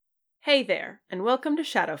Hey there, and welcome to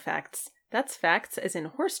Shadow Facts. That's facts as in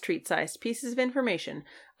horse treat-sized pieces of information,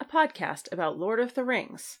 a podcast about Lord of the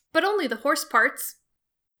Rings. But only the horse parts.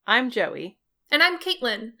 I'm Joey. And I'm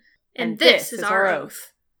Caitlin. And this is our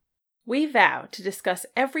oath. We vow to discuss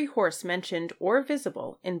every horse mentioned or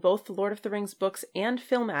visible in both the Lord of the Rings books and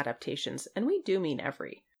film adaptations, and we do mean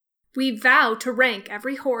every. We vow to rank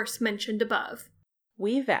every horse mentioned above.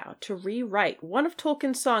 We vow to rewrite one of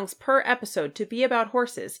Tolkien's songs per episode to be about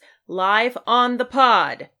horses, live on the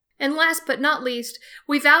pod. And last but not least,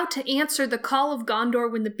 we vow to answer the call of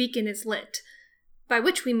Gondor when the beacon is lit. By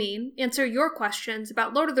which we mean, answer your questions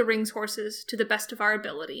about Lord of the Rings horses to the best of our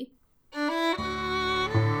ability.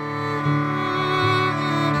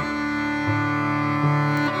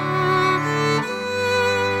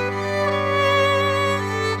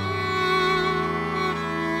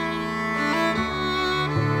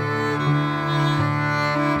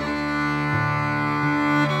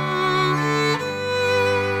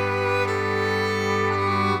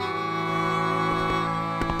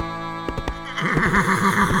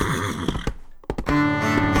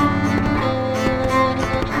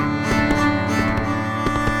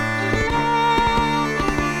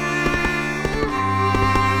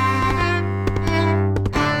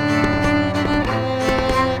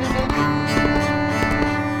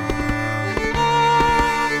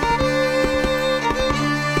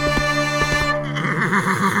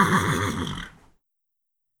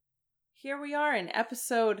 Here we are in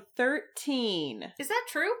episode 13. Is that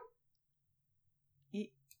true?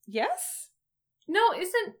 Yes? No,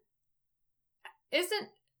 isn't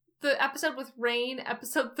the episode with Rain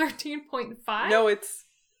episode 13.5?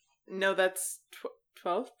 No, that's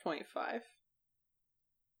 12.5.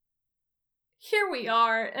 Here we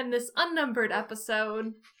are in this unnumbered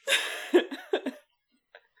episode.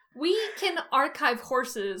 We can archive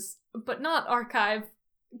horses, but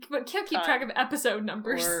can't keep track of episode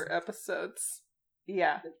numbers. Or episodes.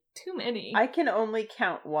 Yeah. Too many. I can only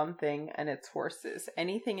count one thing, and it's horses.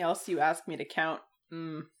 Anything else you ask me to count,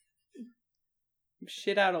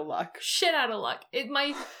 shit out of luck. Shit out of luck.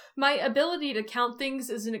 My ability to count things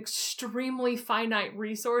is an extremely finite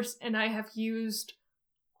resource, and I have used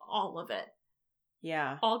all of it.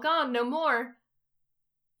 Yeah. All gone, no more.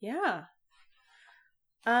 Yeah.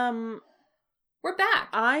 We're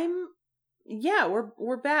back.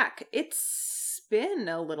 We're back. It's been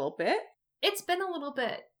a little bit. It's been a little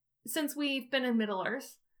bit since we've been in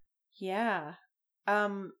Middle-earth. Yeah.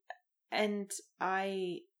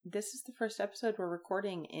 This is the first episode we're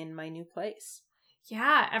recording in my new place.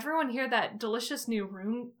 Yeah, everyone hear that delicious new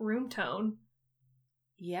room tone.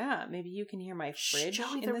 Yeah, maybe you can hear my fridge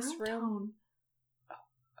in this room. Tone. Oh,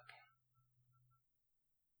 okay.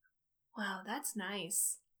 Wow, that's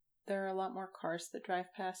nice. There are a lot more cars that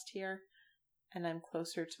drive past here, and I'm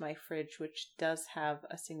closer to my fridge, which does have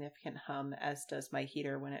a significant hum, as does my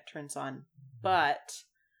heater when it turns on. But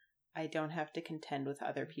I don't have to contend with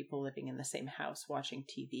other people living in the same house watching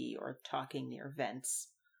TV or talking near vents.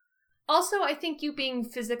 Also, I think you being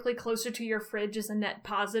physically closer to your fridge is a net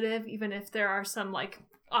positive, even if there are some,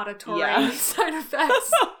 auditory side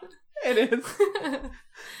effects. It is.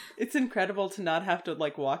 It's incredible to not have to,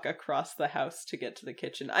 walk across the house to get to the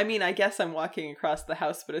kitchen. I mean, I guess I'm walking across the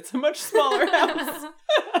house, but it's a much smaller house.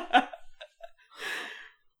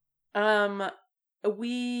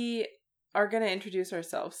 We are going to introduce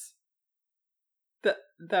ourselves.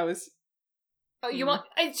 That was... Oh, you want...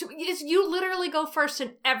 You literally go first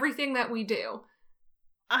in everything that we do.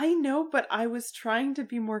 I know, but I was trying to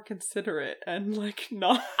be more considerate and,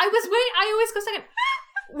 not... I always go second.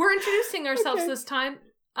 We're introducing ourselves this time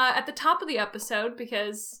at the top of the episode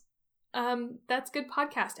because that's good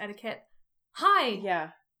podcast etiquette. Hi.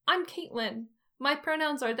 Yeah. I'm Caitlin. My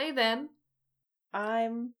pronouns are they, them.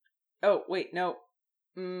 Oh, wait, no.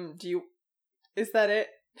 Is that it?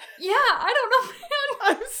 Yeah, I don't know, man.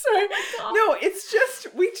 I'm sorry. No, it's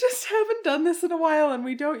just, we just haven't done this in a while, and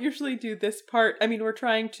we don't usually do this part. I mean, we're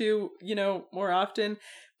trying to, more often,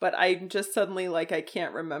 but I'm just suddenly, I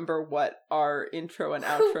can't remember what our intro and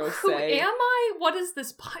outro say. Who am I? What is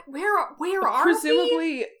this? Where are we?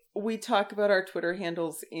 Presumably, we talk about our Twitter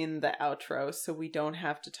handles in the outro, so we don't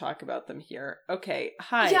have to talk about them here. Okay,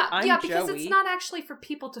 hi, I'm Joey. Because it's not actually for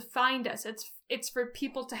people to find us. It's for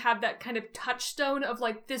people to have that kind of touchstone of,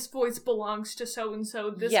 this voice belongs to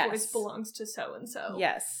so-and-so, this voice belongs to so-and-so.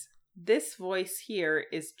 Yes. This voice here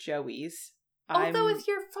is Joey's. Although if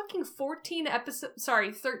you're fucking 13,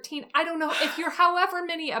 I don't know, if you're however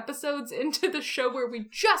many episodes into the show where we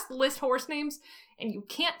just list horse names and you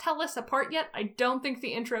can't tell us apart yet, I don't think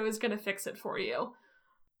the intro is going to fix it for you.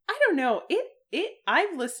 I don't know.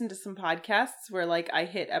 I've listened to some podcasts where like I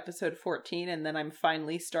hit episode 14 and then I'm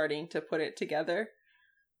finally starting to put it together.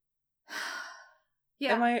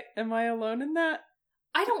 Yeah. Am I alone in that?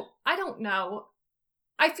 I don't know.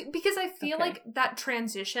 Because I feel like that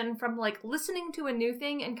transition from like listening to a new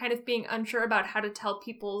thing and kind of being unsure about how to tell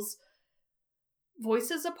people's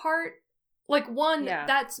voices apart. Like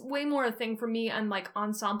that's way more a thing for me on like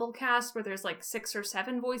ensemble cast where there's like 6 or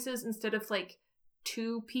 7 voices instead of like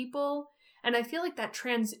 2 people. And I feel like that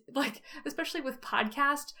like, especially with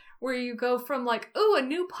podcast, where you go from like, oh, a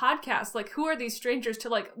new podcast, like who are these strangers, to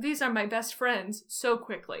like, these are my best friends so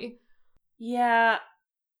quickly. Yeah,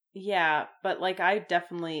 but like I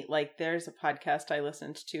definitely like there's a podcast I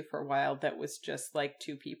listened to for a while that was just like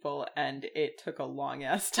 2 people and it took a long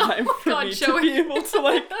ass time for me to be able to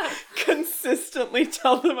like consistently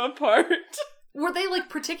tell them apart. Were they like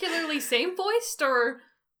particularly same voiced or?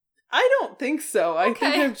 I don't think so. I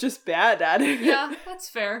think I'm just bad at it. Yeah, that's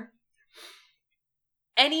fair.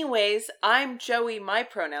 Anyways, I'm Joey. My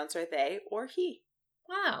pronouns are they or he.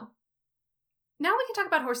 Wow. Now we can talk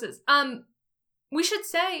about horses. We should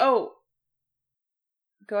say... Oh.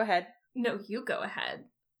 Go ahead. No, you go ahead.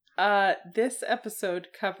 This episode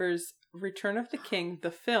covers Return of the King,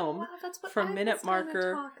 the film, from minute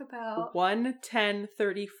marker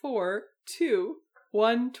 1:10:34 to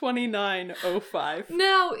 1:29:05.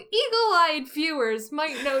 Now, eagle-eyed viewers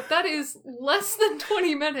might note that is less than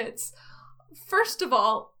 20 minutes. First of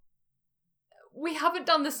all, we haven't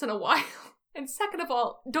done this in a while. And second of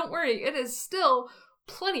all, don't worry, it is still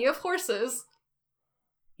plenty of horses.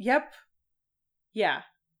 Yep. Yeah.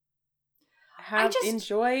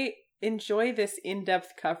 Enjoy this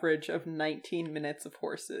in-depth coverage of 19 minutes of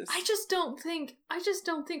horses. I just don't think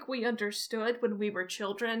we understood when we were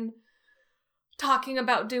children talking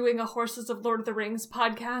about doing a Horses of Lord of the Rings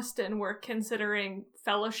podcast and we're considering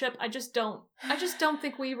Fellowship. I just don't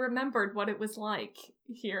think we remembered what it was like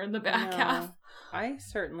here in the back half. I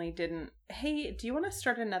certainly didn't. Hey, do you want to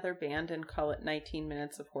start another band and call it 19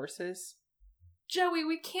 Minutes of Horses? Joey,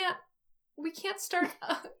 we can't start.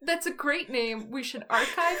 That's a great name. We should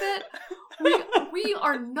archive it. We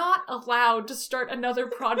are not allowed to start another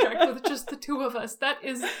project with just the 2 of us. That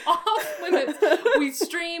is off limits. We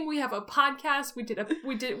stream. We have a podcast. We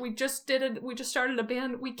just started a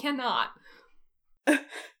band. We cannot.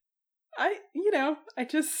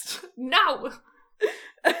 No.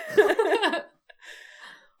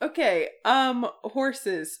 Okay.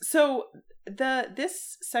 Horses. So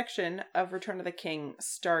this section of Return of the King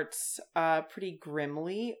starts pretty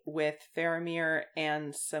grimly with Faramir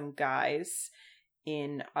and some guys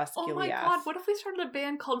in Osgiliath. Oh my god, what if we started a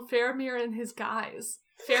band called Faramir and his guys?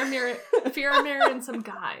 Faramir and some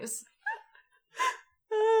guys.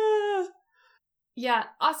 Yeah,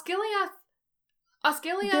 Osgiliath.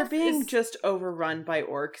 They're being just overrun by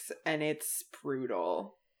orcs and it's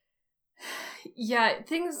brutal. Yeah,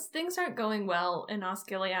 things aren't going well in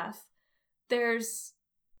Osgiliath. There's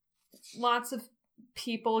lots of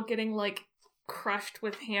people getting, like, crushed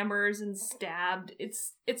with hammers and stabbed.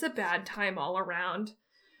 It's a bad time all around.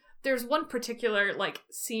 There's one particular, like,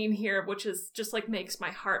 scene here which is just, like, makes my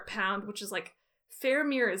heart pound, which is, like,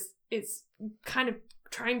 Faramir is kind of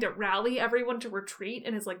trying to rally everyone to retreat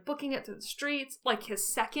and is, like, booking it through the streets. Like,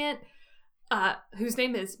 his second, whose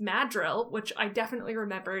name is Madril, which I definitely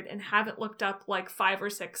remembered and haven't looked up, like, 5 or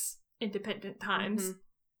 6 independent times.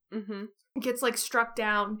 Mm-hmm. Gets like struck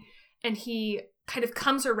down and he kind of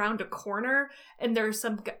comes around a corner and there's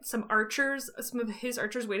some archers, some of his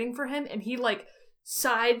archers waiting for him, and he like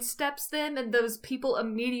sidesteps them and those people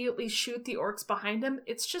immediately shoot the orcs behind him.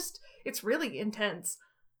 It's really intense.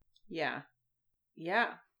 Yeah.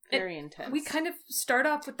 Very intense. We kind of start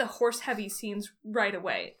off with the horse heavy scenes right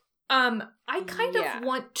away. I kind of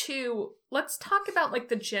want to, let's talk about like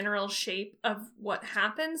the general shape of what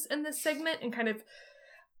happens in this segment and kind of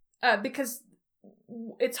because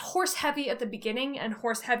it's horse heavy at the beginning and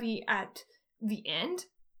horse heavy at the end.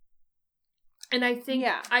 And I think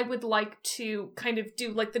I would like to kind of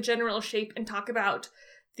do like the general shape and talk about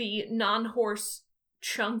the non-horse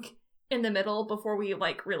chunk in the middle before we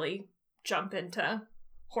like really jump into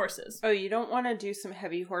horses. Oh, you don't want to do some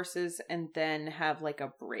heavy horses and then have like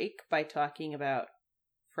a break by talking about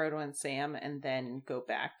Frodo and Sam and then go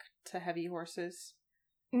back to heavy horses?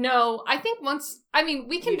 No, I think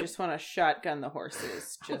we can... You just want to shotgun the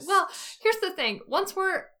horses. Well, here's the thing. Once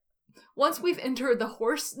we've entered the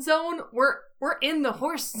horse zone, we're in the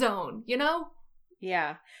horse zone, you know?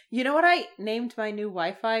 Yeah. You know what I named my new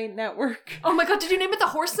Wi-Fi network? Oh my god, did you name it the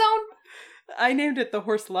horse zone? I named it the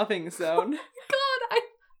horse loving zone. Oh my god, I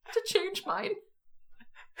have to change mine.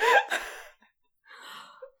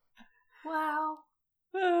 Wow.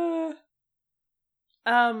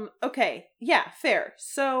 Okay. Yeah, fair.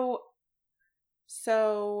 So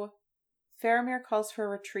Faramir calls for a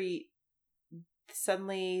retreat.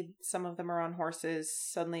 Suddenly, some of them are on horses.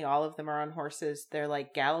 Suddenly, all of them are on horses. They're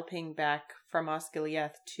like galloping back from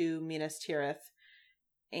Osgiliath to Minas Tirith.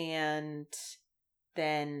 And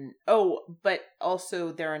then, but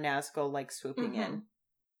also there are Nazgul like swooping in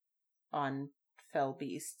on fell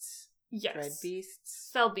beasts. Yes. Dread beasts.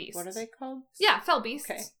 Fell beasts. What are they called? Yeah, fell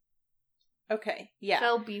beasts. Okay. Yeah.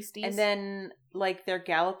 Fell beasties. And then, like, they're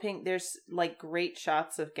galloping. There's, like, great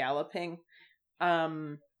shots of galloping.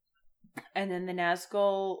 And then the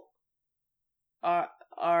Nazgul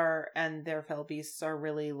are and their fell beasts are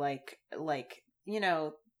really, like, you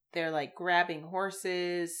know, they're, like, grabbing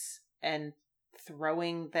horses and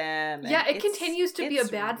throwing them. Yeah, it continues to be a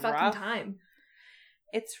bad fucking time.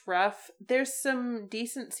 It's rough. There's some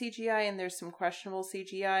decent CGI and there's some questionable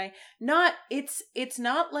CGI. It's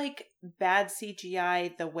not like bad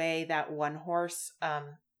CGI the way that one horse,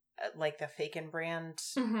 like the Fakenbrand.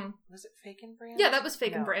 Mm-hmm. Was it Fakenbrand? Yeah, that was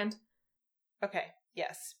Fakenbrand. Okay.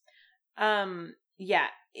 Yes. Yeah,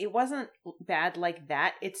 it wasn't bad like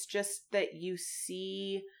that. It's just that you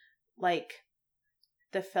see, like,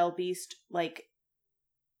 the fell beast, like,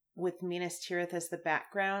 with Minas Tirith as the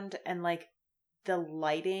background, and, like, the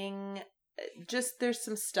lighting, just there's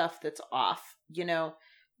some stuff that's off, you know,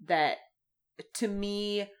 that to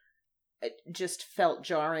me just felt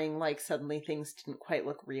jarring, like suddenly things didn't quite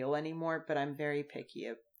look real anymore, but I'm very picky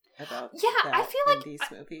about that I feel like these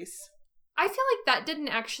movies. I feel like that didn't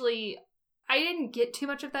actually, I didn't get too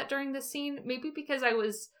much of that during this scene, maybe because I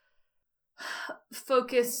was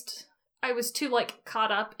focused, I was too, like,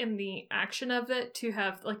 caught up in the action of it to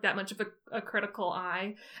have, like, that much of a critical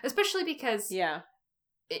eye. Especially because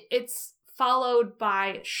it's followed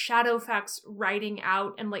by Shadowfax riding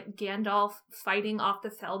out and, like, Gandalf fighting off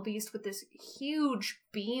the fell beast with this huge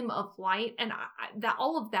beam of light. And that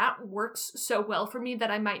all of that works so well for me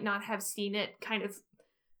that I might not have seen it kind of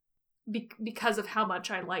because of how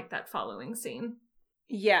much I like that following scene.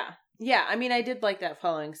 Yeah. Yeah, I mean, I did like that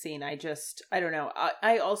following scene. I don't know.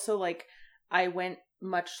 I also, like, I went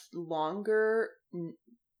much longer,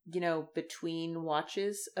 you know, between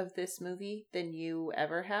watches of this movie than you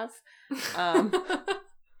ever have.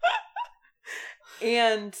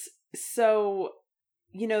 And so,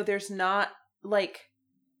 you know, there's not, like,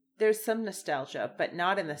 there's some nostalgia, but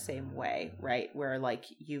not in the same way, right? Where, like,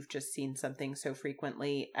 you've just seen something so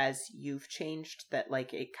frequently as you've changed that,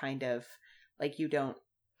 like, it kind of, like, you don't.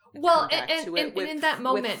 Well, and in that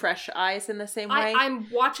moment, with fresh eyes in the same way. I'm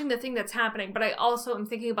watching the thing that's happening, but I also am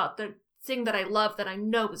thinking about the thing that I love that I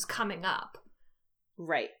know is coming up.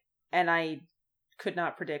 Right. And I could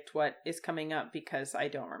not predict what is coming up because I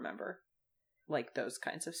don't remember, like, those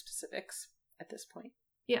kinds of specifics at this point.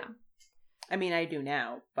 Yeah. I mean, I do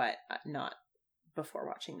now, but not before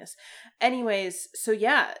watching this. Anyways, so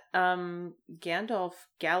yeah, Gandalf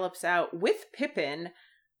gallops out with Pippin.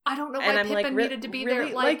 I don't know why Pippin needed to be there.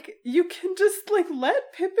 Like, you can just, like,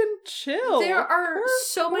 let Pippin chill. There are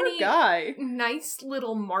so many guy. nice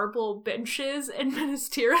little marble benches in Minas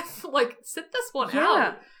Tirith. Like, sit this one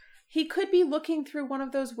out. He could be looking through one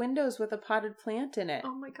of those windows with a potted plant in it.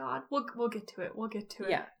 Oh my god. We'll get to it. We'll get to it.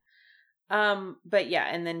 Yeah. But yeah,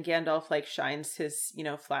 and then Gandalf, like, shines his, you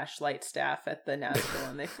know, flashlight staff at the Nazgul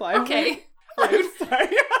and they fly away. I'm sorry.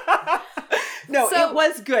 No, it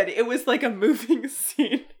was good. It was like a moving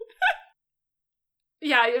scene.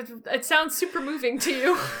 Yeah, it sounds super moving to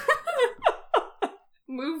you.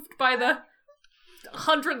 Moved by the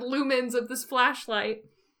 100 lumens of this flashlight.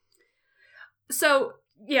 So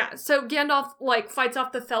Gandalf, like, fights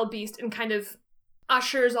off the fell beast and kind of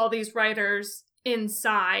ushers all these riders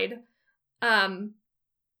inside. Shadowfax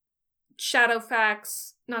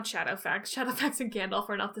and Gandalf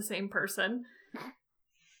are not the same person.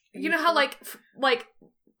 You know how, like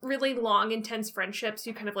really long, intense friendships,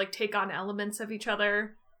 you kind of, like, take on elements of each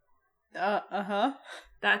other? Uh-huh.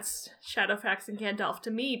 That's Shadowfax and Gandalf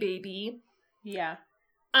to me, baby. Yeah.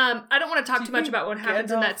 I don't want to talk too much about what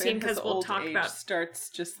happens in that scene because we'll talk about starts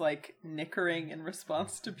just, like, nickering in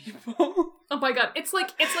response to people. Oh my god, it's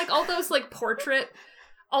like all those, like, portrait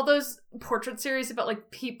series about,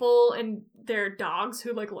 like, people and their dogs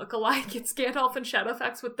who, like, look alike. It's Gandalf and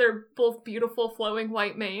Shadowfax with their both beautiful flowing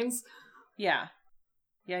white manes. Yeah.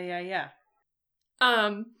 Yeah.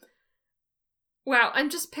 Wow, I'm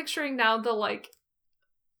just picturing now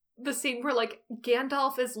the scene where, like,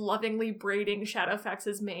 Gandalf is lovingly braiding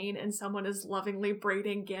Shadowfax's mane and someone is lovingly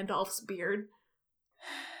braiding Gandalf's beard.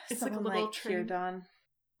 It's someone like a little train. Círdan.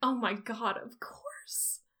 Oh my god, of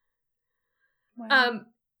course. Wow.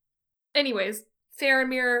 Anyways,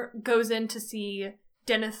 Faramir goes in to see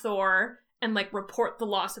Denethor and, like, report the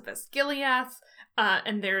loss of Osgiliath.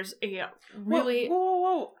 And there's a really...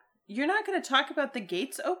 Whoa. You're not going to talk about the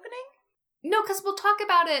gates opening? No, because we'll talk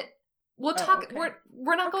about it. We'll talk... Okay.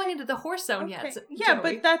 We're not going into the horse zone yet. So, yeah, Joey.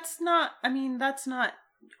 but that's not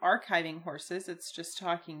archiving horses. It's just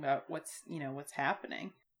talking about what's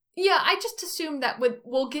happening. Yeah, I just assume that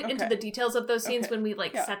we'll get into the details of those scenes when we,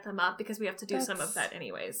 like, set them up, because we have to do some of that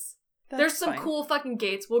anyways. There's some cool fucking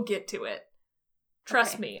gates. We'll get to it.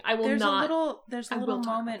 Trust me, I will not. There's a little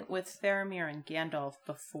moment with Faramir and Gandalf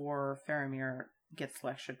before Faramir gets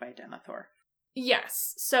lectured by Denethor.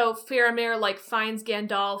 Yes. So Faramir, like, finds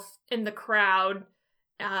Gandalf in the crowd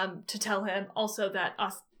to tell him also that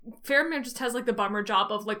Faramir just has, like, the bummer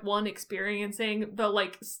job of, like, one, experiencing the,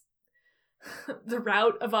 like, the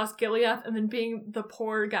route of Osgiliath, and then being the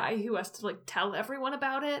poor guy who has to, like, tell everyone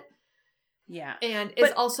about it. Yeah. And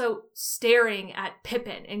is also staring at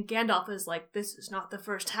Pippin, and Gandalf is like, this is not the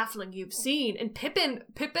first halfling you've seen. And Pippin,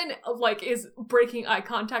 like, is breaking eye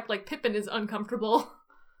contact, like, Pippin is uncomfortable.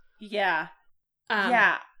 Yeah.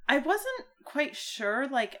 Yeah. I wasn't quite sure,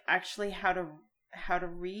 like, actually how to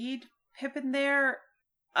read Pippin there.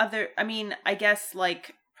 I guess,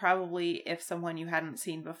 like, probably if someone you hadn't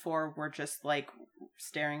seen before were just, like,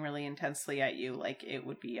 staring really intensely at you, like, it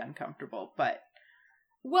would be uncomfortable, but...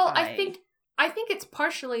 Well, I think it's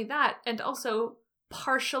partially that, and also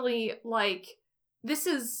partially, like, this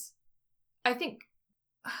is, I think,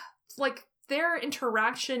 like, their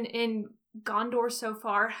interaction in Gondor so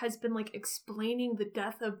far has been, like, explaining the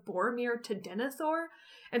death of Boromir to Denethor,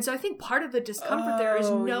 and so I think part of the discomfort there is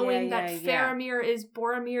knowing that Faramir is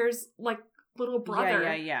Boromir's, like, little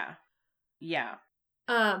brother. Yeah.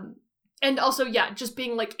 And also, just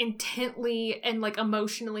being, like, intently and, like,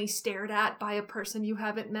 emotionally stared at by a person you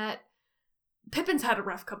haven't met. Pippin's had a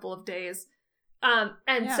rough couple of days.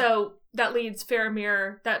 So that leads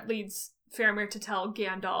Faramir to tell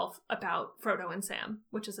Gandalf about Frodo and Sam,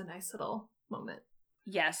 which is a nice little moment.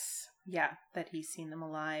 Yes. Yeah, that he's seen them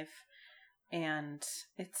alive. And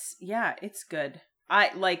it's good.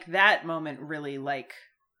 I, like, that moment really, like,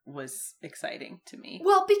 was exciting to me.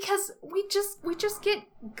 Well, because we just get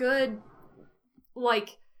good,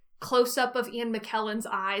 like, close-up of Ian McKellen's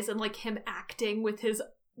eyes and, like, him acting with his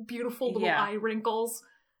beautiful little eye wrinkles.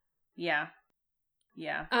 Yeah.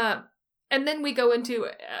 And then we go into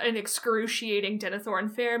an excruciating Denethor and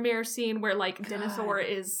Faramir scene where, like, Denethor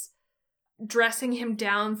is dressing him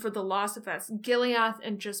down for the loss of Osgiliath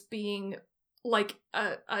and just being, like,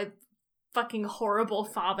 a fucking horrible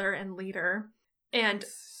father and leader. And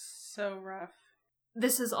so rough.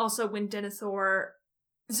 This is also when Denethor...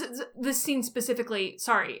 This scene specifically,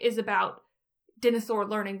 is about Denethor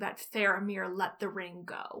learning that Faramir let the ring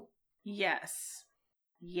go. Yes.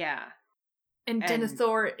 Yeah. And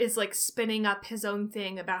Denethor is, like, spinning up his own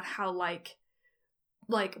thing about how, like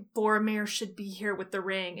Boromir should be here with the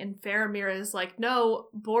ring, and Faramir is like, no,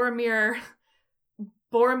 Boromir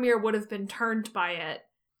would have been turned by it.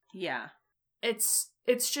 Yeah. It's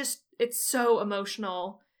so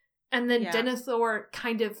emotional. And then Denethor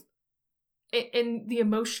kind of, in the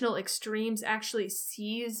emotional extremes, actually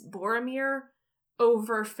sees Boromir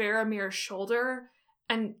over Faramir's shoulder,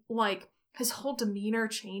 and, like, his whole demeanor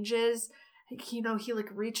changes. You know, he, like,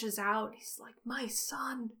 reaches out, he's like, my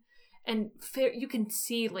son. And you can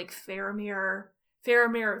see, like, Faramir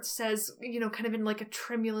says, you know, kind of in, like, a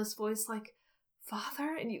tremulous voice, like,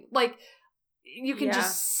 Father? And you can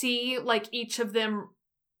just see, like, each of them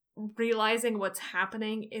realizing what's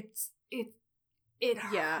happening. It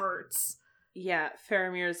hurts. Yeah,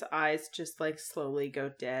 Faramir's eyes just, like, slowly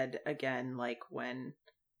go dead again, like, when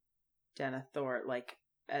Denethor, like,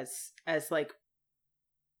 as like,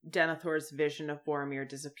 Denethor's vision of Boromir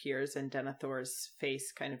disappears and Denethor's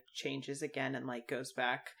face kind of changes again and, like, goes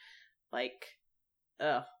back, like,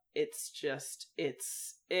 it's just,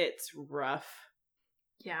 it's rough.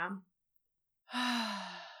 Yeah.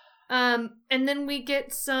 And then we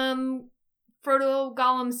get some Frodo,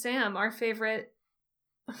 Gollum, Sam, our favorite.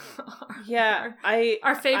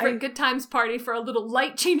 Our favorite good times party for a little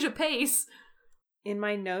light change of pace. In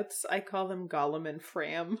my notes, I call them Gollum and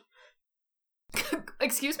Fram.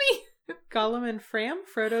 Excuse me? Gollum and Fram?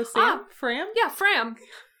 Frodo, Sam? Fram? Yeah, Fram.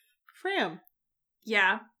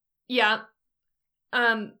 Yeah.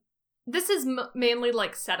 This is mainly,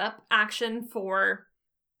 like, setup action for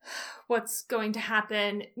what's going to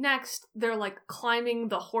happen next. They're, like, climbing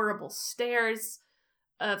the horrible stairs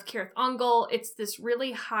of Cirith Ungol. It's this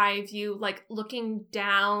really high view, like, looking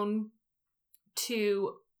down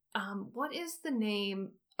to, what is the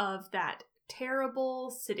name of that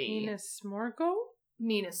terrible city? Minas Morgul?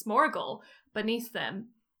 Minas Morgul beneath them.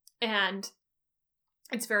 And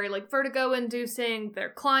it's very, like, vertigo-inducing. They're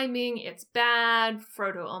climbing. It's bad.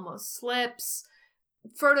 Frodo almost slips.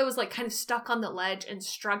 Frodo is, like, kind of stuck on the ledge and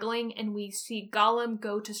struggling, and we see Gollum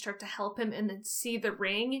go to start to help him and then see the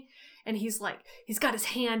ring, and he's got his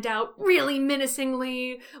hand out really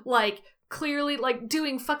menacingly, like, clearly, like,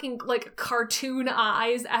 doing fucking, like, cartoon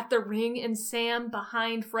eyes at the ring, and Sam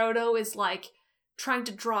behind Frodo is, like, trying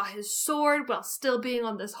to draw his sword while still being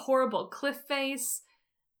on this horrible cliff face,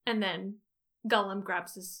 and then Gollum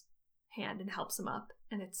grabs his hand and helps him up,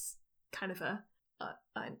 and it's kind of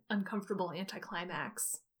an uncomfortable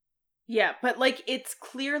anticlimax. Yeah, but, like, it's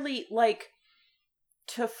clearly, like,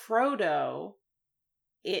 to Frodo,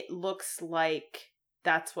 it looks like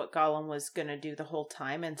that's what Gollum was gonna do the whole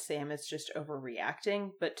time, and Sam is just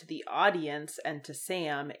overreacting. But to the audience and to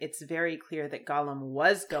Sam, it's very clear that Gollum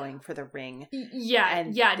was going for the ring. Yeah,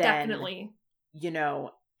 and yeah, then, definitely. You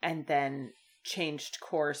know, and then changed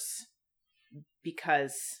course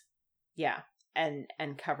because, yeah, and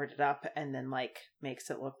covered it up, and then, like, makes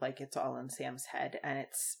it look like it's all in Sam's head, and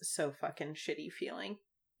it's so fucking shitty feeling.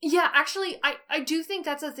 Yeah, actually, I do think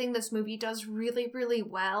that's a thing this movie does really, really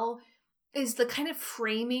well, is the kind of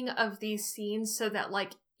framing of these scenes so that,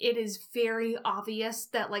 like, it is very obvious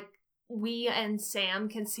that, like, we and Sam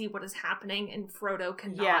can see what is happening and Frodo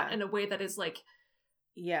cannot, in a way that is, like...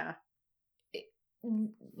 Yeah.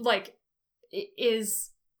 Like, it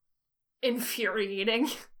is infuriating.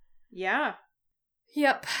 Yeah.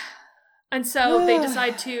 Yep. And so they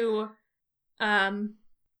decide to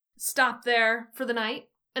stop there for the night.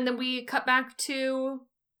 And then we cut back to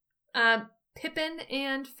Pippin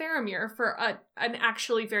and Faramir for an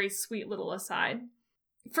actually very sweet little aside.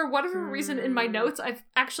 For whatever reason in my notes, I've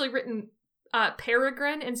actually written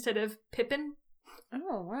Peregrine instead of Pippin.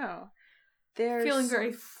 Oh, wow. Feeling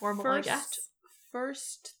very formal, I guess.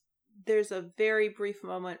 First, there's a very brief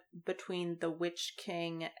moment between the Witch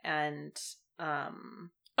King and...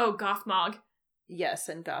 Gothmog. Yes,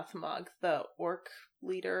 and Gothmog, the orc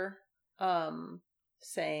leader,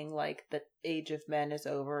 saying, like, the age of men is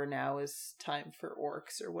over, now is time for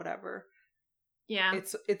orcs, or whatever. Yeah.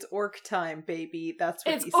 It's orc time, baby. That's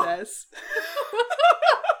what he says.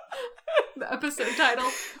 The episode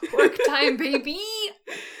title, Orc Time, baby!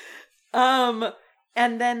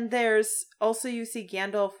 And then there's also, you see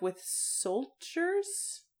Gandalf with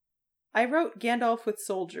soldiers? I wrote Gandalf with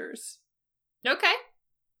soldiers. Okay.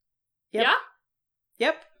 Yep. Yeah?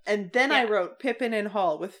 Yep. And then I wrote Pippin and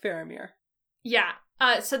Hall with Faramir. Yeah.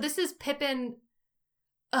 So this is Pippin.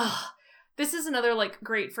 This is another, like,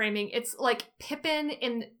 great framing. It's like Pippin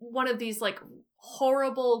in one of these, like,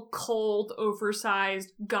 horrible, cold,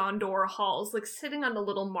 oversized Gondor halls, like sitting on a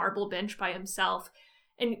little marble bench by himself.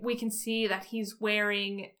 And we can see that he's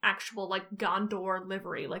wearing actual, like, Gondor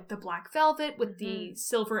livery, like the black velvet with the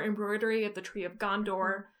silver embroidery of the Tree of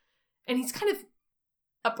Gondor. And he's kind of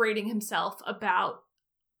upbraiding himself about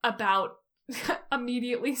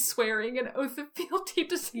immediately swearing an oath of fealty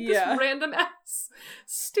to this random ass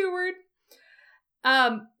steward.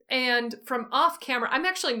 And from off camera, I'm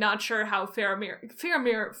actually not sure how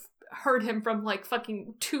Faramir heard him from, like,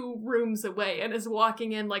 fucking 2 rooms away and is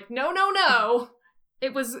walking in like, no.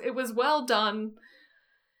 It was well done.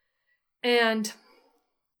 And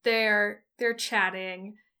they're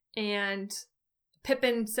chatting, and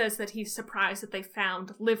Pippin says that he's surprised that they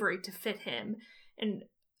found livery to fit him, and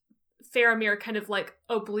Faramir kind of, like,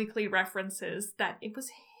 obliquely references that it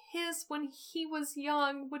was his when he was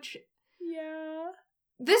young, which... Yeah.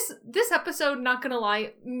 This episode, not gonna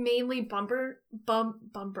lie, mainly Bumpers.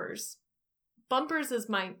 Bumpers is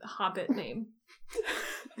my Hobbit name.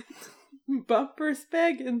 Bumpers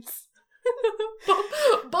Baggins.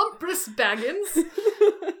 Bumpers Baggins.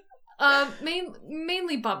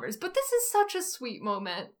 Mainly Bumpers, but this is such a sweet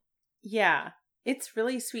moment. Yeah, it's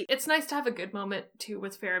really sweet. It's nice to have a good moment too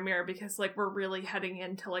with Faramir, because, like, we're really heading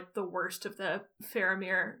into, like, the worst of the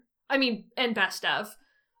Faramir. I mean, and best of,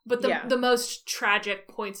 but the most tragic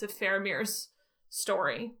points of Faramir's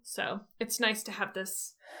story. So it's nice to have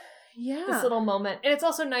this little moment, and it's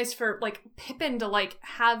also nice for, like, Pippin to, like,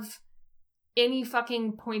 have any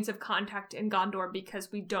fucking points of contact in Gondor,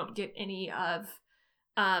 because we don't get any of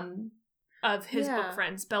his book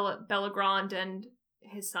friends, Bellagrand and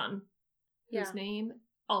his son, whose name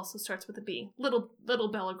also starts with a B. Little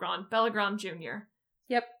Bellagrand Jr.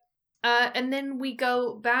 Yep. And then we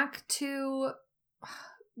go back to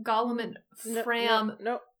Gollum and Fram.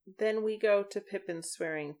 No. Then we go to Pippin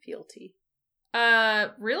swearing fealty.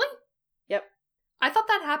 Really? Yep. I thought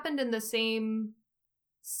that happened in the same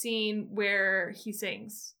scene where he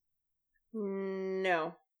sings.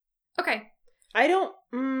 No. Okay. I don't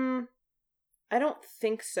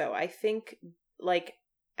think so. I think, like,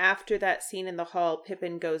 after that scene in the hall,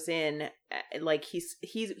 Pippin goes in, like, he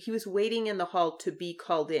was waiting in the hall to be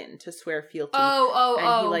called in to swear fealty.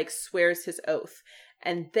 And he, like, swears his oath.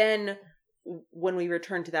 And then when we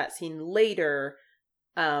return to that scene later,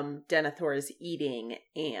 Denethor is eating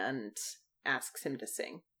and asks him to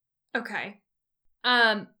sing. Okay.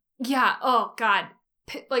 Yeah, oh god.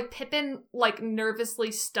 Pippin, like,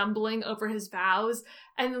 nervously stumbling over his vows,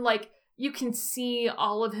 and, like, you can see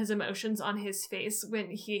all of his emotions on his face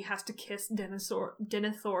when he has to kiss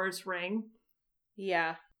Denethor's ring.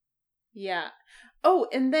 Yeah. Yeah. Oh,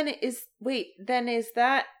 and then is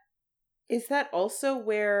that also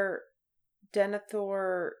where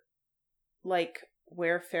Denethor, like,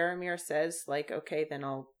 where Faramir says, like, okay, then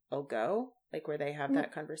I'll go? Like, where they have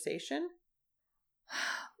that conversation?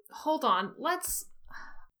 Hold on, let's...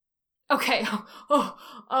 Okay,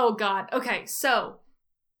 oh god. Okay, so...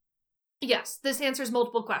 Yes, this answers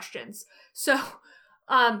multiple questions. So,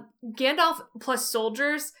 Gandalf plus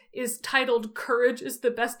soldiers is titled Courage is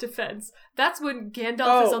the Best Defense. That's when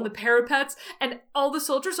Gandalf is on the parapets, and all the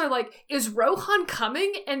soldiers are like, is Rohan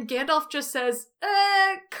coming? And Gandalf just says,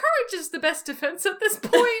 courage is the best defense at this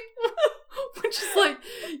point. Which is like,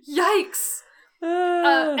 yikes.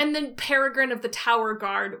 And then Peregrine of the Tower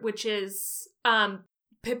Guard, which is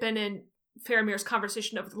Pippin and Faramir's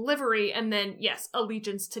conversation over the livery, and then, yes,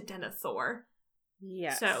 allegiance to Denethor.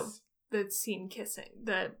 Yes. So, the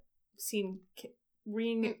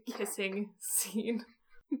ring kissing scene.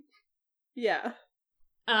 Yeah.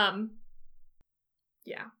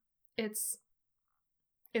 Yeah. It's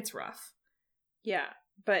rough. Yeah,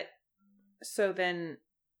 but so then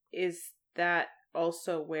is that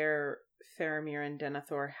also where Faramir and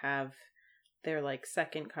Denethor have their, like,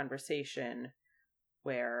 second conversation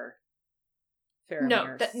where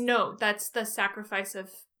Faramir... that's the sacrifice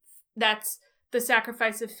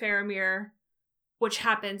of Faramir, which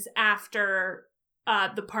happens after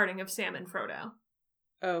the parting of Sam and Frodo.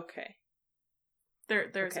 Okay.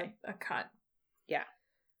 There's a cut. Yeah.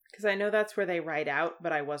 Because I know that's where they ride out,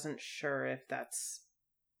 but I wasn't sure if that's...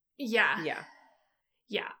 Yeah. Yeah.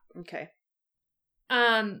 Yeah. Okay.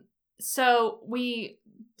 So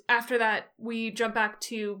after that, we jump back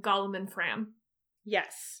to Gollum and Fram.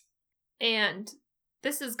 Yes. And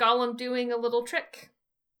this is Gollum doing a little trick.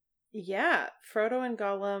 Yeah. Frodo and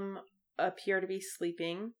Gollum appear to be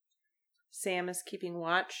sleeping. Sam is keeping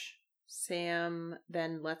watch. Sam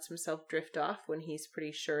then lets himself drift off when he's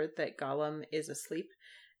pretty sure that Gollum is asleep.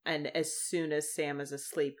 And as soon as Sam is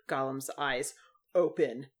asleep, Gollum's eyes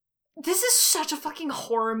open. This is such a fucking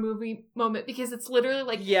horror movie moment because it's literally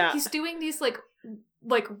like, he's doing these like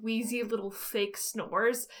wheezy little fake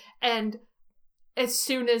snores, and as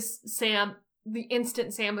soon as the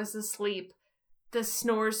instant Sam is asleep, the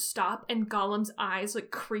snores stop and Gollum's eyes like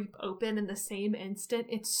creep open in the same instant.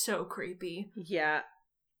 It's so creepy. Yeah.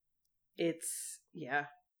 It's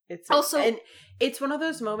also, and it's one of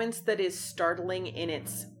those moments that is startling in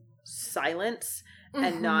its silence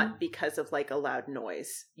and not because of like a loud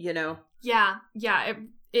noise, you know? Yeah,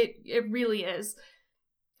 it really is.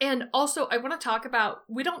 And also, I want to talk about,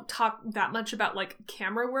 we don't talk that much about like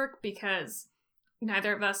camera work because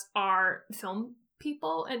neither of us are film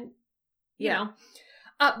people, and you know,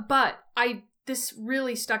 but this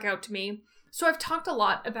really stuck out to me. So I've talked a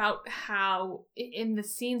lot about how in the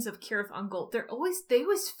scenes of Cirith Ungol, they always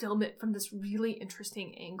film it from this really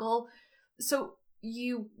interesting angle. So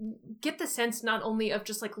you get the sense not only of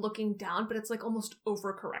just like looking down, but it's like almost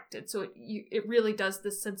overcorrected. So it really does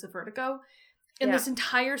this sense of vertigo. In this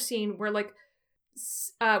entire scene where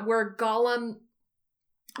where Gollum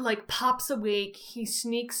like pops awake, he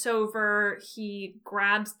sneaks over, he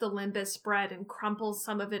grabs the limbus bread and crumples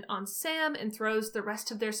some of it on Sam and throws the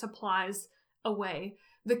rest of their supplies away.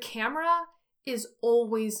 The camera is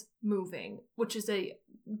always moving, which is a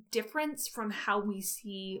difference from how we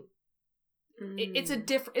see. It's a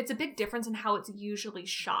big difference in how it's usually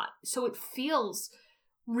shot. So it feels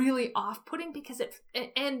really off-putting because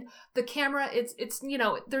and the camera, it's you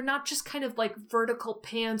know, they're not just kind of like vertical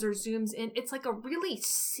pans or zooms in. It's like a really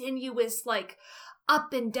sinuous, like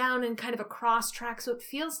up and down and kind of a cross track. So it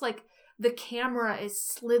feels like the camera is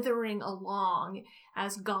slithering along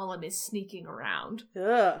as Gollum is sneaking around.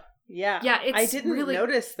 Ugh. Yeah. I didn't really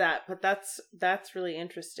notice that, but that's really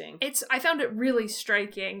interesting. I found it really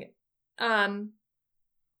striking.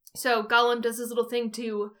 So Gollum does his little thing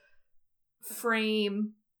to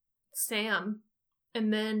frame Sam,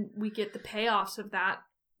 and then we get the payoffs of that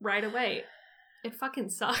right away. It fucking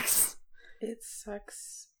sucks. It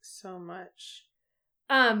sucks so much.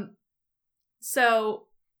 So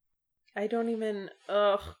I don't even,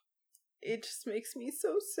 ugh. It just makes me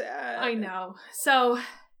so sad. I know. So,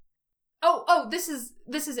 this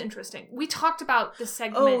is interesting. We talked about this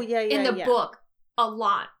segment in the book a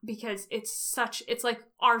lot because it's like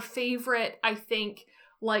our favorite, I think,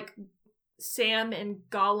 like Sam and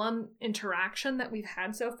Gollum interaction that we've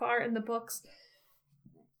had so far in the books.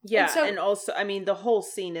 Yeah, and also, I mean, the whole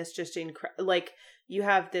scene is just incredible. Like, you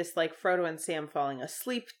have this, like, Frodo and Sam falling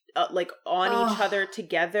asleep, like, on each other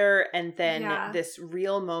together, and then this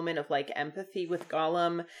real moment of, like, empathy with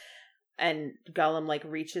Gollum, and Gollum, like,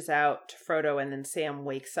 reaches out to Frodo, and then Sam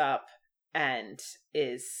wakes up and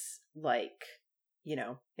is, like, you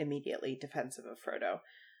know, immediately defensive of Frodo.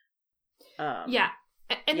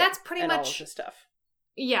 And that's pretty much all of the stuff.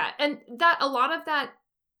 Yeah, and that a lot of that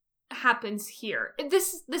happens here.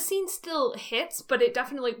 The scene still hits, but it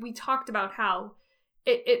definitely, we talked about how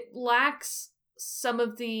it lacks some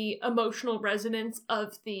of the emotional resonance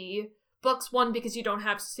of the books. One, because you don't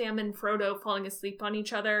have Sam and Frodo falling asleep on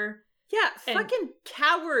each other. Yeah, fucking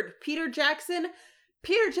coward, Peter Jackson.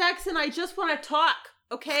 Peter Jackson, I just want to talk,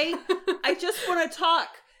 okay? I just want to talk.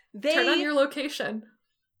 Turn on your location.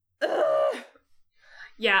 Ugh.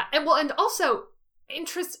 Yeah, and also,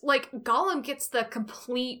 like, Gollum gets the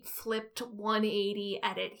complete flipped 180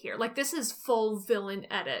 edit here. Like, this is full villain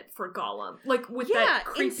edit for Gollum. Like, with that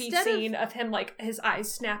creepy scene of him, like, his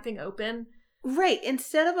eyes snapping open. Right.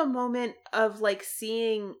 Instead of a moment of, like,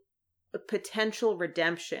 seeing a potential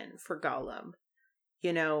redemption for Gollum,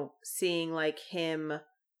 you know, seeing, like, him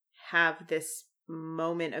have this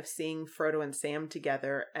moment of seeing Frodo and Sam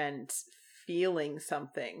together and feeling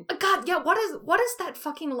something. God, yeah, what is that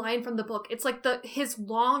fucking line from the book? It's like his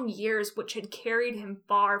long years which had carried him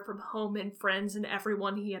far from home and friends and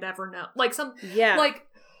everyone he had ever known. Like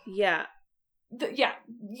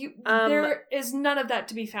there is none of that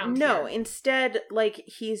to be found here. Instead, like,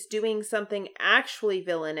 he's doing something actually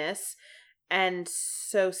villainous, and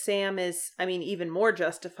so Sam is, I mean, even more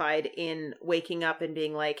justified in waking up and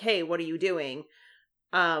being like, hey, what are you doing?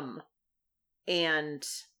 And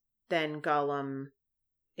then Gollum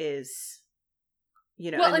is, you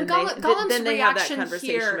know, well, and Gollum's then they have that reaction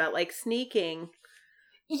conversation here, about, like, sneaking.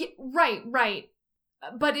 Yeah, right.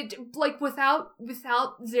 But it, like, without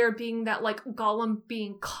there being that, like, Gollum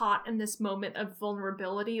being caught in this moment of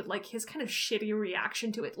vulnerability, like, his kind of shitty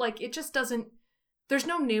reaction to it, like, it just doesn't, there's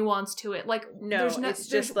no nuance to it. Like, no, it's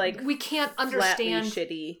just, like, we can't understand.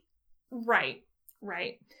 Shitty. Right.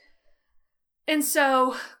 And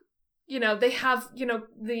so, you know, they have, you know,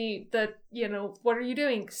 the you know, what are you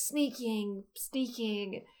doing? Sneaking.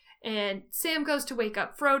 And Sam goes to wake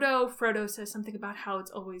up Frodo. Frodo says something about how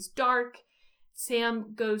it's always dark.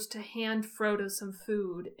 Sam goes to hand Frodo some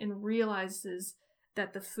food and realizes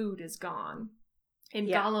that the food is gone. And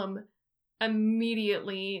Gollum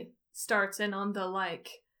immediately starts in on the, like,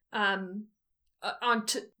 to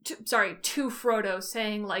Frodo,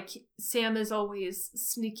 saying, like, Sam is always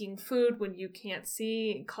sneaking food when you can't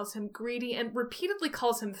see, and calls him greedy, and repeatedly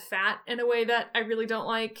calls him fat in a way that I really don't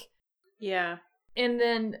like. Yeah. And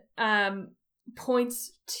then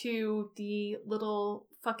points to the little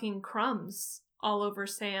fucking crumbs all over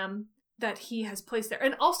Sam that he has placed there.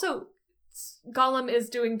 And also, Gollum is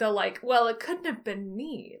doing the, like, well, it couldn't have been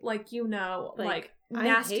me. Like, you know, like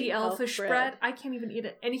nasty elfish bread. I can't even eat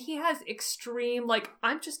it. And he has extreme, like,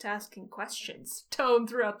 I'm just asking questions tone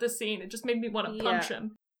throughout the scene. It just made me want to punch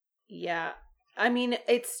him. Yeah. I mean,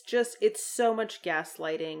 it's so much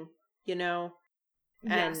gaslighting, you know?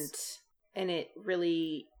 Yes. And it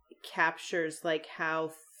really captures, like,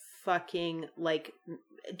 how fucking, like,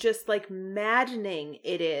 just, like, maddening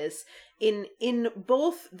it is in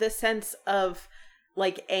both the sense of,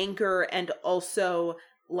 like, anger and also,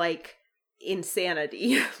 like,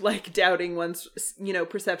 insanity, like, doubting one's, you know,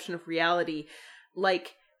 perception of reality.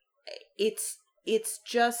 Like, it's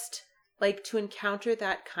just, like, to encounter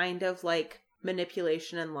that kind of, like,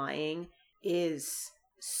 manipulation and lying is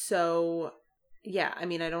so, yeah, I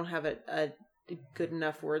mean, I don't have a good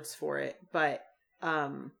enough words for it, but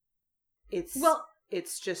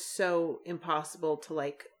it's just so impossible to,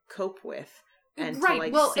 like, cope with, and to,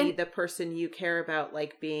 like, see the person you care about,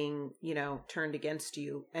 like, being, you know, turned against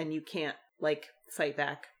you, and you can't, like, fight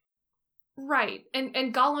back. Right.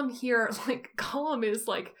 And Gollum here, like, Gollum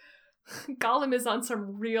is on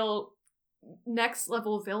some real next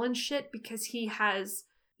level villain shit, because he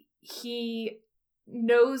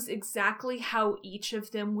knows exactly how each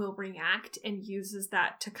of them will react and uses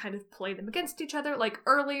that to kind of play them against each other. Like,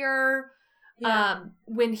 earlier,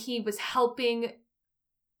 when he was helping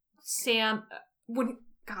Sam,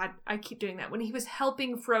 God, I keep doing that. When he was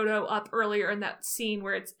helping Frodo up earlier in that scene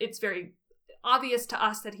where it's very obvious to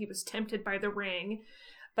us that he was tempted by the ring,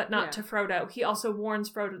 but not to Frodo. He also warns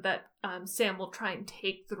Frodo that Sam will try and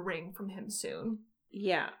take the ring from him soon.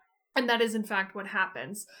 Yeah. And that is in fact what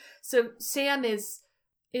happens. So Sam is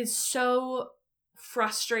so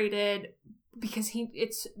frustrated because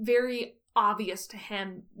it's very obvious to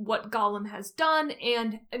him what Gollum has done,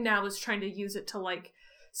 and now is trying to use it to like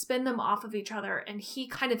spin them off of each other. And he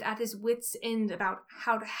kind of at his wit's end about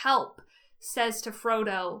how to help says to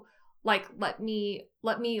Frodo, like, let me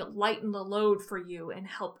lighten the load for you and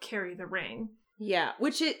help carry the ring. Yeah,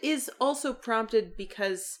 which it is also prompted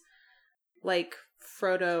because like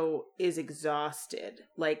Frodo is exhausted.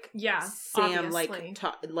 Like, Sam obviously.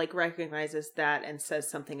 like recognizes that and says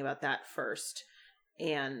something about that first,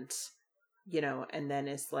 and and then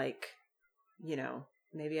is like,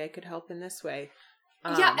 maybe I could help in this way.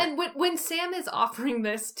 And when Sam is offering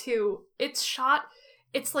this too, it's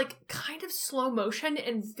like kind of slow motion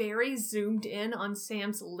and very zoomed in on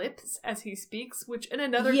Sam's lips as he speaks, which in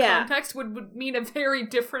another context would mean a very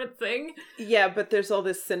different thing. Yeah, but there's all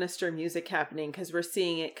this sinister music happening because we're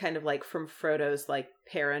seeing it kind of like from Frodo's like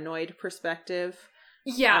paranoid perspective.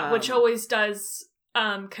 Yeah, which always does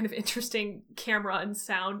kind of interesting camera and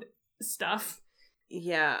sound stuff.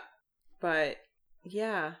 Yeah, but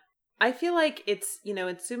yeah. I feel like it's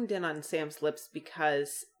zoomed in on Sam's lips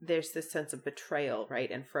because there's this sense of betrayal, right?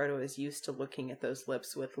 And Frodo is used to looking at those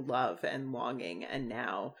lips with love and longing, and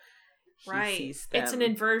now he sees them, it's an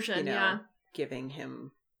inversion, giving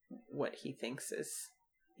him what he thinks is,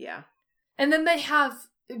 And then they have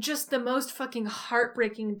just the most fucking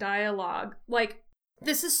heartbreaking dialogue. Like,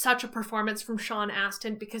 this is such a performance from Sean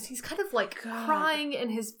Astin because he's kind of like crying and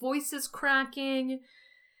his voice is cracking.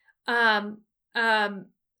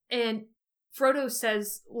 And Frodo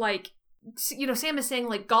says, like, Sam is saying,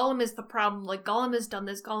 like, Gollum is the problem. Like, Gollum has done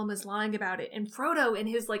this. Gollum is lying about it. And Frodo, in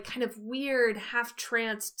his, like, kind of weird,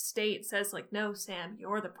 half-tranced state, says, like, no, Sam,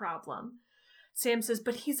 you're the problem. Sam says,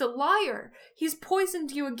 but he's a liar. He's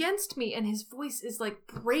poisoned you against me. And his voice is, like,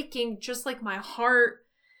 breaking just like my heart.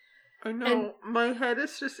 I know. My head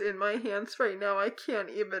is just in my hands right now. I can't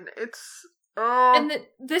even. It's... Oh. And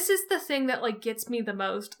this is the thing that, like, gets me the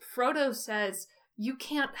most. Frodo says, you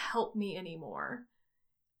can't help me anymore.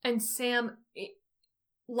 And Sam,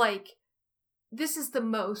 this is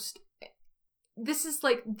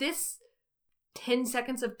like, this 10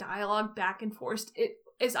 seconds of dialogue back and forth, it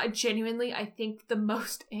is, I think, the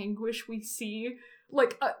most anguish we see,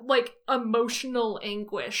 like emotional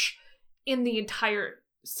anguish in the entire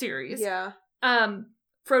series. Yeah.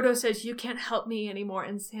 Frodo says, you can't help me anymore,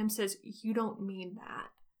 and Sam says, you don't mean that.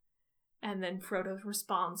 And then Frodo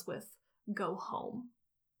responds with, go home.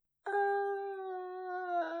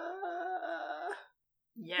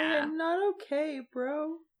 Yeah. I'm not okay,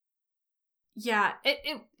 bro. Yeah,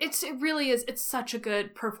 it really is. It's such a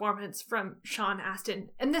good performance from Sean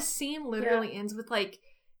Astin. And this scene literally ends with, like,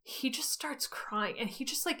 he just starts crying and he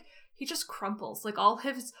just crumples. Like, all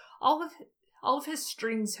of his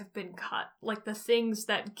strings have been cut. Like, the things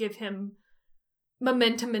that give him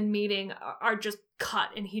momentum and meaning are just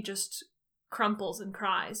cut, and he just crumples and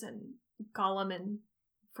cries, and Gollum and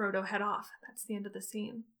Frodo head off. That's the end of the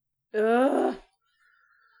scene. Ugh.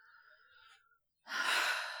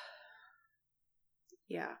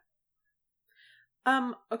 Yeah.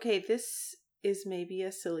 Okay, this is maybe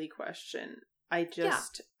a silly question.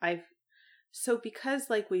 Because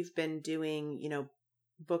like we've been doing,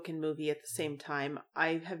 book and movie at the same time,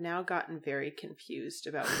 I have now gotten very confused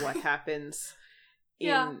about what happens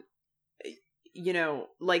in,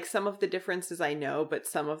 like some of the differences I know, but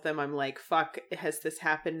some of them I'm like, fuck, has this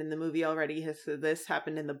happened in the movie already? Has this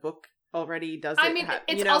happened in the book already?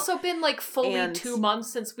 It's also been like fully 2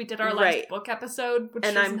 months since we did our last book episode, which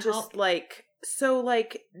and I'm just help. like, so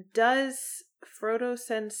like, does Frodo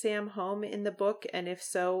send Sam home in the book? And if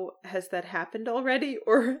so, has that happened already,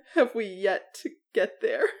 or have we yet to get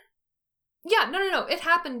there? Yeah, no. It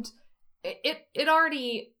happened. It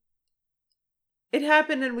already. It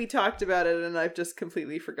happened, and we talked about it, and I've just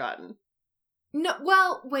completely forgotten. No,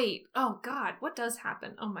 well, wait. Oh God, what does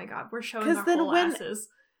happen? Oh my God, we're showing our whole asses.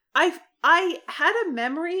 I had a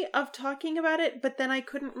memory of talking about it, but then I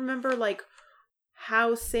couldn't remember like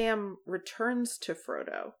how Sam returns to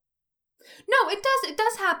Frodo. No, it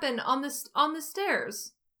does happen on the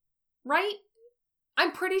stairs. Right?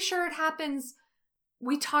 I'm pretty sure it happens.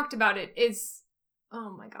 We talked about it.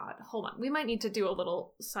 Oh my God, hold on. We might need to do a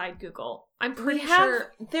little side Google. I'm pretty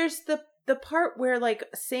sure there's the part where like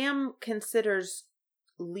Sam considers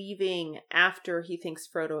leaving after he thinks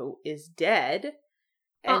Frodo is dead.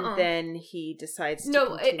 And then he decides to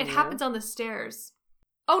continue. It happens on the stairs.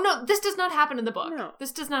 Oh, no, this does not happen in the book. No.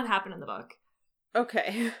 This does not happen in the book.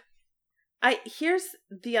 Okay. Here's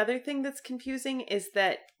the other thing that's confusing is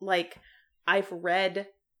that, like, I've read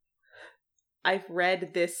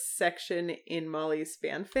this section in Molly's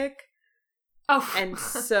fanfic. Oh. And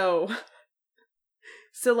so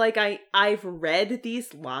like I've read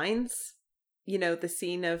these lines, you know, the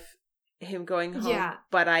scene of him going home, yeah.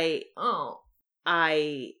 but I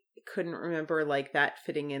couldn't remember like that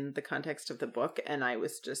fitting in the context of the book, and I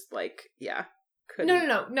was just like, yeah.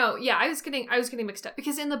 No. Yeah, I was getting mixed up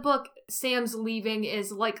because in the book, Sam's leaving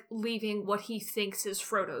is like leaving what he thinks is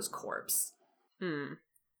Frodo's corpse.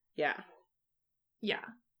 Yeah. Yeah.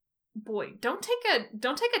 Boy, don't take a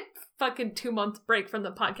fucking 2-month break from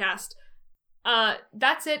the podcast.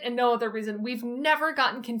 That's it and no other reason. We've never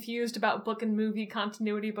gotten confused about book and movie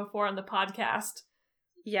continuity before on the podcast.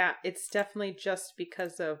 Yeah, it's definitely just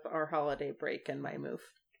because of our holiday break and my move.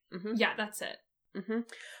 Mm-hmm. Yeah, that's it. Mm-hmm.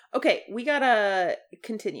 Okay, we gotta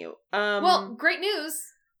continue. Well, great news.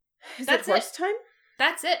 That's it. Horse time?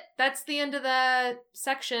 That's it. That's the end of the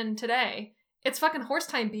section today. It's fucking horse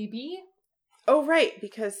time, baby. Oh, right,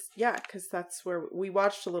 because that's where we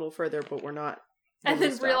watched a little further, but we're not. And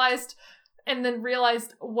then realized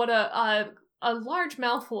what a large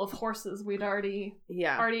mouthful of horses we'd already.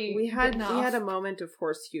 Yeah, we had a moment of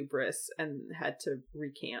horse hubris and had to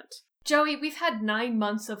recant. Joey, we've had 9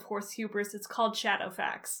 months of horse hubris. It's called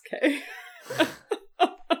Shadowfax. Okay.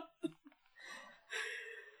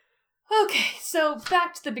 Okay, so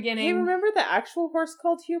back to the beginning. Hey, remember the actual horse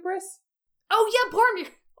called Hubris? Oh yeah, Boromir.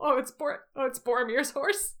 It's Boromir's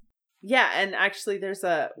horse. Yeah, and actually,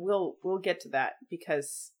 we'll get to that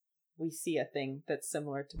because we see a thing that's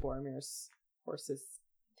similar to Boromir's horse's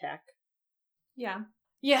attack. Yeah.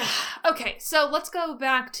 Yeah. Okay, so let's go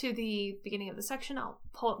back to the beginning of the section. I'll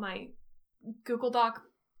pull up my Google Doc.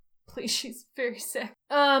 Please, she's very sick.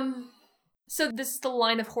 So this is the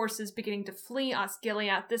line of horses beginning to flee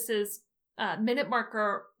Osgiliath. This is minute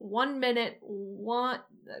marker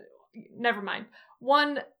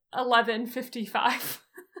 1:11:55.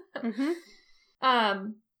 Mm-hmm.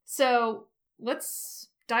 So let's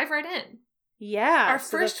dive right in. Yeah. Our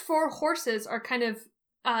first 4 horses are kind of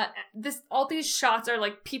all these shots are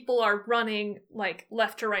like people are running like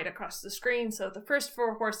left to right across the screen. So the first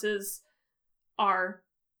 4 horses are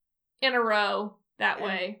in a row that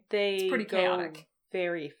way. It's pretty chaotic.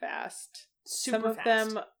 Very fast. Super Some of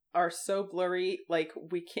fast. them are so blurry, like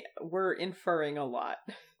we're inferring a lot.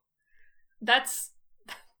 That's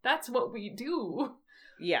what we do.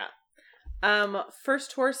 Yeah.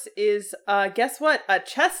 First horse is guess what? A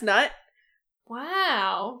chestnut.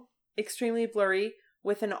 Wow. Extremely blurry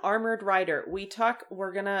with an armored rider.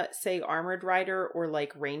 We're gonna say armored rider or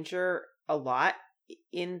like ranger a lot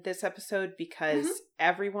in this episode because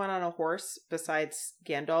everyone on a horse besides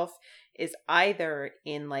Gandalf is either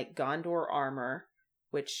in like Gondor armor,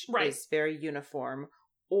 which is very uniform,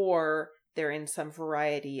 or they're in some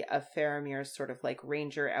variety of Faramir's sort of like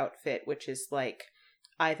ranger outfit, which is like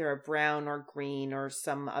either a brown or green or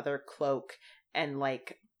some other cloak and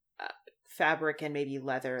like fabric and maybe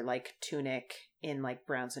leather, like tunic in like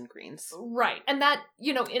browns and greens. Right. And that,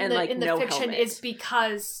 in the fiction helmet. Is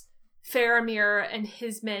because Faramir and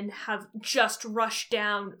his men have just rushed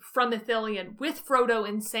down from Ithilien with Frodo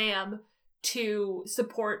and Sam to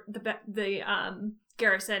support the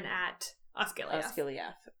garrison at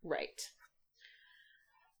Osgiliath. Right.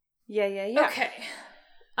 Yeah. Okay.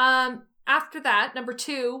 After that, number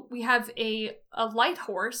 2, we have a light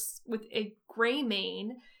horse with a gray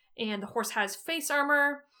mane, and the horse has face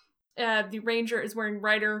armor. The ranger is wearing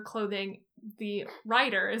rider clothing. The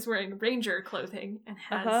rider is wearing ranger clothing and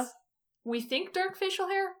has, we think, dark facial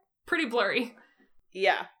hair. Pretty blurry.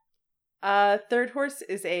 Yeah. Third horse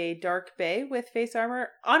is a dark bay with face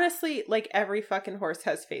armor. Honestly, like every fucking horse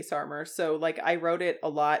has face armor, so like I wrote it a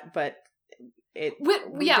lot, but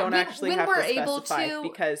we don't actually have to specify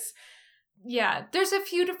because yeah, there's a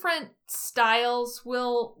few different styles.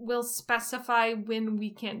 We'll specify when we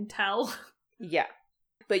can tell. Yeah,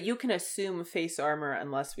 but you can assume face armor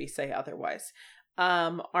unless we say otherwise.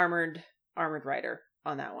 Armored rider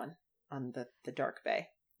on that one, on the dark bay.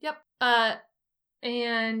 Yep.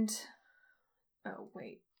 And oh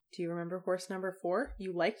wait, do you remember horse number 4?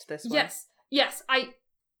 You liked this one. Yes. I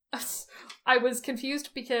was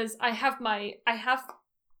confused because I have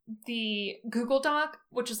the Google Doc,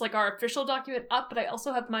 which is like our official document up, but I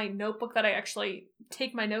also have my notebook that I actually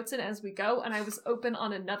take my notes in as we go, and I was open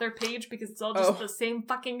on another page because it's all just the same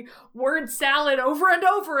fucking word salad over and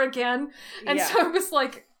over again. And so I was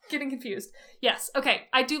like getting confused. Yes, okay,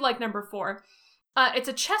 I do like number 4. It's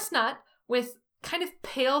a chestnut with kind of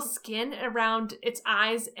pale skin around its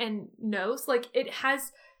eyes and nose. Like it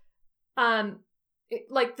has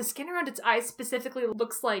like the skin around its eyes specifically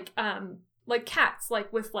looks like cats,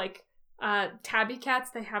 like with like tabby cats.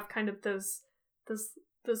 They have kind of those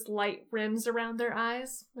light rims around their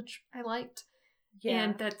eyes, which I liked. Yeah.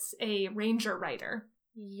 And that's a ranger rider.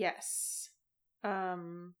 Yes.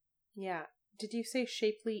 Yeah. Did you say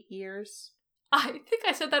shapely ears? I think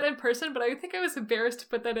I said that in person, but I think I was embarrassed to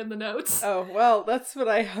put that in the notes. Oh, well, that's what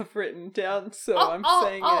I have written down, so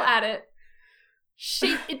I'll add it.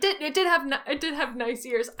 It did have nice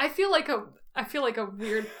ears. I feel like a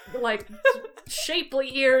weird, like,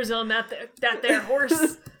 shapely ears on that there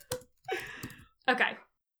horse.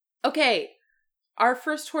 Okay. Our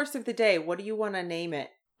first horse of the day, what do you want to name it?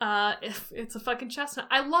 If it's a fucking chestnut.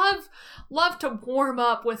 I love to warm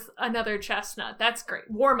up with another chestnut. That's great.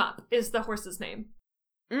 Warm Up is the horse's name.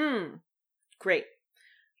 Great.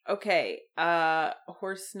 Okay,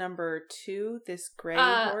 horse number 2, this gray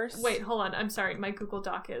horse. Wait, hold on. I'm sorry. My Google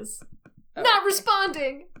Doc is not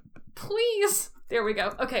responding. Please. There we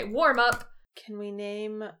go. Okay, Warm Up. Can we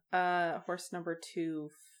name horse number 2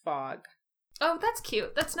 Fog? Oh, that's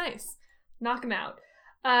cute. That's nice. Knock him out.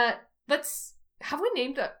 Have we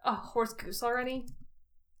named a horse Goose already?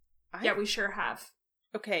 Yeah, we sure have.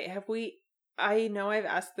 Okay, have we... I know I've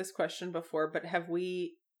asked this question before, but have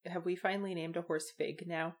we finally named a horse Fig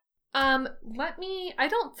now? I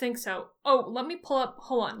don't think so. Oh, let me pull up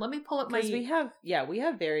my... we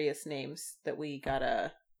have various names that we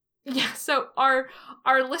gotta... Yeah, so our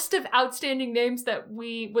list of outstanding names that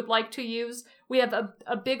we would like to use, we have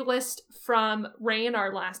a big list from Rain,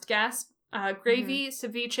 our last guest. Gravy,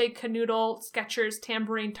 ceviche, canoodle, Skechers,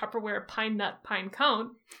 tambourine, Tupperware, pine nut, pine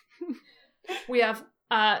cone. We have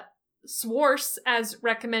Swarce, as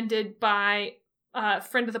recommended by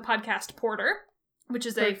friend of the podcast Porter, which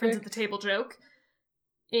is a Friends at the Table joke.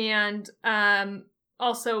 And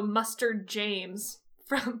also Mustard James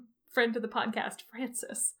from friend of the podcast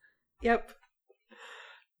Francis. Yep.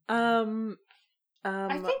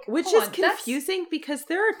 I think, which is confusing because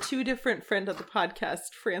there are 2 different friend of the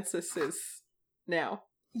podcast Francises now.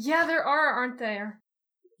 Yeah, there are, aren't there?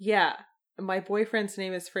 Yeah. My boyfriend's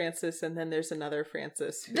name is Francis, and then there's another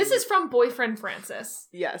Francis. This is from Boyfriend Francis.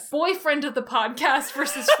 Yes. Boyfriend of the podcast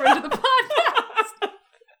versus friend of the podcast.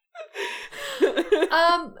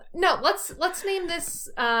 No, let's name this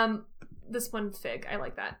one Fig. I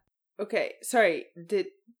like that. Okay, sorry.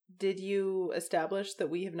 Did you establish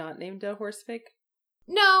that we have not named a horse Fig?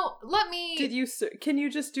 No, let me... Can you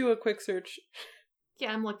just do a quick search?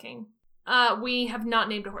 Yeah, I'm looking. We have not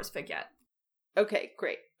named a horse Fig yet. Okay,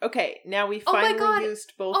 great. Okay, now we finally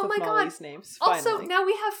used both of Molly's names. Finally. Also, now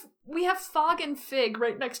we have Fog and Fig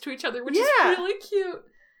right next to each other, which is really cute.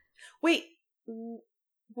 Wait,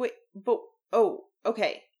 but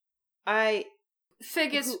okay.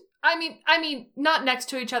 Fig is... I mean, not next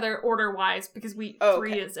to each other order-wise, because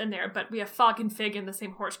three is in there, but we have Fog and Fig in the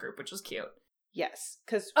same horse group, which is cute. Yes,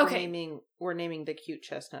 because we're naming the cute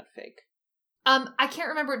chestnut Fig. I can't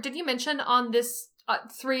remember. Did you mention on this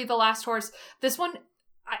 3, the last horse? This one,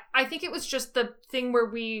 I think it was just the thing where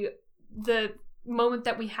the moment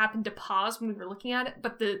that we happened to pause when we were looking at it,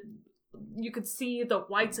 but you could see the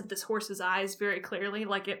whites of this horse's eyes very clearly,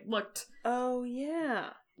 like it looked. Oh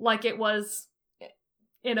yeah, like it was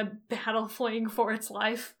in a battle fleeing for its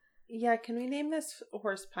life. Yeah, can we name this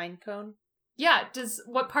horse Pinecone? Yeah,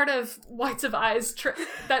 what part of whites of eyes the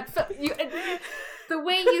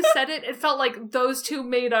way you said it, it felt like those 2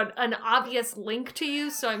 made an obvious link to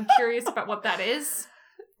you, so I'm curious about what that is.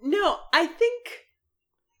 No, I think,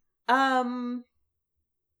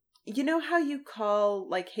 you know how you call,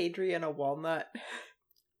 like, Hadrian a walnut?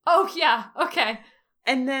 Oh, yeah, okay.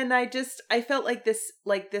 And then I felt like this,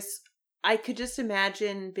 I could just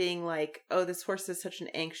imagine being like, oh, this horse is such an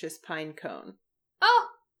anxious pine cone. Oh,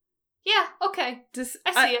 yeah, okay.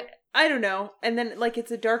 I see it. I don't know. And then, like, it's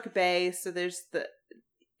a dark bay, so there's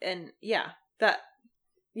it's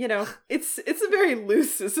a very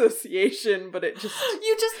loose association, but it just...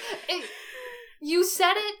 You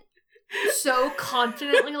said it so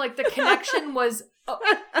confidently, like the connection was...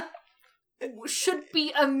 should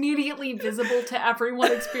be immediately visible to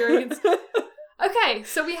everyone experienced. Okay,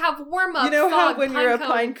 so we have warm up. You know how when you're a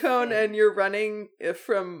pine cone and you're running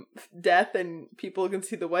from death and people can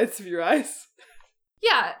see the whites of your eyes?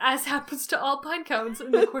 Yeah, as happens to all pine cones in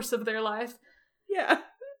the course of their life. Yeah.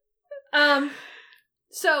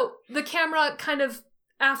 So the camera kind of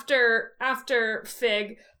after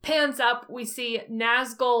Fig pans up, we see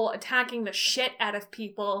Nazgul attacking the shit out of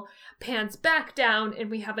people, pans back down, and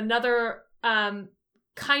we have another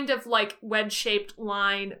kind of like wedge-shaped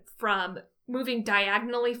line from moving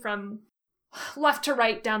diagonally from left to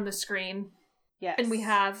right down the screen. Yes. And we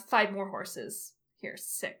have 5 more horses Here,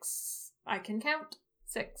 6. I can count.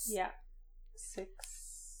 6. Yeah. 6.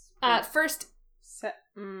 First.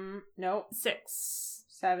 No. 6.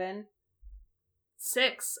 7.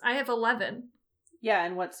 6. I have 11. Yeah,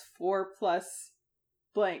 and what's 4 plus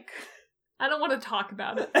blank? I don't want to talk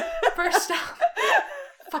about it. First off,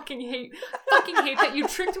 fucking hate that you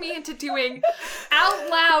tricked me into doing out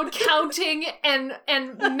loud counting and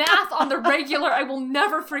math on the regular. I will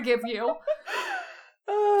never forgive you.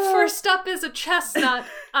 First up is a chestnut.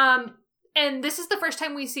 And this is the first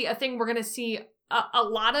time we see a thing we're going to see a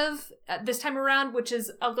lot of this time around, which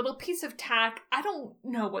is a little piece of tack. I don't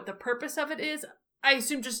know what the purpose of it is. I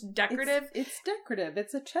assume just decorative. It's decorative.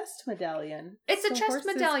 It's a chest medallion. It's a chest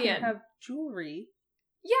medallion. Can have jewelry.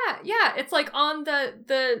 Yeah. It's like on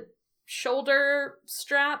the shoulder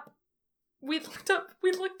strap. We looked up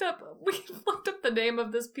the name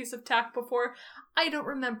of this piece of tack before. I don't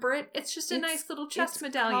remember it. It's just a nice little chest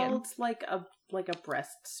medallion. It's like a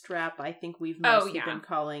breast strap. I think we've mostly been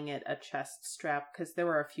calling it a chest strap because there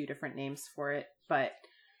were a few different names for it. But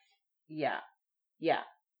yeah,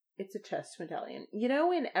 it's a chest medallion. You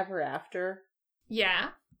know, in Ever After. Yeah.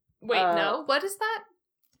 Wait, no. What is that?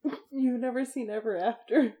 You've never seen Ever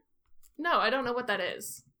After? No, I don't know what that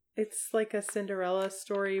is. It's like a Cinderella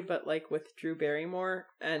story, but like with Drew Barrymore,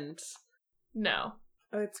 and no.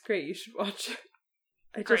 Oh, it's great. You should watch it.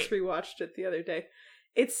 I just rewatched it the other day.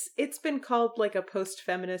 It's been called like a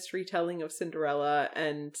post-feminist retelling of Cinderella,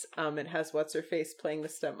 and it has What's-Her-Face playing the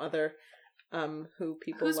stepmother, who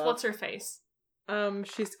people love. Who's What's-Her-Face?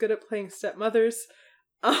 She's good at playing stepmothers.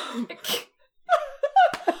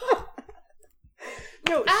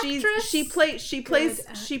 No, she plays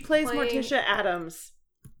Morticia Addams.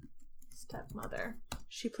 Stepmother.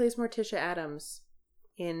 She plays Morticia Addams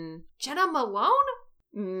in Jenna Malone?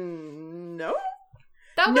 No.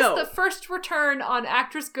 That was the first return on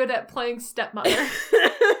actress good at playing stepmother.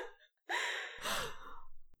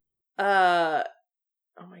 Oh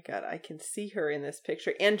my god, I can see her in this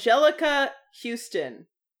picture. Angelica Houston.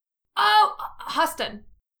 Oh, Huston.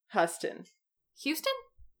 Houston?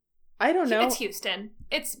 I don't know. It's Houston.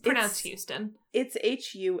 It's pronounced Houston. It's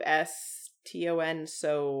Huston,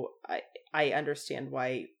 so I understand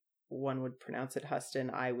why one would pronounce it Huston.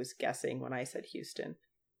 I was guessing when I said Houston.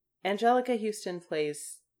 Angelica Houston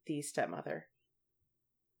plays the stepmother.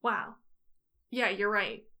 Wow. Yeah, you're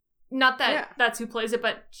right. Not that that's who plays it,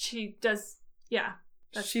 but she does. Yeah.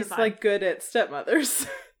 She's like good at stepmothers.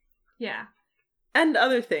 Yeah. And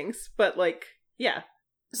other things, but like, yeah.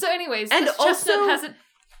 So anyways, and this also chestnut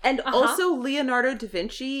hasn't... also Leonardo da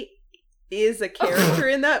Vinci is a character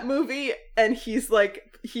in that movie, and he's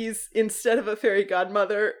instead of a fairy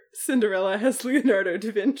godmother, Cinderella has Leonardo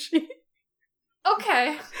da Vinci.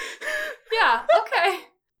 Okay. Yeah, okay.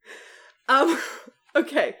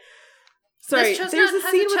 Okay. Sorry, there's a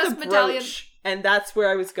scene with a medallion. brooch, and that's where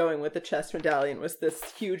I was going with the chest medallion, was this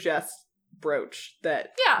huge-ass brooch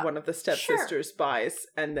that one of the stepsisters buys,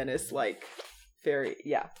 and then is like, very,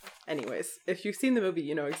 Anyways, if you've seen the movie,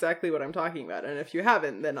 you know exactly what I'm talking about, and if you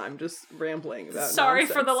haven't, then I'm just rambling about Sorry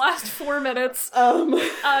nonsense. for the last 4 minutes.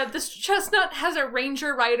 This chestnut has a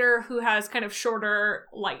ranger rider who has kind of shorter,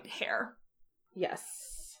 light hair.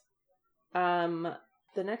 Yes.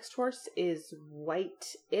 The next horse is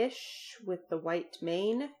white-ish with the white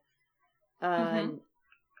mane.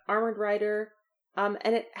 Armored rider. And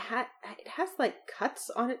it has like cuts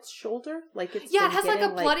on its shoulder, like it's it has like a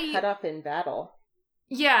bloody cut up in battle.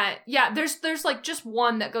 Yeah. There's like just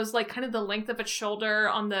one that goes like kind of the length of its shoulder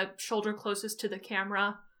on the shoulder closest to the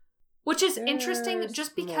camera, which is interesting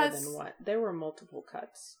just because more than what? There were multiple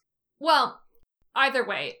cuts. Well, either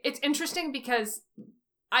way, it's interesting because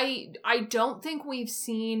I don't think we've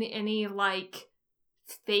seen any like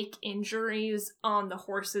fake injuries on the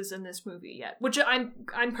horses in this movie yet, which I'm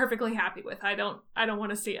perfectly happy with. I don't want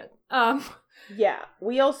to see it. Yeah,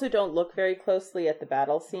 we also don't look very closely at the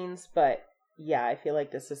battle scenes, but yeah, I feel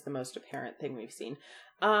like this is the most apparent thing we've seen.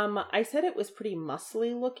 I said it was pretty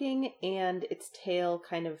muscly looking, and its tail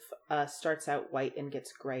kind of starts out white and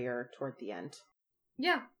gets grayer toward the end.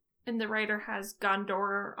 Yeah, and the rider has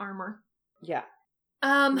Gondor armor. Yeah.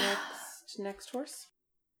 Next horse.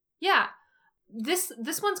 Yeah. This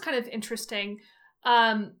one's kind of interesting.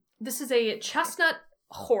 This is a chestnut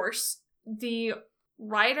horse. The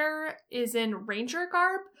rider is in ranger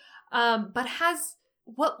garb, but has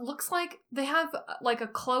what looks like they have like a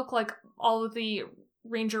cloak like all of the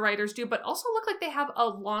ranger riders do, but also look like they have a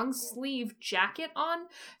long sleeve jacket on.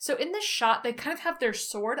 So in this shot, they kind of have their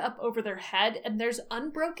sword up over their head, and there's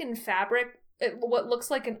unbroken fabric. What looks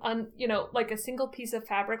like like a single piece of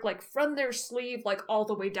fabric, like from their sleeve, like all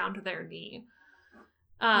the way down to their knee.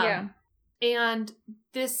 And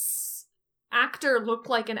this actor looked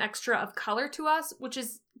like an extra of color to us, which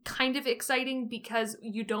is kind of exciting because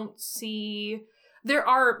you don't see... There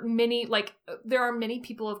are many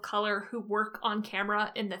people of color who work on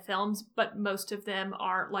camera in the films, but most of them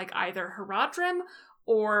are like either Haradrim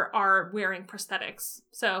or are wearing prosthetics.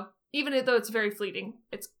 So even though it's very fleeting,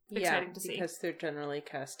 it's exciting to see. Because they're generally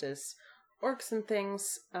cast as orcs and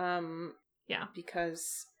things.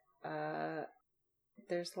 Because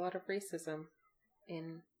there's a lot of racism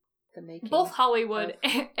in the making. Both Hollywood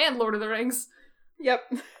and Lord of the Rings. Yep.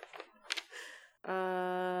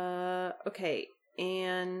 Okay.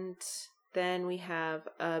 And then we have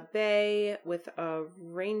a bay with a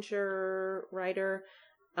ranger rider,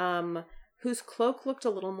 whose cloak looked a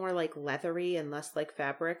little more like leathery and less like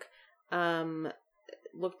fabric.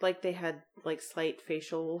 Looked like they had like slight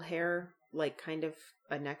facial hair, like kind of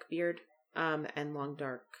a neck beard, and long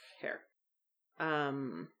dark hair.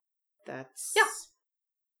 That's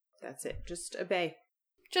it. Just a bay.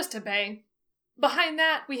 Just a bay. Behind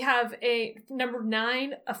that, we have a number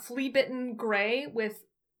 9, a flea-bitten gray with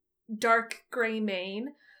dark gray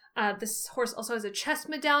mane. This horse also has a chest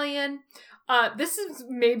medallion. This is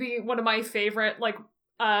maybe one of my favorite,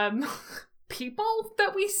 people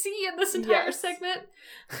that we see in this entire segment.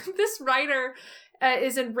 This rider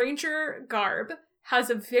is in ranger garb, has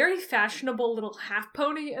a very fashionable little half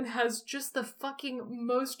pony, and has just the fucking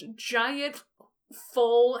most giant,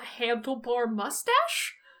 full handlebar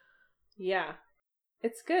mustache. Yeah.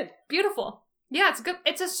 It's good. Beautiful. Yeah, it's good.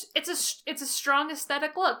 It's a strong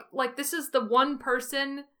aesthetic look. Like, this is the one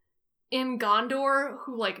person in Gondor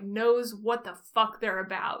who like knows what the fuck they're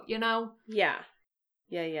about, you know? Yeah.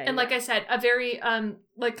 And like I said, a very kind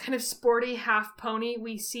of sporty half pony.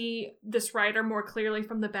 We see this rider more clearly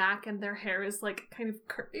from the back, and their hair is like kind of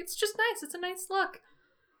it's just nice. It's a nice look.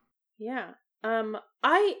 Yeah.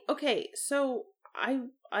 So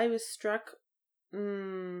I was struck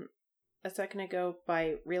a second ago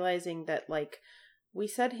by realizing that, like, we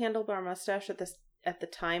said handlebar mustache at the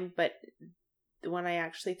time, but when I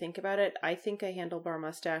actually think about it, I think a handlebar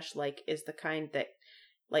mustache, like, is the kind that,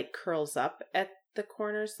 like, curls up at the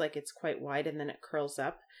corners, like, it's quite wide and then it curls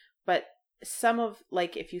up. But some of,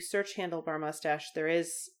 like, if you search handlebar mustache, there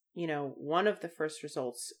is, you know, one of the first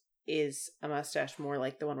results is a mustache more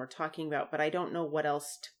like the one we're talking about, but I don't know what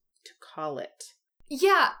else to call it.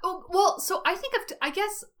 Yeah, well, so I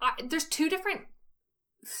guess there's two different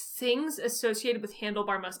things associated with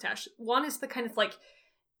handlebar mustache. One is the kind of like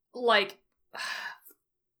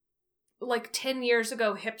 10 years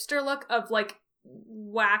ago hipster look of like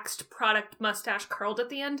waxed product mustache curled at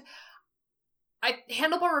the end.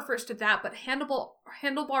 Handlebar refers to that, but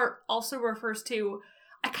handlebar also refers to,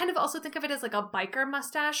 I kind of also think of it as like a biker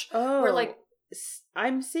mustache. Oh, where like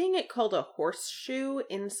I'm seeing it called a horseshoe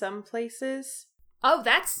in some places. Oh,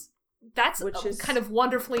 that's which is kind of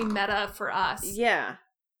wonderfully meta for us. Yeah.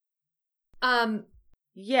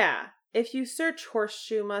 Yeah. If you search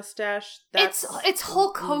horseshoe mustache, it's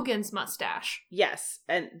Hulk Hogan's mustache. Yes,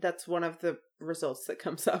 and that's one of the results that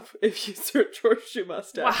comes up if you search horseshoe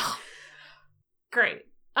mustache. Wow. Great.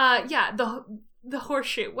 Yeah, the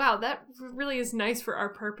horseshoe. Wow, that really is nice for our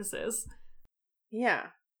purposes. Yeah.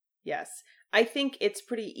 Yes. I think it's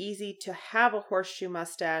pretty easy to have a horseshoe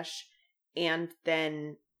mustache and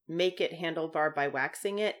then make it handlebar by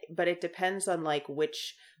waxing it, but it depends on like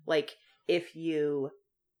which, like if you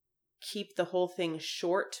keep the whole thing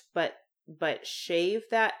short but shave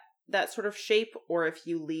that sort of shape, or if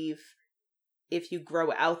you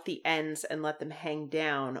grow out the ends and let them hang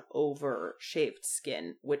down over shaved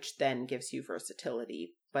skin, which then gives you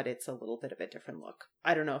versatility, but it's a little bit of a different look.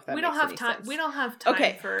 I don't know if that makes any sense. We don't have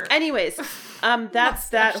time for... Anyways, that's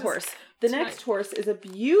that horse. The next horse is a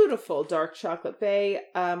beautiful dark chocolate bay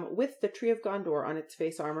with the Tree of Gondor on its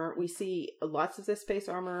face armor. We see lots of this face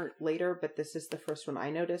armor later, but this is the first one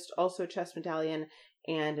I noticed. Also chest medallion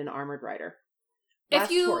and an armored rider.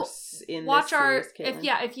 If you watch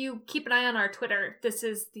if you keep an eye on our Twitter, this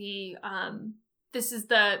is the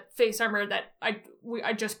face armor that I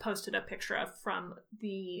just posted a picture of from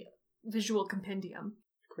the visual compendium.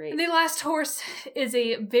 Great. And the last horse is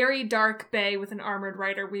a very dark bay with an armored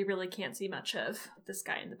rider. We really can't see much of this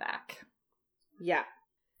guy in the back. Yeah.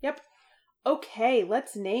 Yep. Okay,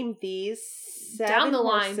 let's name these 7 down the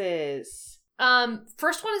horses. Line.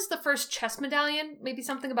 First one is the first chest medallion. Maybe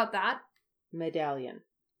something about that. Medallion.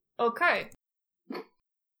 Okay.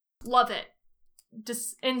 Love it.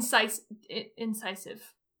 Incisors.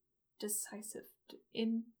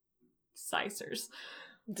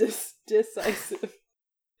 Decisive.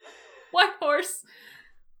 White horse.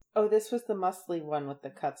 Oh, this was the muscly one with the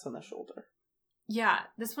cuts on the shoulder. Yeah,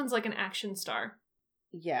 this one's like an action star.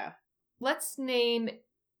 Yeah. Let's name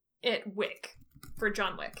it Wick for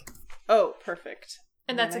John Wick. Oh, perfect.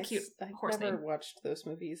 And that's a cute horse name. I've never name. watched those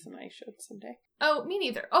movies, and I should someday. Oh, me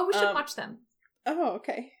neither. Oh, we should watch them. Oh,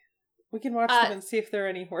 okay. We can watch them and see if there are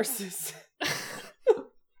any horses.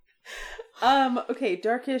 Okay,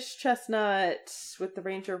 Darkish Chestnut with the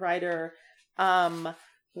Ranger Rider.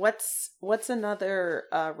 What's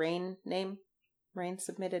another Rain name? Rain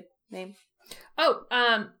submitted name? Oh,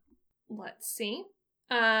 let's see.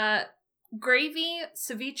 Gravy,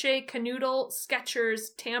 ceviche, canoodle,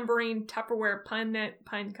 Skechers, tambourine, Tupperware,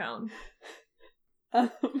 pine cone.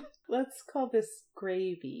 Let's call this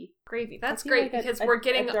Gravy. Gravy. That's great because we're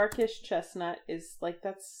getting a Darkish Chestnut is like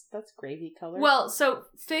that's gravy color. Well, so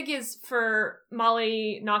Fig is for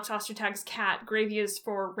Molly Knox Ostertag's cat. Gravy is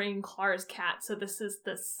for Rain Clar's cat. So this is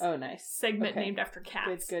this nice segment named after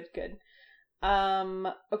cats. Good.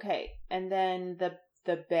 Okay, and then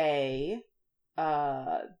the Bay,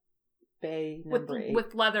 Bay number 8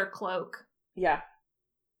 with leather cloak. Yeah,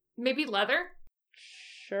 maybe leather.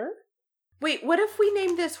 Sure. Wait, what if we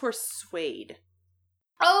named this horse Suede?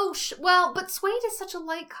 Oh, well, but suede is such a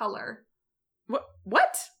light color.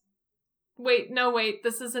 What? Wait,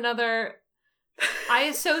 this is another... I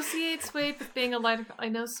associate suede with being a light... I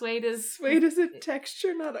know suede is... Suede is a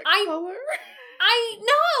texture, not a color. I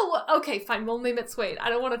know! Okay, fine, we'll name it suede. I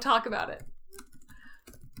don't want to talk about it.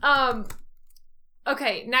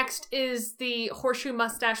 Okay, next is the horseshoe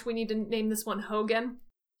mustache. We need to name this one Hogan.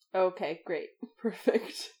 Okay, great.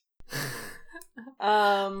 Perfect.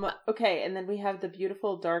 Okay, and then we have the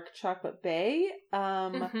beautiful dark chocolate bay.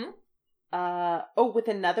 With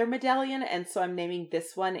another medallion, and so I'm naming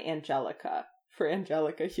this one Angelica for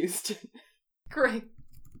Angelica Houston. Great.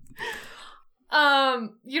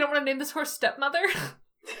 You don't want to name this horse Stepmother?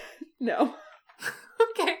 No.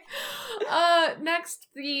 Okay. Next,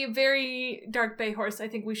 the very dark bay horse. I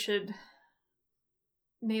think we should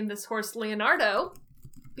name this horse Leonardo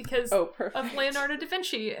because of Leonardo da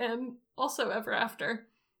Vinci and also Ever After.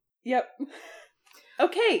 Yep.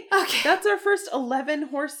 Okay. That's our first 11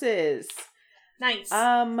 horses. Nice.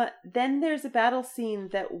 Then there's a battle scene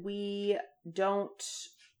that we don't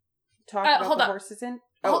talk about the horses in.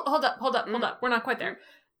 Oh. Hold up. We're not quite there.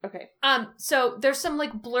 Okay. So there's some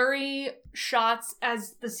like blurry shots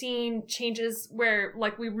as the scene changes where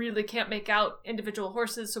like we really can't make out individual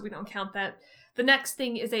horses, so we don't count that. The next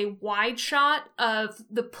thing is a wide shot of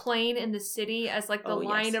the plain in the city as like the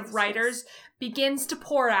line of riders begins to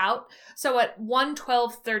pour out. So at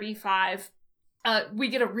 1:12:35, we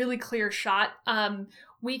get a really clear shot.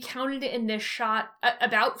 We counted in this shot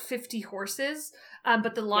about 50 horses,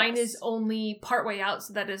 but the line is only partway out,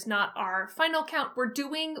 so that is not our final count. We're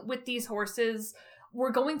doing with these horses,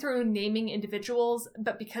 we're going through naming individuals,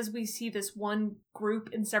 but because we see this one group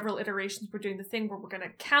in several iterations, we're doing the thing where we're going to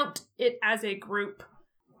count it as a group.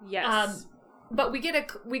 Yes. But we get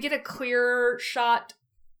a clear shot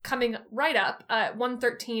coming right up at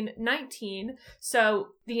 1:13:19.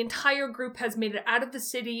 So the entire group has made it out of the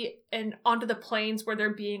city and onto the plains where they're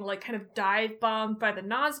being like kind of dive bombed by the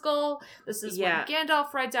Nazgul. This is when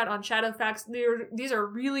Gandalf rides out on Shadowfax. These are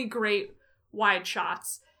really great wide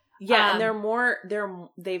shots. Yeah, and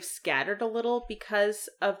they've scattered a little because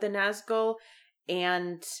of the Nazgul,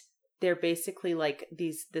 and they're basically like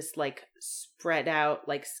this like spread out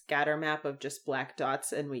like scatter map of just black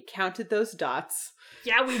dots, and we counted those dots.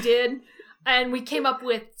 Yeah, we did. And we came up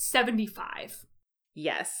with 75.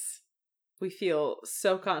 Yes. We feel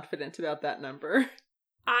so confident about that number.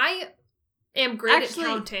 I am great at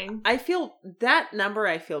counting. I feel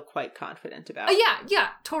quite confident about. Yeah,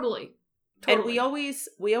 totally. And we always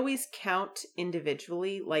count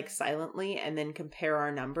individually, like silently, and then compare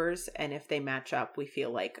our numbers. And if they match up, we feel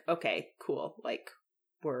like, okay, cool. Like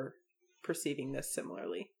we're perceiving this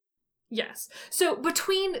similarly. Yes. So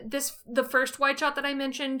between the first wide shot that I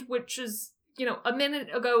mentioned, which is, a minute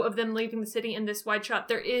ago of them leaving the city, and this wide shot,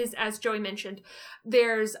 there is, as Joey mentioned,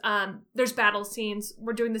 there's battle scenes.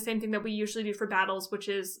 We're doing the same thing that we usually do for battles, which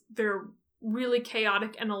is they're really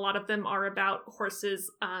chaotic, and a lot of them are about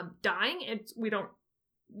horses dying, and we don't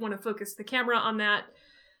want to focus the camera on that.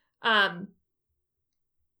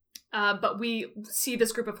 But we see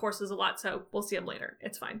this group of horses a lot, so we'll see them later.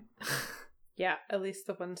 It's fine. Yeah, at least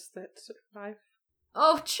the ones that survive.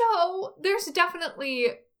 Oh, Joe, there's definitely,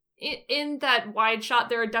 in that wide shot,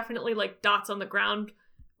 there are definitely like dots on the ground,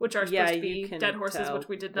 which are supposed to be dead horses, which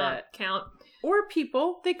we did not count. Or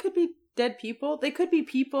people. They could be dead people. They could be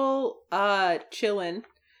people chilling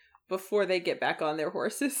before they get back on their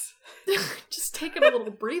horses. Just taking a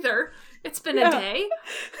little breather. It's been a day.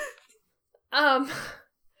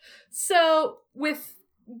 So, with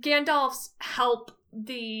Gandalf's help,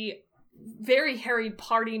 the very harried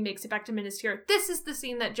party makes it back to Minas Tirith. This is the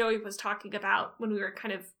scene that Joey was talking about when we were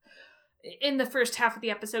kind of in the first half of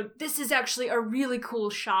the episode. This is actually a really cool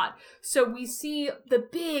shot. So we see the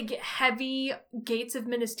big, heavy gates of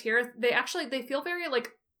Minas Tirith. They feel very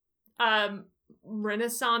like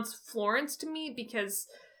Renaissance Florence to me, because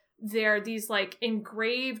they're these like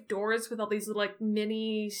engraved doors with all these like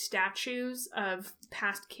mini statues of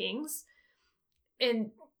past kings.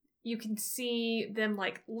 And you can see them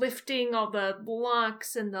like lifting all the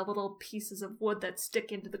blocks and the little pieces of wood that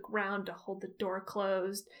stick into the ground to hold the door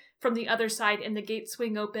closed from the other side, and the gates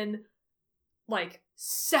swing open like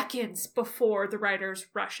seconds before the riders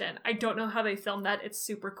rush in. I don't know how they filmed that. It's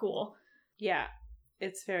super cool. Yeah,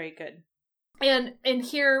 it's very good. And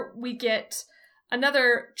here we get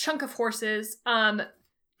another chunk of horses,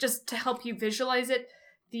 just to help you visualize it.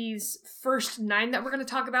 These first 9 that we're going to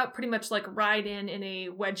talk about pretty much like ride in a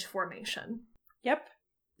wedge formation. Yep.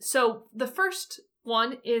 So the first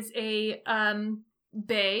one is a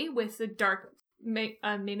bay with a dark mane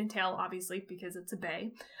and tail, obviously, because it's a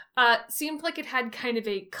bay. Seemed like it had kind of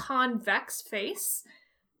a convex face.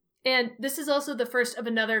 And this is also the first of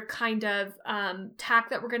another kind of tack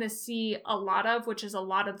that we're going to see a lot of, which is a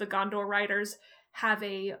lot of the Gondor riders have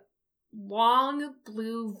a long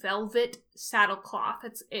blue velvet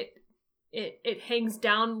saddlecloth. It hangs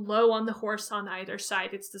down low on the horse on either side.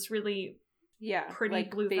 It's this really pretty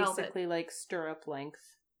like blue velvet. Basically like stirrup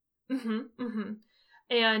length.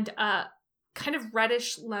 And kind of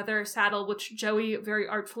reddish leather saddle, which Joey very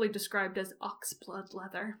artfully described as oxblood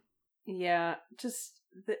leather. Yeah, it's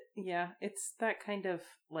that kind of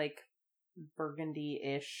like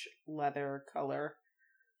burgundy-ish leather color.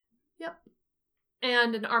 Yep.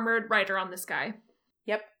 And an armored rider on this guy.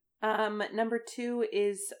 Yep. Number 2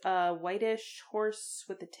 is a whitish horse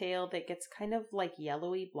with a tail that gets kind of like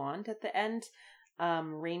yellowy blonde at the end.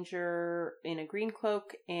 Ranger in a green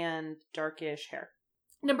cloak and darkish hair.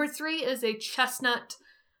 Number 3 is a chestnut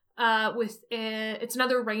it's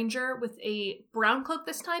another ranger with a brown cloak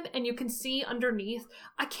this time, and you can see underneath,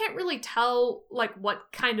 I can't really tell like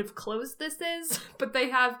what kind of clothes this is, but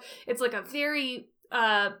it's like a very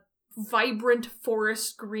vibrant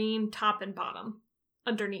forest green top and bottom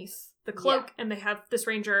underneath the cloak, and this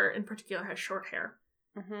ranger in particular has short hair.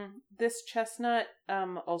 This chestnut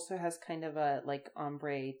also has kind of a like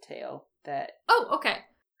ombre tail that okay,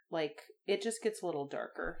 like it just gets a little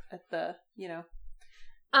darker at the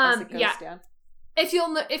as it goes down. If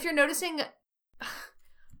you're noticing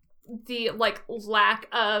the like lack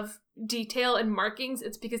of detail and markings,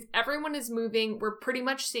 it's because everyone is moving. We're pretty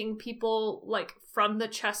much seeing people like from the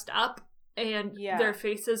chest up, and their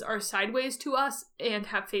faces are sideways to us and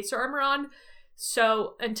have face armor on.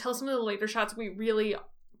 So until some of the later shots, we really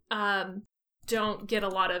don't get a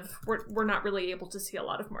lot of. We're not really able to see a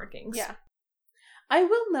lot of markings. Yeah. I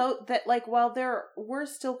will note that, like, while there were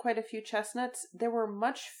still quite a few chestnuts, there were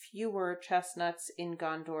much fewer chestnuts in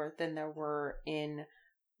Gondor than there were in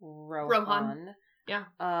Rohan. Yeah.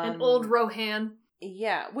 And Old Rohan.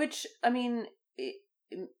 Yeah, which, I mean, it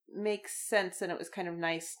makes sense, and it was kind of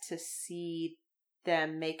nice to see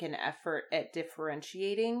them make an effort at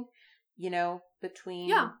differentiating,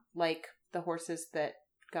 between, like, the horses that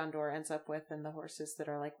Gondor ends up with and the horses that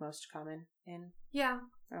are, like, most common in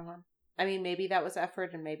Rohan. I mean, maybe that was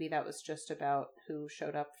effort, and maybe that was just about who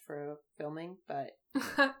showed up for filming, but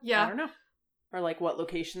I don't know. Or like what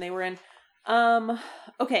location they were in.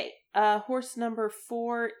 Okay. Horse number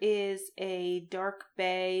 4 is a dark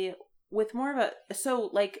bay with more of a, so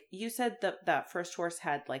like you said that first horse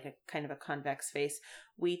had like a kind of a convex face.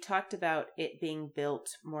 We talked about it being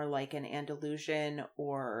built more like an Andalusian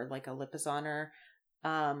or like a Lipizzaner.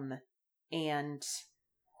 And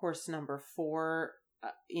horse number 4,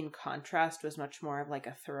 in contrast, was much more of like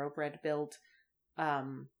a thoroughbred build.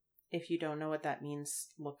 If you don't know what that means,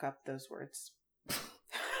 look up those words.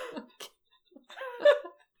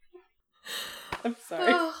 I'm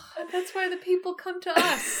sorry. Oh, that's why the people come to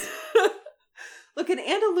us. Look, an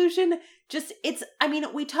Andalusian,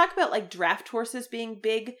 we talk about like draft horses being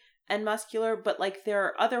big and muscular, but like there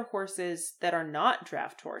are other horses that are not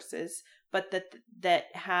draft horses, but that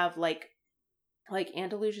have like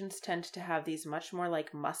Andalusians tend to have these much more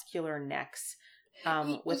like muscular necks,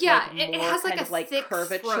 with like more it has like kind a of like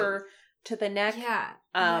curvature throat to the neck,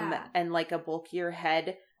 and like a bulkier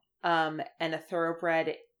head, and a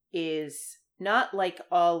thoroughbred is not like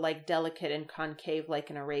all like delicate and concave like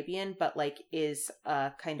an Arabian, but like is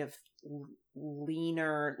a kind of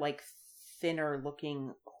leaner, like thinner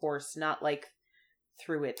looking horse, not like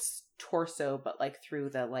through its torso, but like through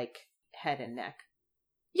the like head and neck.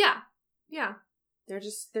 Yeah.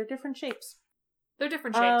 They're different shapes. They're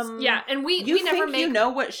different shapes. Yeah, and we never make... You know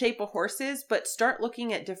what shape a horse is, but start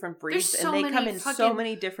looking at different breeds, and they come in so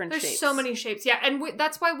many different shapes. There's so many shapes, yeah, and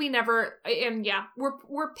that's why we never... And yeah,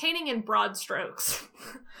 we're painting in broad strokes.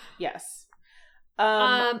 Yes.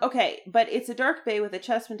 Okay, but it's a dark bay with a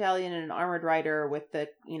chest medallion and an armored rider with the,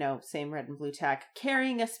 same red and blue tack,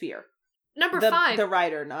 carrying a spear. Number 5. The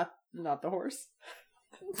rider, not the horse.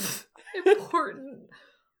 Important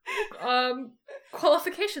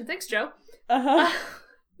qualification. Thanks, Joe.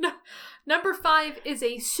 Number 5 is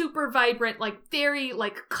a super vibrant, very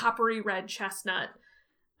coppery red chestnut,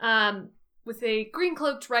 with a green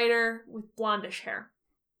cloaked rider with blondish hair.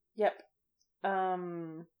 Yep.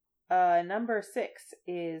 Number 6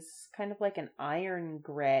 is kind of like an iron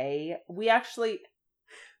gray.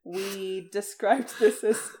 We described this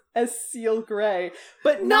as seal gray,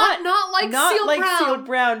 but not seal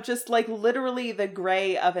brown, just literally the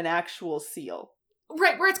gray of an actual seal.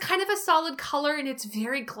 Right, where it's kind of a solid color and it's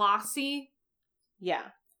very glossy. Yeah,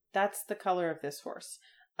 that's the color of this horse.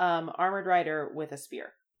 Armored rider with a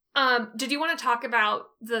spear. Did you want to talk about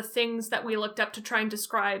the things that we looked up to try and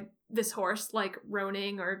describe this horse, like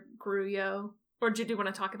Roning or Gruyot? Or did you want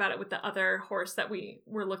to talk about it with the other horse that we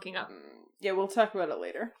were looking up? Yeah, we'll talk about it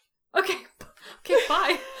later. Okay,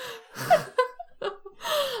 bye.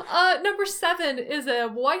 Number 7 is a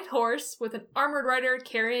white horse with an armored rider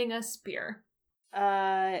carrying a spear.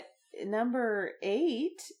 Number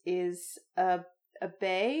 8 is a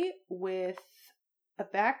bay with a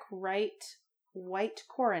back right white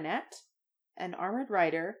coronet, an armored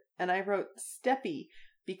rider, and I wrote steppy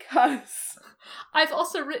because... I've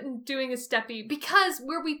also written doing a steppy because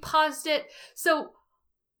where we paused it, so,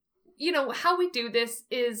 how we do this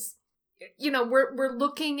is, we're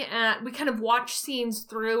looking at, we kind of watch scenes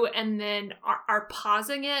through and then are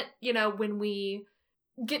pausing it, when we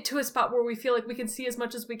get to a spot where we feel like we can see as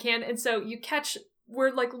much as we can. And so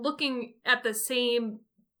we're looking at the same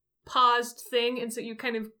paused thing. And so you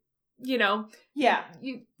kind of, yeah,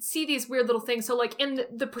 you see these weird little things. So in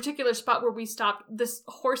the particular spot where we stopped, this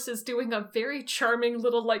horse is doing a very charming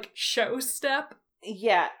little show step.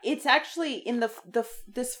 Yeah, it's actually in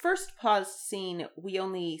this first pause scene, we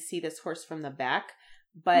only see this horse from the back,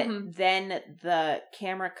 but then the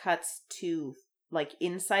camera cuts to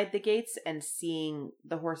inside the gates and seeing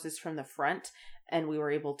the horses from the front, and we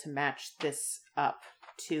were able to match this up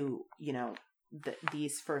to,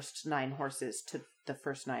 these first 9 horses to the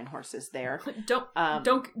first 9 horses there.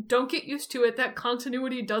 Don't get used to it. That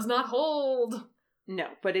continuity does not hold. No,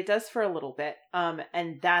 but it does for a little bit. And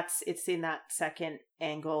it's in that second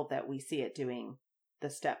angle that we see it doing the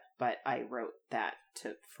step, but I wrote that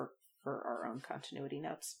for our own continuity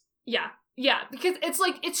notes. Yeah, because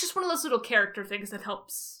it's just one of those little character things that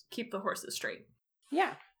helps keep the horses straight.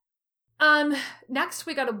 Yeah. Next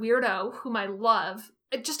we got a weirdo whom I love.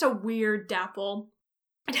 Just a weird dapple.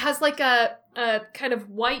 It has a kind of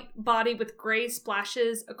white body with gray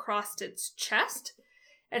splashes across its chest.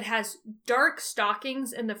 It has dark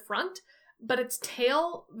stockings in the front, but its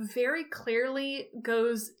tail very clearly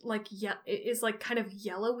goes is kind of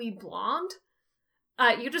yellowy blonde.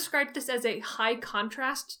 You described this as a high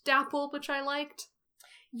contrast dapple, which I liked.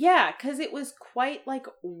 Yeah, because it was quite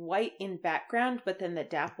white in background, but then the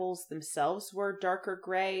dapples themselves were darker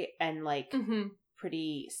gray and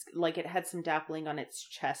pretty, it had some dappling on its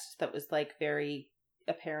chest that was very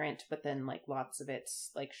apparent, but then lots of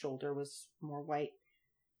its shoulder was more white.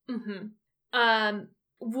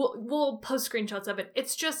 We'll post screenshots of it.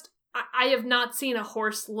 It's just, I have not seen a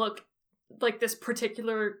horse look like this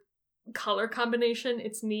particular color combination.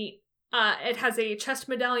 It's neat. It has a chest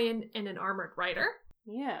medallion and an armored rider.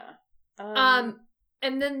 Yeah. And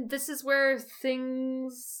then this is where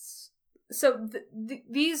things... So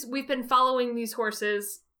these, we've been following these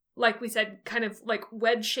horses, like we said, kind of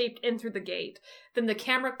wedge-shaped in through the gate. Then the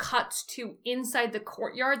camera cuts to inside the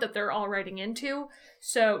courtyard that they're all riding into.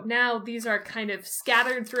 So now these are kind of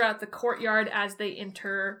scattered throughout the courtyard as they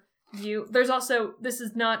enter view. There's also, this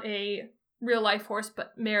is not a real-life horse,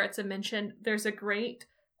 but merits a mention. There's a great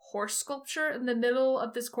horse sculpture in the middle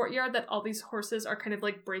of this courtyard that all these horses are kind of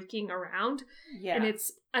breaking around. Yeah. And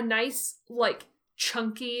it's a nice,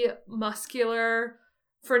 chunky, muscular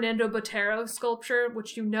Fernando Botero sculpture,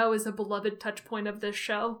 which is a beloved touch point of this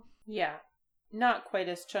show. Yeah. Not quite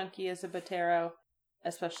as chunky as a Botero,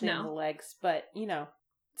 especially in the legs, but,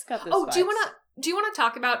 it's got those vibes. Do you want to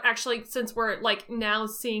talk about, actually, since we're, now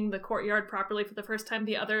seeing the courtyard properly for the first time,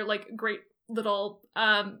 the other, great little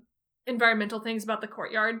environmental things about the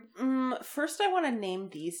courtyard? First, I want to name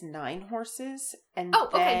these 9 horses, and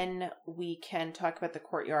okay. then we can talk about the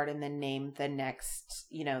courtyard and then name the next,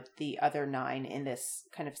 the other 9 in this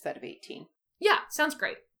kind of set of 18. Yeah, sounds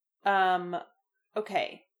great.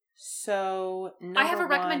 Okay. So, I have a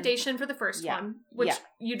recommendation for the first one, which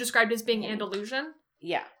you described as being Andalusian.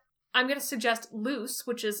 Yeah. I'm going to suggest Luce,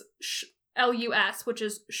 which is Lus, which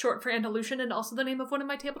is short for Andalusian, and also the name of one of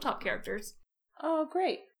my tabletop characters. Oh,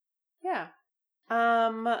 great. Yeah.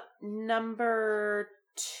 Number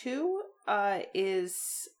 2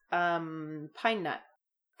 is Pine Nut,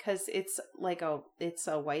 because it's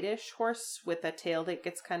a whitish horse with a tail that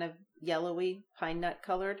gets kind of yellowy, pine nut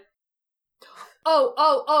colored.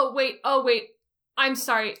 Oh, wait. I'm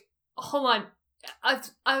sorry. Hold on.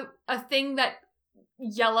 A thing that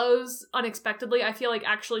yellows unexpectedly, I feel like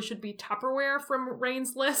actually should be Tupperware from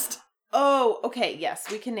Rain's list. Oh, okay. Yes,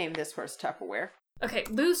 we can name this horse Tupperware. Okay,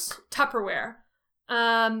 Luce, Tupperware.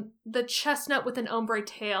 The chestnut with an ombre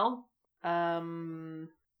tail.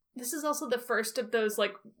 This is also the first of those,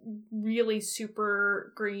 like, really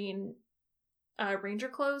super green ranger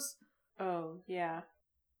clothes. Oh, yeah.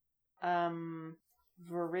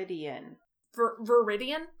 Viridian.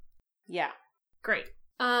 Viridian? Yeah. Great.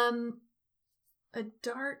 A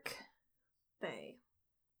dark bay.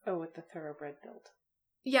 Oh, with the thoroughbred build.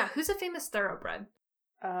 Yeah, who's a famous thoroughbred?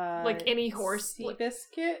 Like any horse.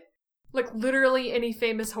 Seabiscuit? Like literally any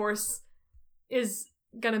famous horse is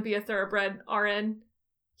gonna be a thoroughbred RN.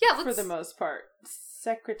 Yeah, let's... For the most part.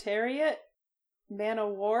 Secretariat? Man o'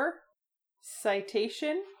 War?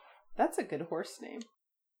 Citation? That's a good horse name.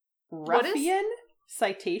 Ruffian?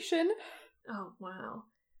 Citation? Oh, wow.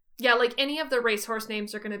 Yeah, like any of the racehorse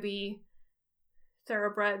names are gonna be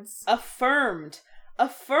thoroughbreds. Affirmed!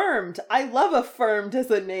 I love Affirmed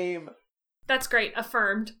as a name. That's great.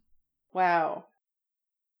 Affirmed. Wow.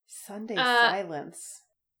 Sunday Silence.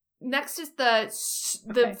 Next is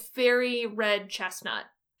the very red chestnut.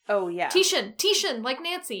 Oh, yeah. Tishan, like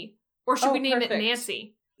Nancy. Or should we name it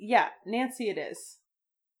Nancy? Yeah, Nancy it is.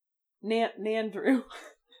 Nandrew.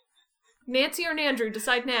 Nancy or Nandrew,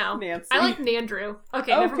 decide now. Nancy. I like Nandrew.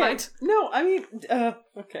 Okay, never mind. No, I mean,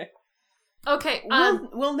 okay. Okay,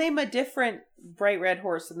 we'll name a different bright red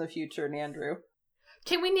horse in the future, Nandrew.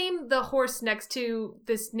 Can we name the horse next to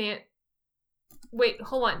this Wait,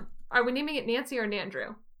 hold on. Are we naming it Nancy or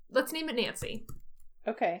Nandrew? Let's name it Nancy.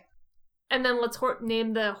 Okay. And then let's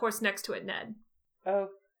name the horse next to it Ned.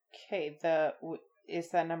 Okay, is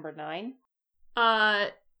that number 9?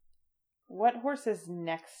 What horse is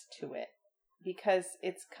next to it? Because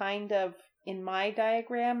it's kind of, in my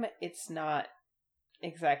diagram, it's not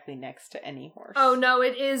exactly next to any horse. Oh no,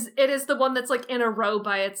 it is the one that's like in a row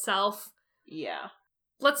by itself. Yeah.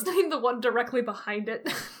 Let's name the one directly behind it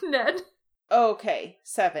Ned. Okay,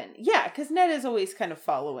 7. Yeah, because Ned is always kind of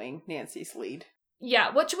following Nancy's lead.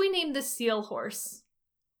 Yeah, what should we name the seal horse?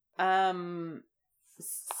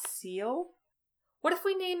 Seal? What if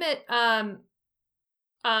we name it,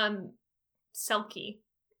 Selkie?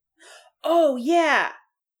 Oh, yeah!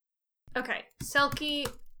 Okay, Selkie.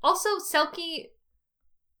 Also, Selkie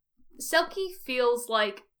feels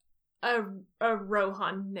like a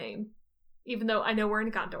Rohan name. Even though I know we're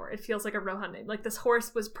in Gondor, it feels like a Rohan name. Like, this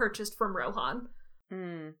horse was purchased from Rohan.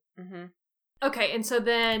 Mm-hmm. Okay, and so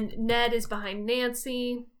then Ned is behind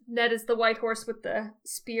Nancy. Ned is the white horse with the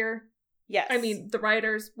spear. Yes. I mean, the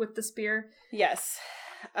riders with the spear. Yes.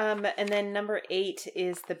 And then number 8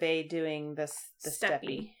 is the bay doing the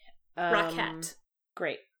steppy. Raquette.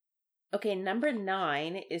 Great. Okay, number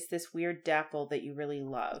 9 is this weird dapple that you really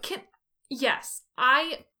love. Yes.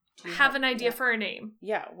 I have an idea for a name.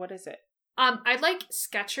 Yeah, what is it? I like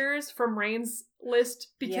Skechers from Rain's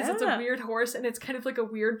list because it's a weird horse and it's kind of like a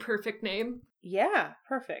weird perfect name. Yeah,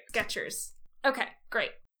 perfect. Skechers. Okay,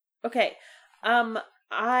 great. Okay.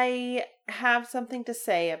 I have something to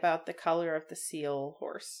say about the color of the seal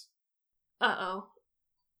horse. Uh-oh.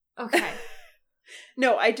 Okay.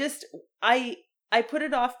 No, I put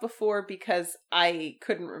it off before because I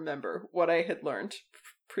couldn't remember what I had learned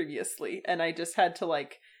previously, and I just had to,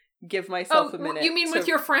 like, give myself a minute. You mean with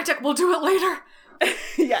your frantic, we'll do it later?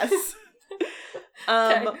 Yes.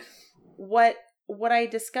 Okay. What I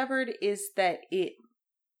discovered is that it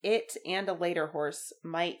and a later horse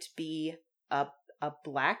might be a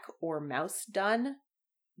black or mouse dun.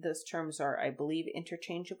 Those terms are, I believe,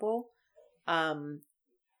 interchangeable.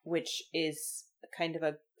 Which is kind of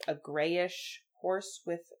a grayish horse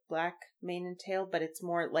with black mane and tail, but it's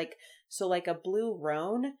more like a blue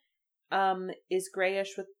roan is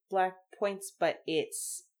grayish with black points, but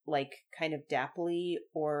it's like kind of dappley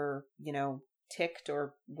or, ticked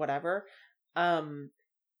or whatever.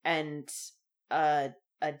 and a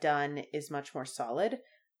dun is much more solid.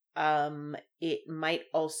 It might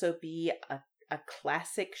also be a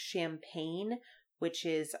classic champagne, which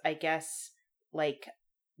is, I guess, like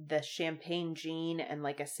the champagne gene and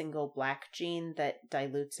like a single black gene that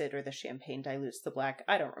dilutes it, or the champagne dilutes the black.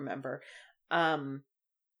 I don't remember.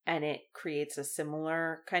 And it creates a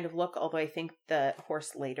similar kind of look, although I think the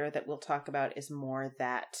horse later that we'll talk about is more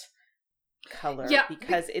that color,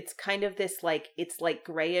 because it's kind of this like, it's like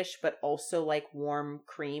grayish but also like warm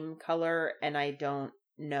cream color, and I don't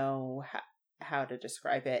know how to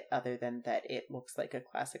describe it other than that it looks like a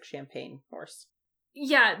classic champagne horse.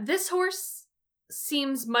 Yeah, this horse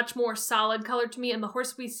seems much more solid color to me, and the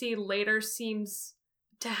horse we see later seems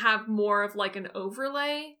to have more of like an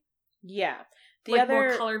overlay. Yeah. The like other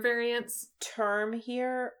more color variants term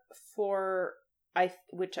here for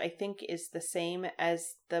which I think is the same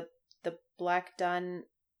as the black dun,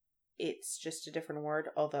 it's just a different word,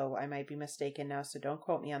 although I might be mistaken now, so don't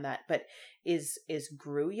quote me on that, but is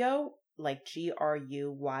grullo, like Grullo,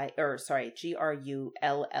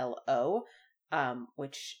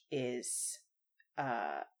 which is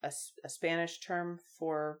a Spanish term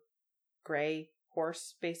for gray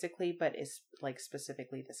horse, basically, but is like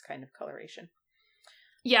specifically this kind of coloration.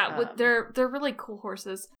 Yeah, they're really cool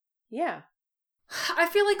horses. Yeah. I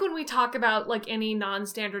feel like when we talk about like any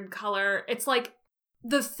non-standard color, it's like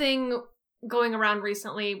the thing going around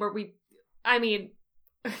recently where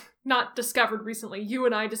not discovered recently. You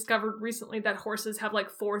and I discovered recently that horses have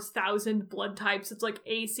like 4,000 blood types. It's like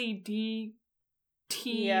A, C, D,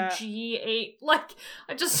 T, G, 8. Like,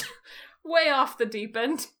 I just way off the deep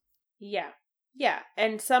end. Yeah. Yeah.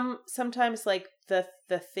 And sometimes like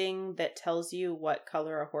the thing that tells you what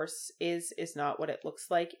color a horse is not what it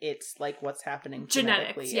looks like. It's like what's happening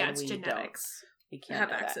genetics. Yeah, and it's genetics. We can't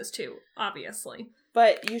have access to, obviously.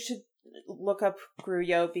 But you should look up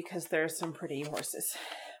Grullo because there are some pretty horses.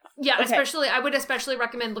 Yeah, okay. I would especially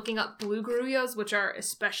recommend looking up blue Grullos, which are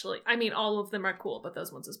especially, I mean, all of them are cool, but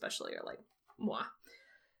those ones especially are like, mwah.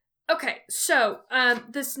 Okay, so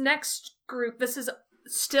this next group, this is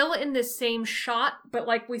still in this same shot, but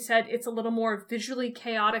like we said, it's a little more visually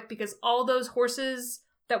chaotic because all those horses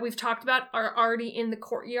that we've talked about are already in the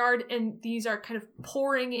courtyard, and these are kind of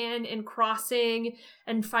pouring in and crossing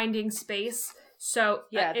and finding space. So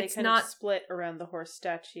yeah, it's they kind of split around the horse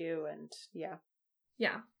statue, and yeah.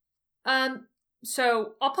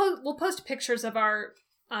 So we'll post pictures of our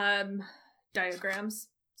diagrams.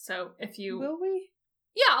 So if you will we?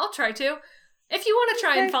 Yeah, I'll try to. If you want to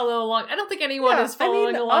try and follow along, I don't think anyone is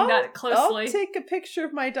following along that closely. I'll take a picture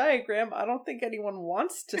of my diagram. I don't think anyone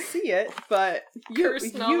wants to see it, but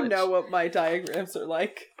you know what my diagrams are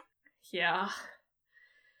like. Yeah.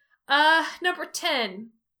 Number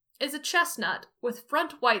 10 is a chestnut with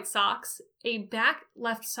front white socks, a back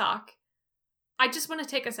left sock. I just want to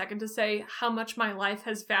take a second to say how much my life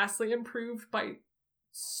has vastly improved by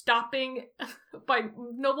stopping, by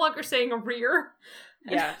no longer saying a rear.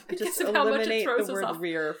 Yeah, just eliminate the word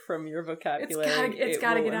rear from your vocabulary. It's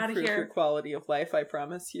gotta get out of here. Your quality of life, I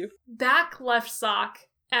promise you. Back left sock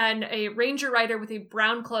and a ranger rider with a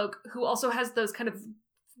brown cloak who also has those kind of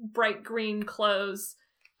bright green clothes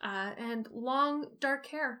and long dark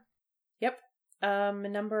hair. Yep.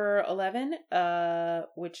 Number 11,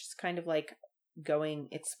 which is kind of like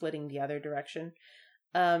it's splitting the other direction,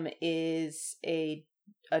 is a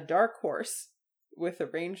dark horse with a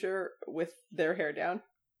ranger with their hair down.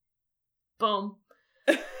 Boom.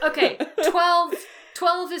 Okay, 12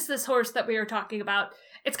 is this horse that we were talking about.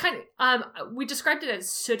 It's kind of, we described it as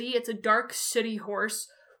sooty. It's a dark sooty horse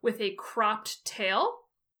with a cropped tail,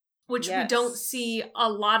 which we don't see a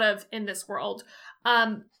lot of in this world.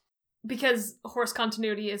 Because horse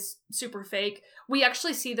continuity is super fake. We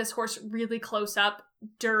actually see this horse really close up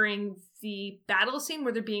during the battle scene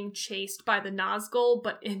where they're being chased by the Nazgul,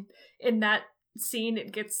 but in that scene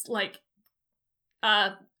it gets like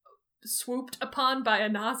swooped upon by a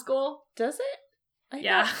Nazgul. Does it?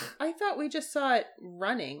 I thought we just saw it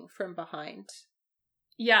running from behind.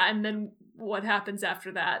 Yeah, and then what happens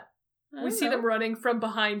after that? We see them running from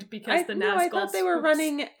behind because the Nazgul. No, I thought they were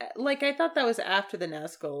running. Like I thought that was after the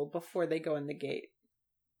Nazgul before they go in the gate.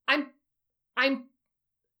 I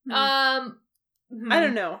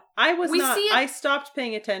don't know. I stopped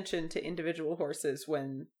paying attention to individual horses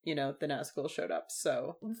when, the Nazgul showed up,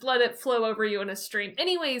 so. Let it flow over you in a stream.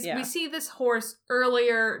 Anyways, we see this horse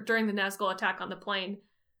earlier during the Nazgul attack on the plane.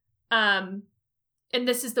 And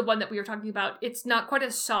this is the one that we were talking about. It's not quite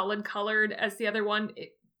as solid colored as the other one.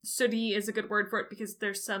 Sooty is a good word for it because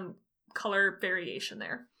there's some color variation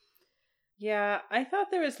there. Yeah, I thought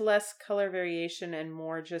there was less color variation and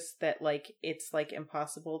more just that, like, it's, like,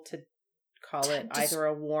 impossible to call it either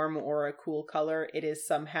a warm or a cool color. It is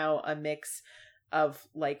somehow a mix of,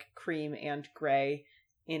 like, cream and gray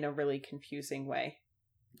in a really confusing way.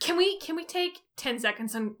 Can we take 10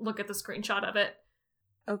 seconds and look at the screenshot of it?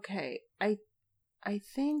 Okay, I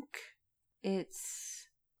think it's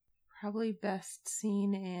probably best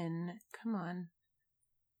seen in, come on.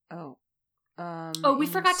 We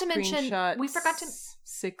forgot to mention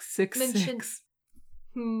 666.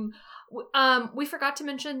 We forgot to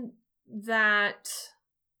mention that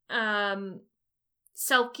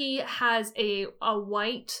Selkie has a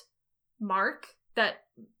white mark that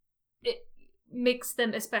it makes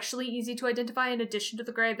them especially easy to identify. In addition to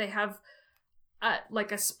the gray, they have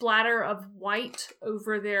like a splatter of white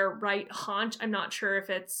over their right haunch. I'm not sure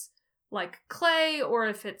if it's like clay or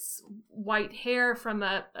if it's white hair from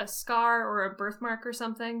a scar or a birthmark or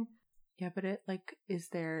something. Yeah, but it like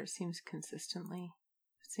seems consistently.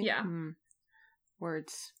 Yeah.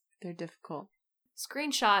 Words, they're difficult.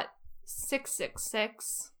 Screenshot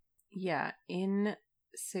 666. Yeah, in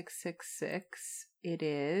 666 it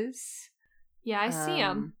is. Yeah, I see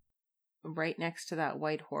him. Right next to that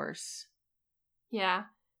white horse. Yeah.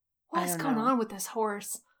 What's going on with this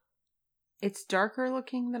horse? It's darker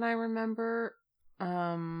looking than I remember.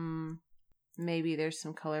 Maybe there's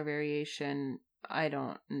some color variation. I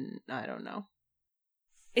don't know.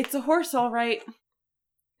 It's a horse, all right.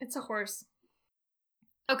 It's a horse.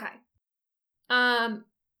 Okay.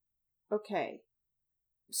 Okay.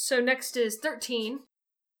 So next is 13.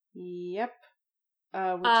 Yep.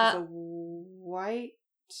 Which is a white-ish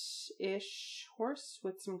horse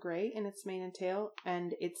with some gray in its mane and tail,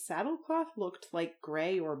 and its saddle cloth looked like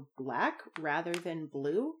gray or black rather than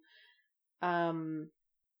blue.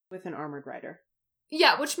 With an armored rider.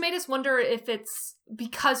 Yeah, which made us wonder if it's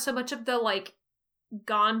because so much of the like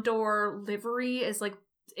Gondor livery is like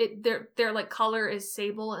their like color is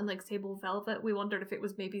sable and like sable velvet. We wondered if it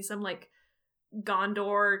was maybe some like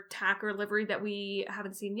Gondor tack or livery that we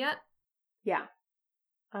haven't seen yet. Yeah.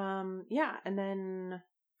 Yeah, and then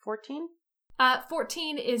 14?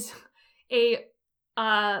 14 is a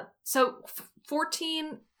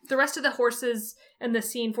 14, the rest of the horses in the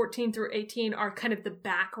scene 14 through 18 are kind of the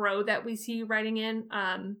back row that we see riding in,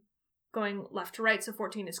 going left to right, so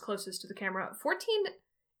 14 is closest to the camera. 14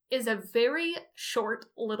 is a very short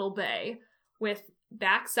little bay with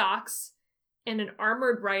back socks and an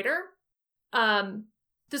armored rider.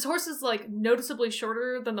 This horse is like noticeably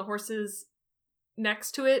shorter than the horses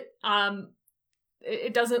next to it.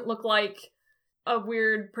 It doesn't look like a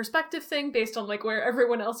weird perspective thing based on like where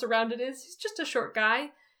everyone else around it is. He's just a short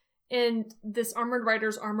guy. And this armored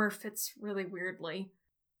rider's armor fits really weirdly.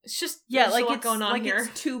 It's just like a lot it's going on like here.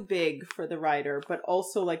 It's too big for the rider, but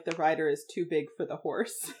also like the rider is too big for the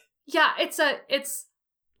horse. Yeah, it's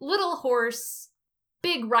little horse,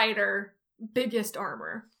 big rider, biggest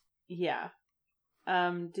armor. Yeah.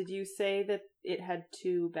 Did you say that it had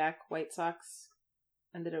two back white socks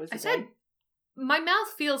and that it was I said my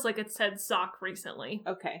mouth feels like it said sock recently.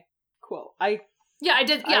 Okay. Cool. I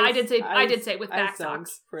did say with back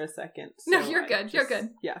socks for a second. So no, you're good. You're good.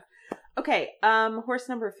 Yeah. Okay. Horse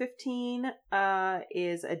number 15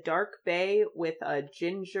 is a dark bay with a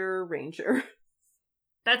ginger ranger.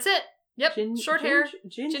 That's it. Yep. Short hair.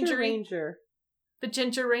 Ginger ranger. The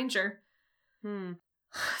ginger ranger.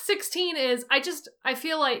 16 is I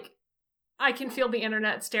feel like I can feel the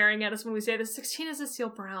internet staring at us when we say this. 16 is a seal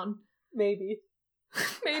brown. Maybe.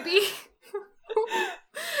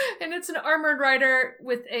 And it's an armored rider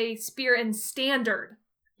with a spear and standard.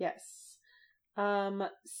 Yes.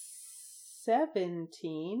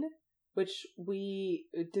 17, which we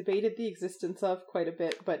debated the existence of quite a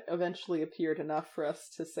bit, but eventually appeared enough for us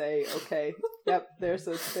to say, okay, yep, there's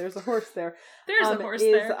a horse there. There's a horse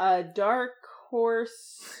there. Is a dark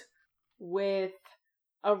horse with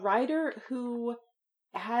a rider who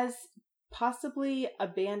has possibly a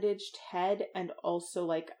bandaged head and also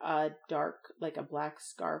like a black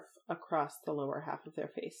scarf across the lower half of their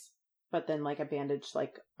face, but then like a bandage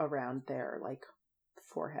like around their like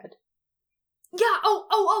forehead. Yeah.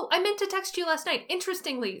 Oh! I meant to text you last night.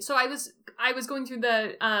 Interestingly, so I was going through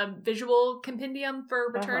the visual compendium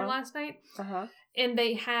for Return last night, and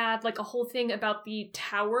they had like a whole thing about the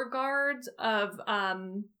tower guards of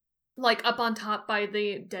like up on top by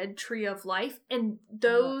the dead tree of life, and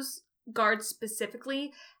those guards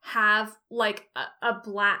specifically have like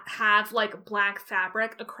black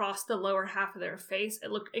fabric across the lower half of their face.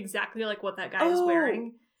 It looked exactly like what that guy is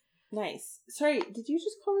wearing. Nice. Sorry, did you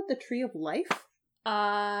just call it the Tree of Life?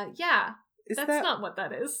 Yeah. That's not what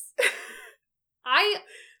that is.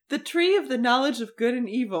 The tree of the knowledge of good and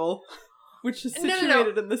evil, which is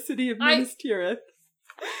situated in the city of Minas Tirith.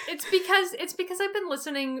 It's because I've been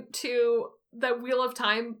listening to the Wheel of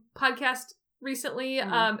Time podcast recently.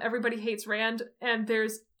 Everybody Hates Rand, and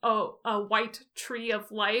there's a white tree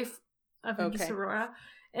of life of Aurora,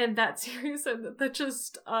 and that series, and that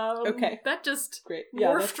just great.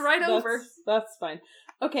 Morphed right over. That's fine.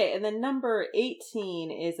 Okay, and then number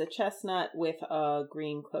 18 is a chestnut with a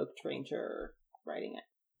green cloaked ranger riding it.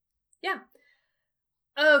 Yeah.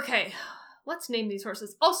 Okay, let's name these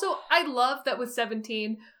horses. Also, I love that with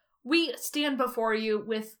 17, we stand before you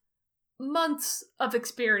with months of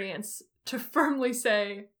experience to firmly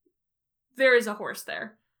say, there is a horse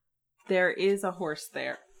there. There is a horse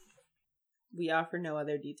there. We offer no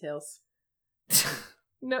other details.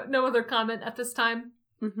 No other comment at this time.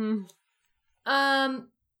 Mm-hmm.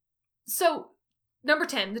 So, number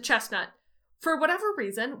 10, the chestnut. For whatever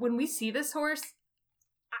reason, when we see this horse,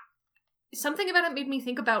 something about it made me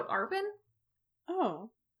think about Arwen. Oh.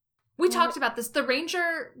 We talked about this. The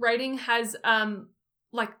ranger riding has,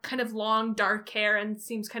 like, kind of long, dark hair and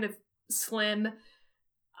seems kind of slim.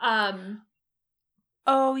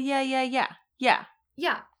 Oh, yeah. Yeah.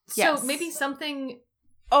 Yes. So maybe something...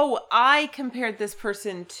 Oh, I compared this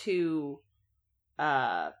person to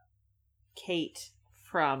Kate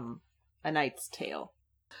from A Knight's Tale.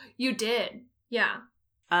 You did. Yeah.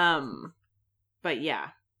 But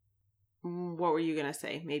yeah. What were you gonna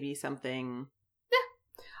say? Maybe something...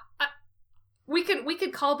 Yeah. We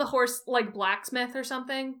could call the horse, like, Blacksmith or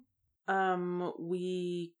something.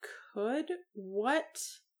 We could. What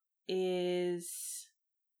is...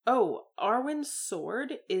 Oh, Arwen's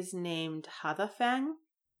sword is named Hathafang.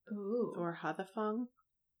 Ooh. Or Hathafang.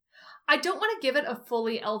 I don't want to give it a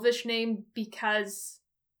fully elvish name because...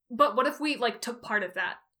 But what if we, like, took part of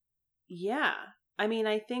that? Yeah. I mean,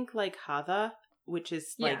 I think, like, Hatha, which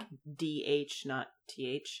is, like, D-H, not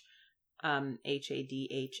T-H,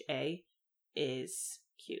 H-A-D-H-A, is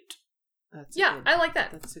cute. I like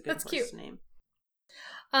that. That's a good horse cute. name.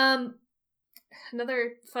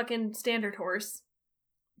 Another fucking standard horse.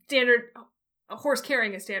 A horse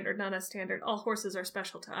carrying a standard, not a standard. All horses are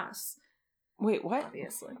special to us. Wait, what?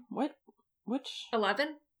 Obviously. What? Which?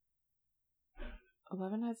 11?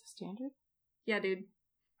 11 has a standard? Yeah, dude.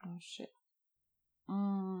 Oh, shit.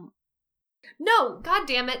 No, god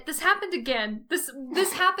damn it. This happened again.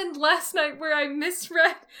 This happened last night where I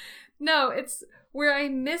misread. No, it's where I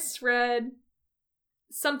misread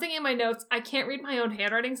something in my notes. I can't read my own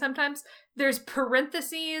handwriting sometimes. There's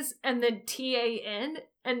parentheses and then TAN,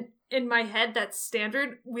 and in my head that's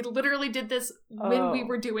standard. We literally did this when we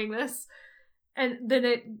were doing this, and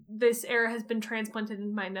then this error has been transplanted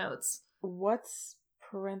in my notes. What's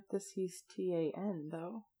parentheses TAN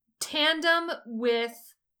though? Tandem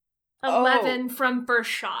with 11 from first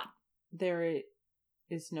shot. There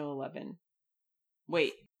is no 11.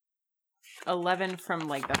 Wait. 11 from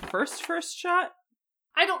like the first shot?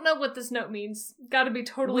 I don't know what this note means. Gotta be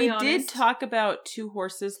totally honest. We did talk about two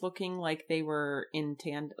horses looking like they were in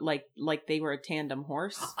tandem, like they were a tandem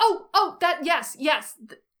horse.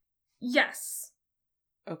 Yes.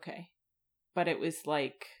 Okay. But it was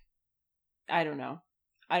like, I don't know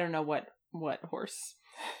what horse.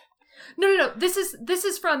 No. This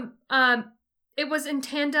is from, it was in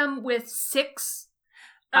tandem with 6.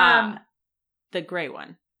 The gray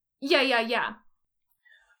one. Yeah.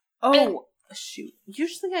 Oh, shoot.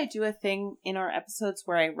 Usually I do a thing in our episodes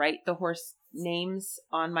where I write the horse names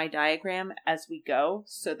on my diagram as we go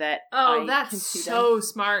so that that's can see so them.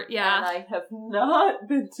 smart, yeah. And I have not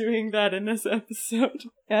been doing that in this episode.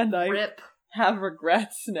 And I have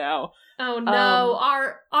regrets now. Oh no,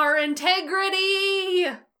 our integrity!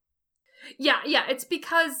 Yeah, it's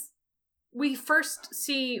because we first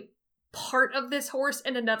see part of this horse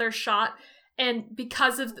in another shot, and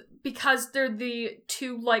because they're the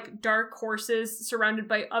two, like, dark horses surrounded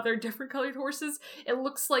by other different colored horses, it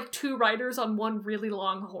looks like two riders on one really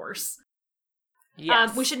long horse.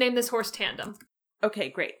 Yes. We should name this horse Tandem. Okay,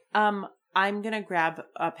 great. I'm gonna grab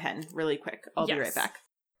a pen really quick. I'll be right back.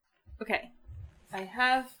 Okay. I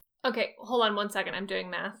have... Okay, hold on 1 second. I'm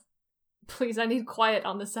doing math. Please, I need quiet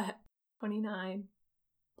on the set. 29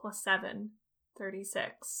 plus 7,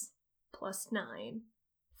 36, plus 9,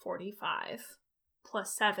 45,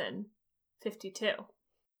 plus 7, 52.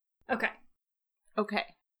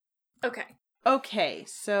 Okay,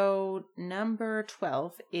 so number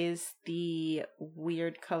 12 is the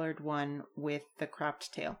weird colored one with the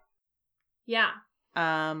cropped tail. Yeah.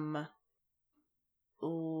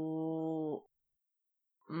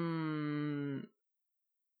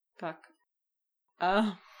 Fuck.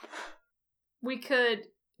 We could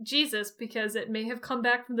Jesus because it may have come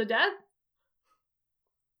back from the dead?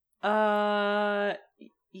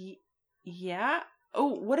 Yeah. Oh,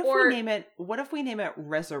 what if we name it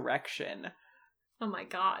Resurrection? Oh my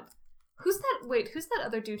god. Who's that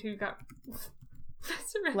other dude who got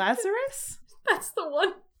Lazarus? That's the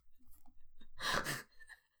one.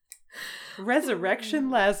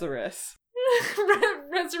 Resurrection Lazarus.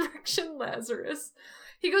 Resurrection Lazarus.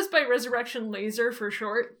 He goes by Resurrection Laser for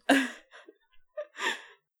short.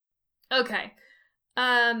 Okay.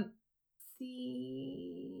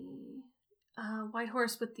 The white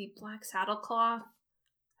horse with the black saddle cloth.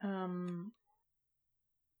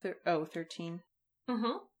 13.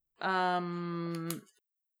 Mm-hmm.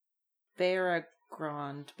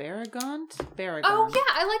 Baragond. Oh yeah,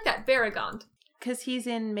 I like that. Baragond. Because he's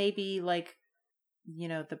in maybe like,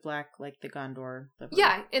 the black, like the Gondor livery.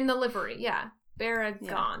 Yeah, in the livery, yeah. Baragond.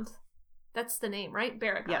 Yeah. That's the name, right?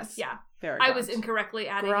 Baragond. Yes. Yeah. Baragond. I was incorrectly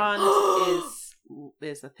adding Grond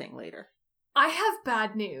is a thing later. I have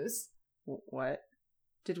bad news. What?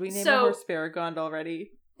 Did we name a horse Baragond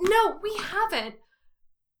already? No, we haven't.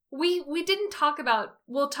 We didn't talk about...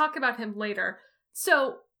 We'll talk about him later.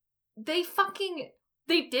 So, they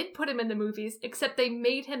did put him in the movies, except they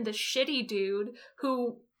made him the shitty dude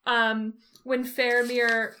who, when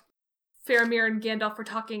Faramir and Gandalf were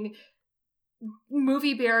talking,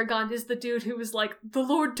 movie Baragond is the dude who was like, the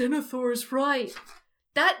Lord Denethor's right.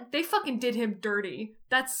 They fucking did him dirty.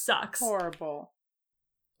 That sucks. Horrible.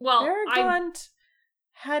 Well, Baragond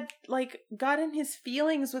had, gotten his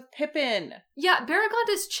feelings with Pippin. Yeah, Baragond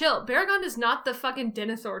is chill. Baragond is not the fucking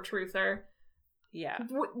Denethor truther. Yeah.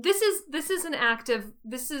 This is an act of,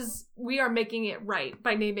 we are making it right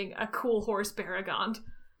by naming a cool horse Baragond.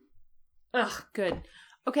 Ugh. Good.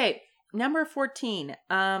 Okay, number 14.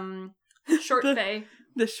 Short Fae.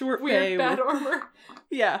 The short Weird Fae. bad armor.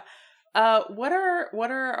 Yeah. What are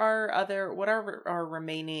our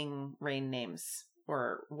remaining rain names?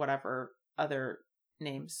 Or whatever other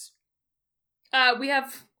names? We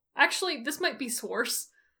have, actually, this might be Sworce.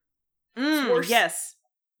 Sworce. Yes.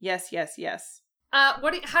 How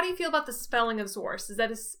do you feel about the spelling of Sworce? Is that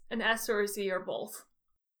an S or a Z or both?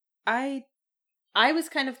 I was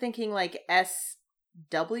kind of thinking like SWORSE.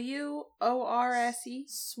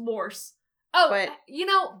 Sworce. Oh, but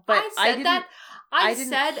I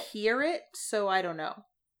didn't hear it, so I don't know.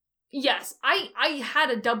 Yes, I had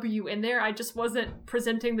a W in there. I just wasn't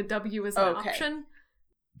presenting the W as an option.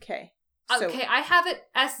 Okay. Okay, I have it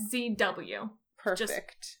SZW.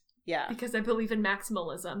 Perfect. Yeah. Because I believe in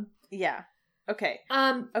maximalism. Yeah. Okay.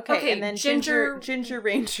 Okay, and then Ginger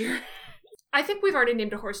Ranger. I think we've already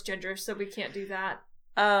named a horse Ginger, so we can't do that.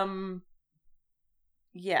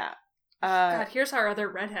 Yeah. God, here's our other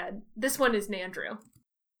redhead. This one is Nandrew.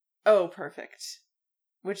 Oh, perfect.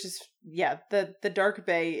 Which is, yeah, the Dark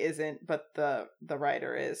Bay isn't, but the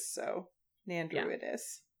rider is, so Nandrew it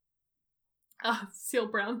is. Seal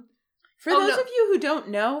Brown. For those of you who don't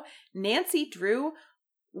know, Nancy Drew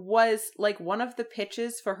was, one of the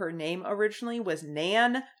pitches for her name originally was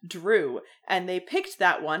Nan Drew, and they picked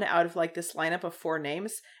that one out of, this lineup of 4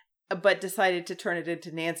 names, but decided to turn it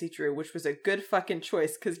into Nancy Drew, which was a good fucking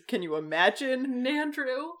choice, because can you imagine?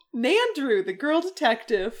 Nandrew, the girl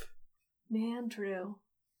detective. Nandrew.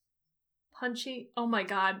 Punchy. Oh my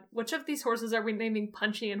god. Which of these horses are we naming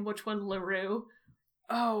Punchy and which one LaRue?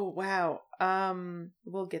 Oh, wow.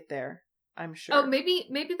 We'll get there, I'm sure. Oh, maybe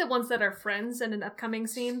the ones that are friends in an upcoming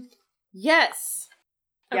scene? Yes.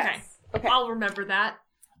 Okay. Yes. Okay. I'll remember that.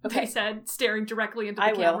 Okay. They said, staring directly into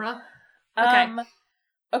the camera. Will. Okay.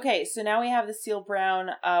 Okay, so now we have the Seal Brown.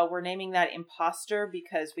 We're naming that Imposter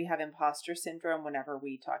because we have imposter syndrome whenever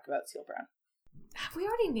we talk about Seal Brown. Have we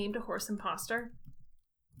already named a horse Imposter?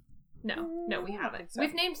 No, we haven't. So.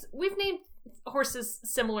 We've named horses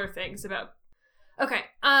similar things about. Okay.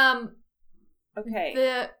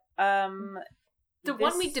 Okay. The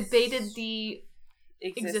one we debated the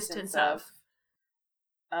existence of.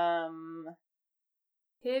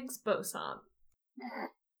 Higgs boson.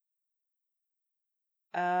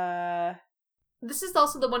 This is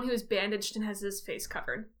also the one who is bandaged and has his face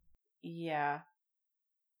covered. Yeah.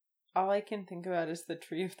 All I can think about is the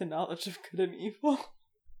Tree of the Knowledge of Good and Evil.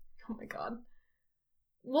 Oh my god.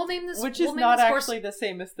 We'll name this, which is not actually the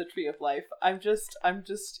same as the Tree of Life. I'm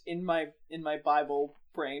just in my Bible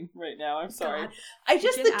brain right now. I'm sorry. God,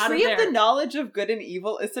 the Tree of the Knowledge of Good and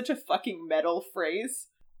Evil is such a fucking metal phrase.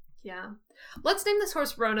 Yeah. Let's name this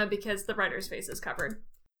horse Rona because the rider's face is covered.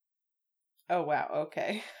 Oh wow,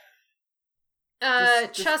 okay.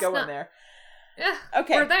 Just go in there. Yeah.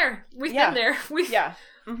 Okay. We're there. We've been there. Yeah.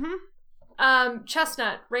 Mm-hmm.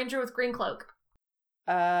 Chestnut, Ranger with green cloak.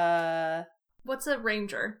 What's a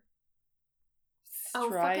ranger? Strider.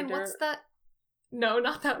 Oh, fucking what's that? No,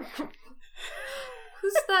 not that.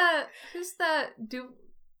 Who's that?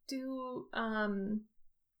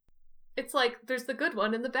 It's like, there's the good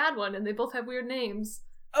one and the bad one, and they both have weird names.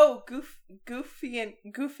 Oh, Goofy and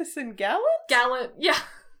Goofus and Gallant? Gallant, yeah.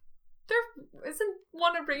 Isn't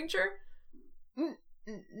one a ranger?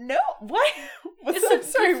 No, what? I'm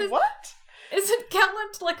sorry, what? Isn't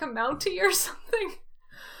Gallant like a Mountie or something?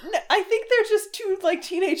 No, I think they're just two, like,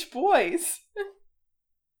 teenage boys.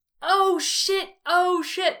 Oh shit! I'm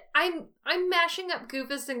mashing up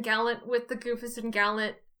Goofus and Gallant with the Goofus and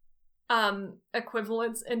Gallant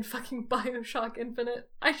equivalents in fucking BioShock Infinite.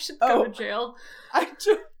 I should go to jail.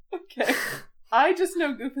 Okay. I just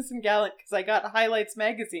know Goofus and Gallant because I got Highlights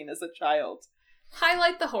magazine as a child.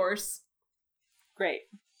 Highlight the horse. Great.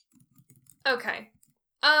 Okay.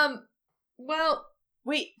 Well.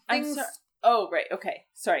 Wait, I'm sorry. Oh, right. Okay.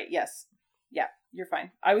 Sorry. Yes. Yeah, you're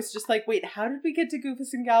fine. I was just like, wait, how did we get to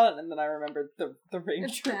Goofus and Gallant? And then I remembered the Ranger.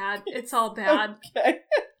 It's bad. It's all bad. Okay.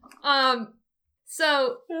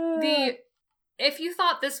 So if you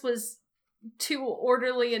thought this was too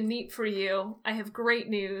orderly and neat for you, I have great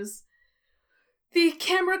news. The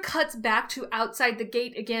camera cuts back to outside the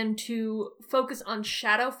gate again to focus on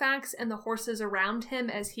Shadowfax and the horses around him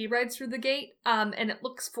as he rides through the gate. And it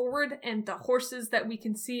looks forward, and the horses that we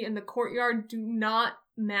can see in the courtyard do not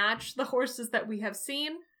match the horses that we have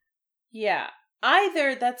seen. Yeah.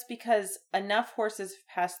 Either that's because enough horses have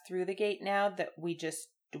passed through the gate now that we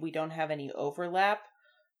don't have any overlap,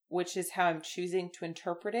 which is how I'm choosing to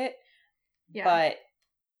interpret it. Yeah. But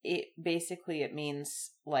it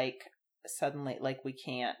means, like, suddenly, like,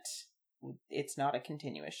 it's not a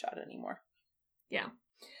continuous shot anymore. Yeah.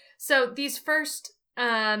 So these first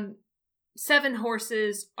 7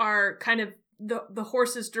 horses are kind of the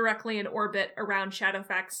horses directly in orbit around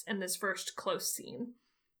Shadowfax in this first close scene.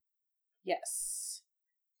 Yes.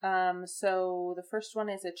 So the first one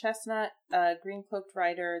is a chestnut, a green cloaked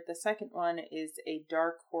rider. The second one is a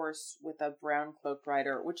dark horse with a brown cloaked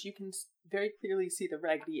rider, which you can very clearly see the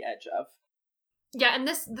raggedy edge of. Yeah, and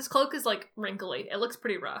this cloak is, like, wrinkly. It looks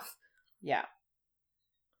pretty rough. Yeah.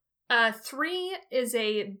 3 is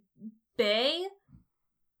a bay.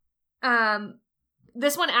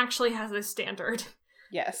 This one actually has a standard.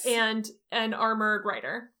 Yes. And an armored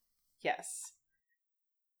rider. Yes.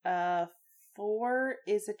 4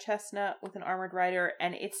 is a chestnut with an armored rider,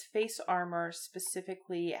 and its face armor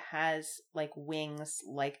specifically has, like, wings,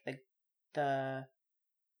 like the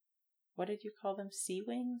what did you call them? Sea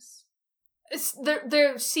wings?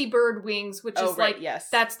 They're seabird wings, which is right, like, yes.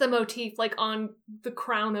 That's the motif, like, on the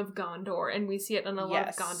crown of Gondor, and we see it in a lot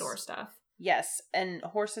of Gondor stuff. Yes, and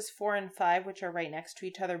horses 4 and 5, which are right next to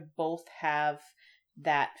each other, both have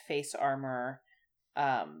that face armor,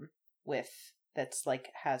 that's,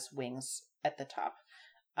 like, has wings at the top.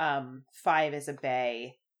 5 is a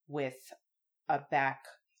bay with a back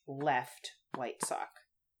left white sock.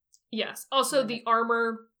 Yes. Also, the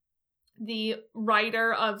armor, the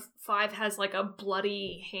rider of 5 has, like, a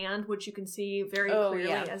bloody hand, which you can see very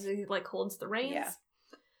clearly as he, like, holds the reins.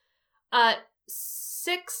 Yeah.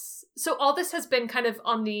 6. So all this has been kind of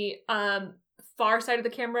on the far side of the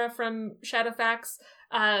camera from Shadowfax.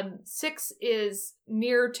 6 is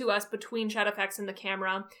near to us between Shadowfax and the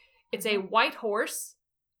camera. It's a white horse.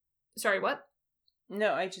 Sorry, what?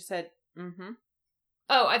 No, I just said, mm-hmm.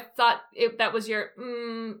 Oh, I thought that was your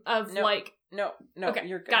of no, like... No, okay,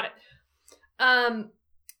 you're good. Got it.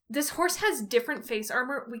 This horse has different face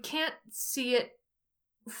armor. We can't see it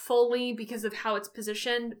fully because of how it's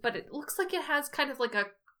positioned, but it looks like it has kind of like a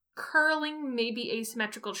curling, maybe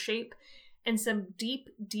asymmetrical shape and some deep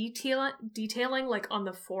detailing like on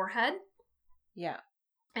the forehead. Yeah.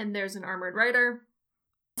 And there's an armored rider.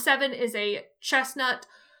 7 is a chestnut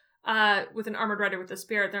with an armored rider with a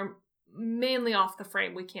spear. They're mainly off the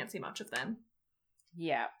frame. We can't see much of them.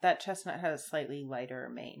 Yeah, that chestnut has a slightly lighter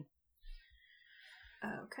mane.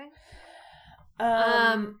 Okay.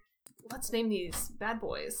 Let's name these bad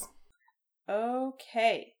boys.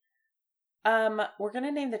 Okay. We're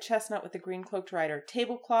gonna name the chestnut with the green cloaked rider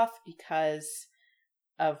Tablecloth because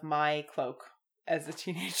of my cloak as a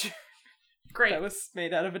teenager. Great. That was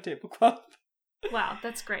made out of a tablecloth. Wow,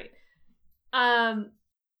 that's great.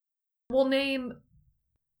 We'll name...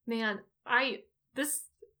 Man, I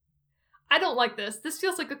don't like this. This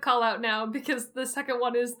feels like a call out now because the second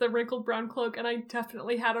one is the wrinkled brown cloak, and I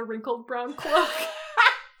definitely had a wrinkled brown cloak.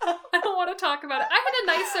 I don't want to talk about it. I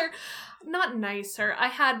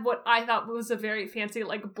had what I thought was a very fancy,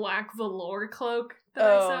 like, black velour cloak that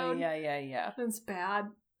I sewed. Yeah. That's bad.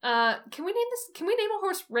 Can we name a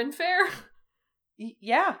horse Renfair?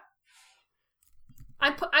 Yeah.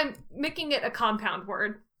 I'm making it a compound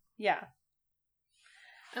word. Yeah.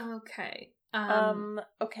 Okay.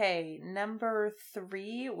 Okay, number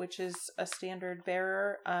 3, which is a standard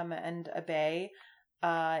bearer, and a bay,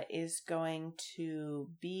 is going to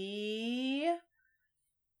be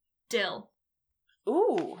dill.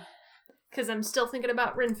 Ooh. Because I'm still thinking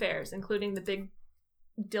about Rin Fairs, including the big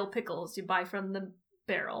dill pickles you buy from the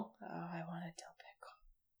barrel. Oh, I want a dill pickle.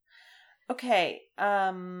 Okay,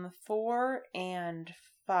 4 and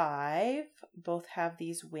 5 both have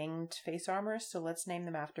these winged face armors, so let's name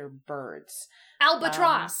them after birds.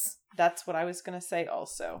 Albatross. That's what I was going to say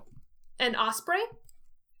also. And osprey?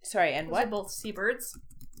 Sorry, and Those what? are both seabirds.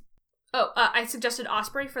 Oh, I suggested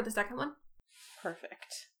osprey for the second one.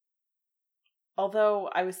 Perfect. Although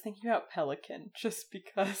I was thinking about pelican just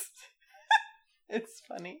because it's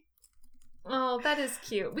funny. Oh, that is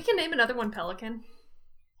cute. We can name another one pelican.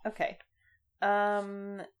 Okay.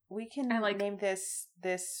 We can name this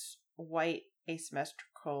white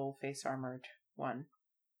asymmetrical face armored one.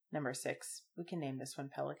 Number 6. We can name this one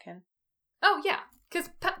pelican. Oh yeah, because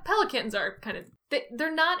pelicans are kind of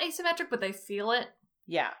they're not asymmetric, but they feel it.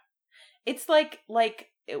 Yeah, it's like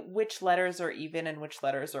which letters are even and which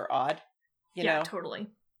letters are odd. You know?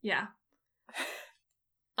 Totally. Yeah.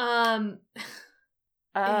 And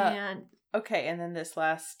okay, and then this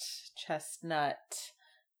last chestnut.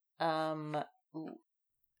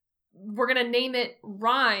 We're gonna name it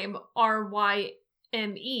Rhyme, Ryme,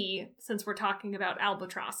 since we're talking about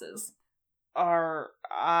albatrosses. Rime.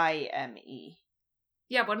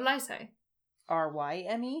 Yeah, what did I say?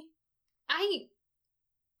 Ryme? I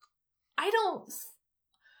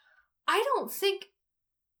don't think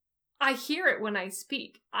I hear it when I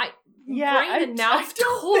speak. Brain and mouth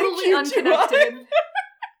totally unconnected.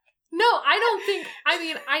 No, I don't think. I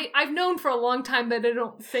mean, I've known for a long time that I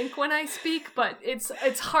don't think when I speak, but it's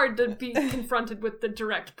hard to be confronted with the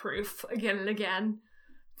direct proof again and again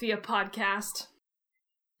via podcast.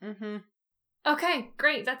 Mm-hmm. Okay,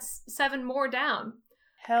 great. That's 7 more down.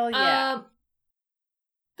 Hell yeah.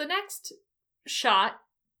 The next shot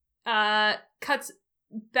cuts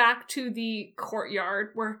back to the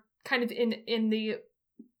courtyard. We're kind of in the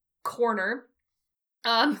corner.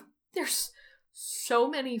 There's so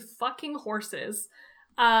many fucking horses.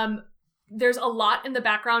 There's a lot in the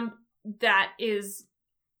background that is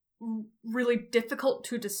really difficult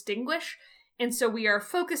to distinguish. And so we are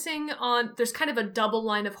focusing on, there's kind of a double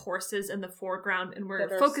line of horses in the foreground, and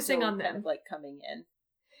we're focusing on them. Kind of like coming in.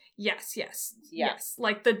 Yes.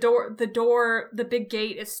 Like the big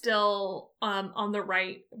gate is still on the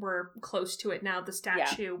right. We're close to it now. The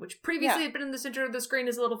statue, which previously had been in the center of the screen,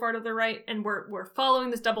 is a little far to the right, and we're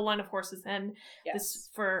following this double line of horses. And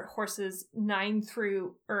this for horses 8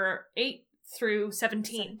 through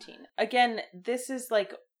 17. Again, this is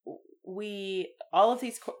like all of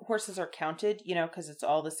these horses are counted, because it's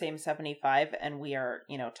all the same 75, and we are,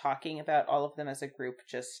 talking about all of them as a group.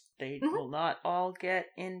 Just they will not all get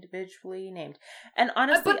individually named. And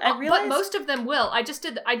honestly, I realized, but most of them will. I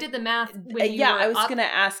did the math. I was going to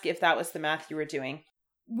ask if that was the math you were doing.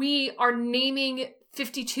 We are naming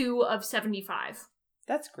 52 of 75.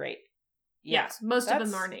 That's great. Yes, most of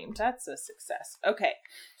them are named. That's a success. Okay,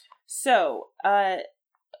 so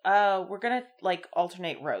we're gonna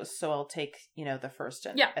alternate rows, so I'll take the first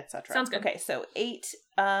and etc. Sounds good. Okay, so 8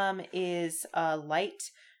 is light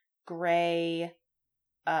gray.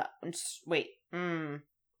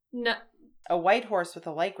 No, a white horse with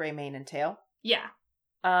a light gray mane and tail. Yeah.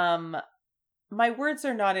 My words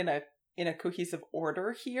are not in a cohesive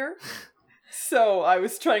order here, so I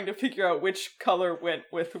was trying to figure out which color went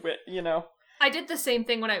with which. I did the same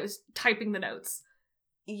thing when I was typing the notes.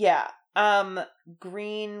 Yeah.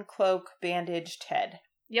 Green cloak, bandaged head.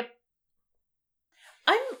 Yep.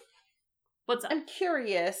 What's up? I'm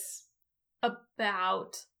curious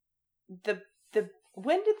about the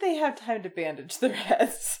when did they have time to bandage their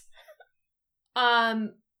heads? I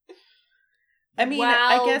mean,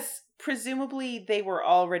 I guess presumably they were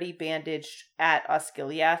already bandaged at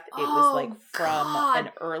Osgiliath. It was from an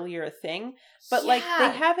earlier thing, but they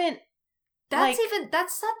haven't. That's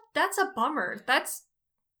a bummer.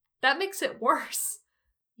 That makes it worse.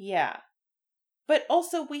 Yeah. But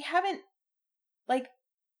also, we hadn't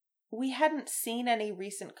seen any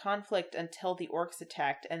recent conflict until the orcs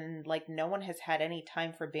attacked, and, no one has had any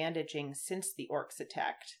time for bandaging since the orcs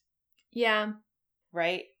attacked. Yeah.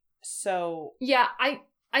 Right? So... Yeah, I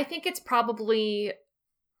think it's probably,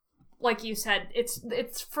 like you said,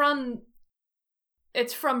 it's from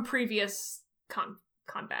previous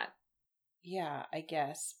combat. Yeah, I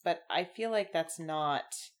guess. But I feel like that's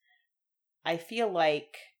not... I feel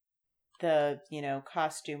like the,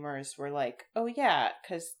 costumers were like, oh yeah,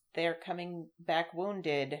 because they're coming back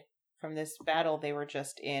wounded from this battle they were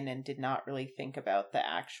just in and did not really think about the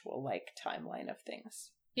actual, timeline of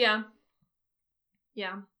things. Yeah.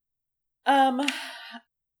 Yeah.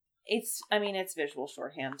 It's visual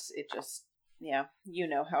shorthand. It just, you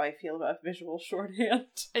know how I feel about visual shorthand.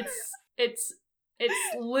 It's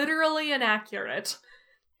literally inaccurate.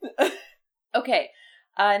 Okay.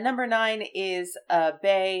 Number 9 is a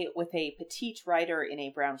bay with a petite rider in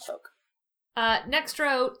a brown cloak. Next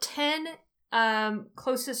row, 10,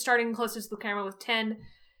 starting closest to the camera with 10,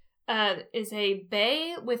 is a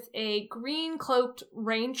bay with a green cloaked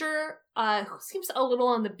ranger, who seems a little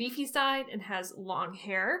on the beefy side and has long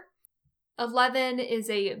hair. 11 is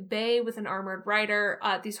a bay with an armored rider.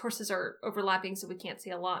 These horses are overlapping, so we can't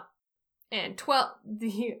see a lot. And 12,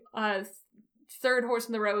 the third horse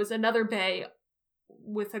in the row is another bay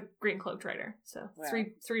with a green cloaked rider. So wow.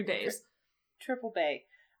 three bays. Triple bay.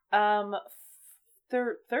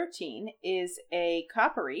 13 is a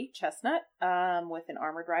coppery chestnut with an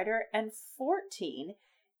armored rider, and 14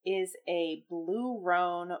 is a blue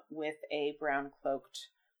roan with a brown cloaked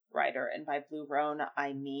rider. And by blue roan,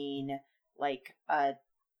 I mean like a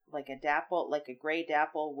dapple, like a gray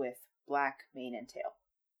dapple with black mane and tail.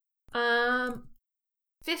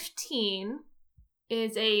 15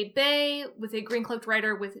 is a bay with a green cloaked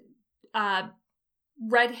rider with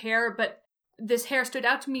red hair, but this hair stood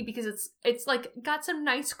out to me because it's like got some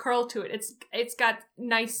nice curl to it. It's got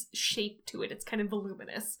nice shape to it. It's kind of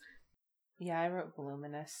voluminous. Yeah, I wrote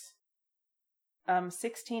voluminous.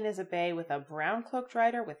 16 is a bay with a brown cloaked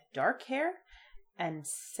rider with dark hair, and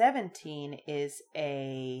 17 is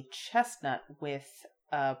a chestnut with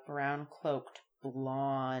a brown cloaked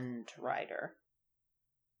blonde rider.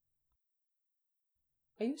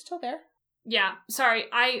 Are you still there? Yeah, sorry.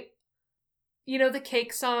 The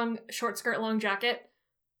Cake song, Short Skirt, Long Jacket?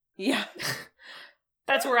 Yeah.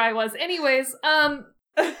 That's where I was. Anyways,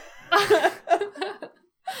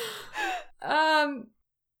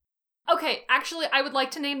 okay, actually, I would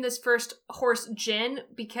like to name this first horse Jin,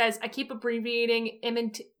 because I keep abbreviating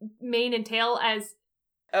mane and tail as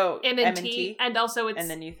M&T, and also it's... And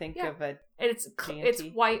then you think of a it's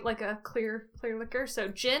white like a clear liquor, so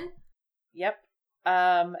Jin. Yep.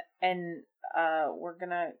 And we're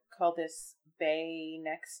gonna call this bay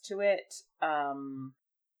next to it,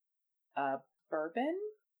 bourbon.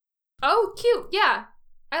 Oh, cute! Yeah,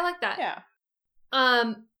 I like that. Yeah.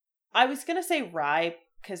 I was gonna say Rye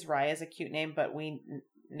because Rye is a cute name, but we've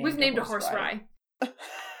named a horse Rye.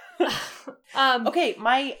 Okay,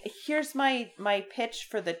 here's my pitch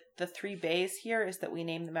for the 3 bays here is that we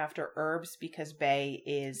name them after herbs because bay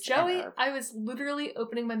is Joey. an herb. I was literally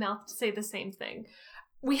opening my mouth to say the same thing.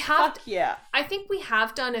 Yeah. I think we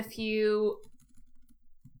have done a few.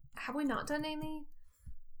 Have we not done any?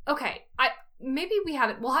 Okay, maybe we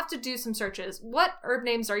haven't. We'll have to do some searches. What herb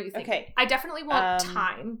names are you thinking? Okay, I definitely want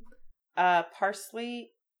thyme.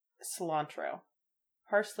 Parsley, cilantro,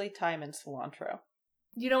 thyme, and cilantro.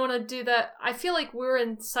 You don't want to do that. I feel like we're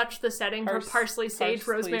in such the setting for parsley, sage,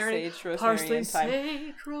 rosemary. Parsley,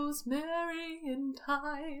 sage, rosemary, and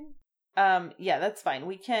thyme. Yeah, that's fine.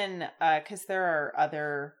 We can, because there are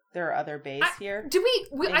other bays here. Do we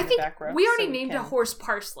I think we already named a horse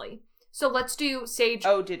Parsley. So let's do sage.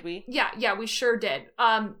 Oh, did we? Yeah, we sure did.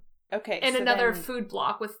 Okay. And so another food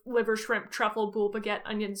block with liver, shrimp, truffle, boule, baguette,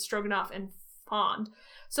 onions, stroganoff, and fond.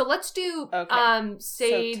 So let's do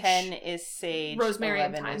sage. So 10 is sage, rosemary,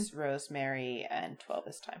 11 and thyme. is rosemary, and 12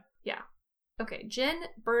 is thyme. Yeah. Okay, gin,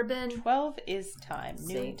 bourbon. 12 is thyme.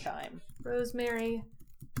 New sage, thyme. Rosemary,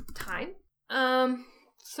 thyme.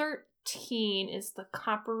 13 is the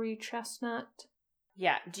coppery chestnut.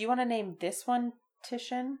 Yeah. Do you want to name this one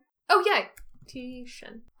Titian? Oh yeah,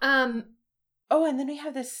 Titian. Oh, and then we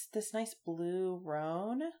have this nice blue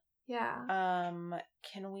roan. Yeah.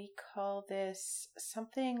 Can we call this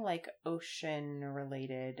something like ocean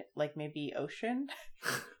related? Like maybe ocean?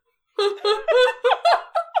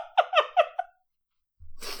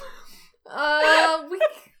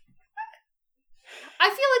 I feel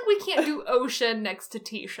like we can't do ocean next to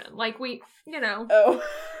Titian. Like Oh.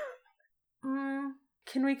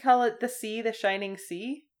 Can we call it the sea, the shining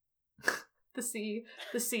sea? The sea,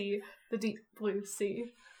 the deep blue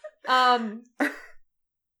sea.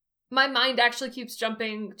 My mind actually keeps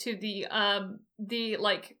jumping to the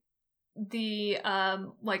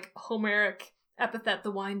Homeric epithet,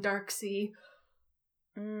 the wine dark sea.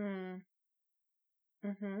 Mm-hmm.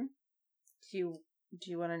 Do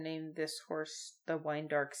you want to name this horse the Wine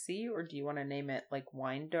Dark Sea, or do you want to name it like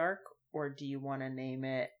Wine Dark, or do you want to name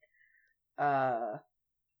it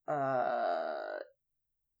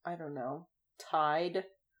I don't know, Tide.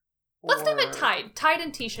 Let's name it Tide. Tide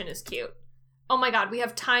and Tishan is cute. Oh my god, we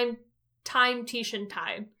have Time, Tishan,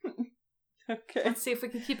 Tide. Okay. Let's see if we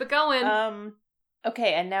can keep it going.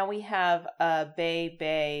 Okay, and now we have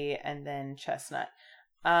Bay, and then Chestnut.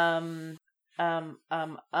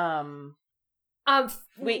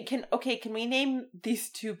 Wait, can we name these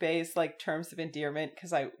two bays like terms of endearment?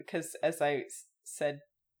 Because as I said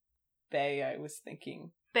Bay, I was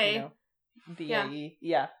thinking Bay. You know, B-A-E.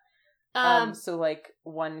 Yeah. So like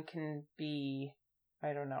one can be,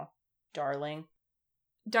 I don't know, Darling.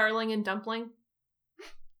 Darling and Dumpling.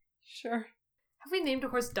 Sure. Have we named a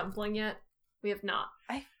horse Dumpling yet? We have not.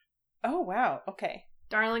 Oh wow. Okay.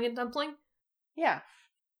 Darling and Dumpling? Yeah.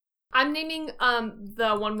 I'm naming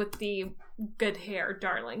the one with the good hair,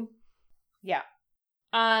 Darling. Yeah.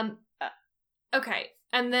 Okay.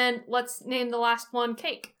 And then let's name the last one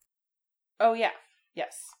Cake. Oh yeah.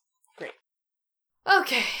 Yes. Great.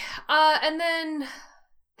 Okay. And then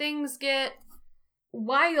things get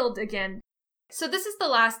wild again. So this is the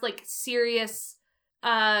last like serious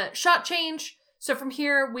shot change. So from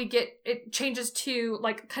here it changes to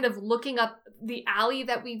like kind of looking up the alley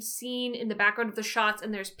that we've seen in the background of the shots,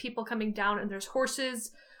 and there's people coming down and there's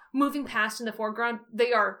horses moving past in the foreground.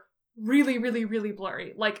 They are really, really, really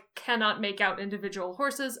blurry. Like cannot make out individual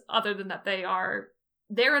horses other than that they are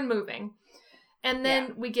there and moving. And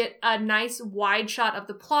then we get a nice wide shot of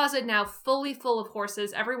the plaza now fully full of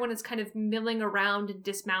horses. Everyone is kind of milling around and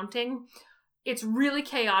dismounting. It's really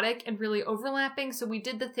chaotic and really overlapping. So we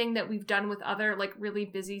did the thing that we've done with other like really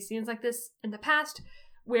busy scenes like this in the past,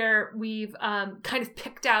 where we've kind of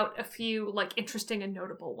picked out a few like interesting and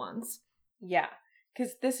notable ones. Yeah,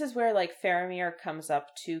 because this is where like Faramir comes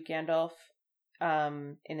up to Gandalf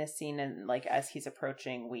in a scene, and like as he's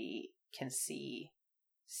approaching, we can see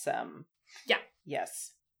some. Yeah.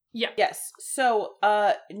 Yes. Yeah. Yes. So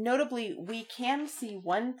notably, we can see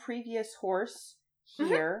one previous horse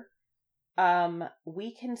here.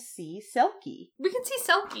 We can see Selkie. We can see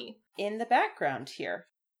Selkie in the background here.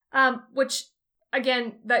 Which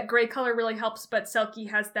again, that gray color really helps, but Selkie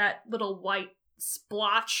has that little white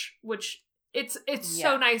splotch, which it's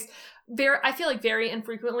so nice. I feel like very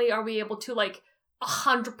infrequently are we able to like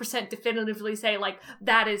 100% definitively say like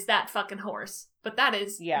that is that fucking horse, but that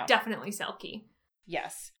is definitely Selkie.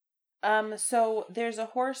 Yes. So there's a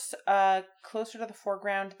horse closer to the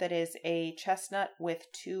foreground that is a chestnut with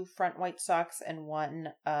 2 front white socks and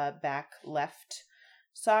 1 back left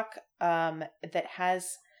sock that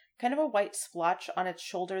has kind of a white splotch on its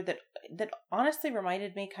shoulder that honestly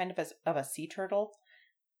reminded me kind of a sea turtle.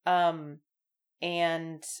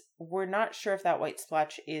 And we're not sure if that white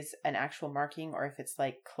splotch is an actual marking or if it's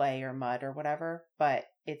like clay or mud or whatever, but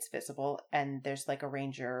it's visible, and there's like a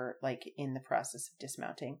ranger like in the process of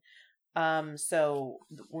dismounting. So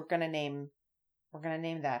we're gonna name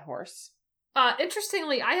that horse.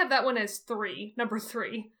 Interestingly, I have that one as number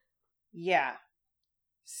 3. Yeah.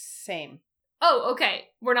 Same. Oh, okay.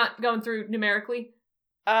 We're not going through numerically?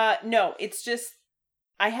 No, it's just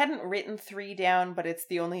I hadn't written 3 down, but it's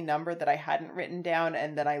the only number that I hadn't written down,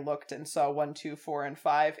 and then I looked and saw 1, 2, 4, and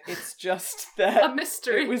 5. It's just that a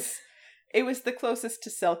mystery. It was the closest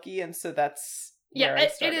to Selkie, and so that's where I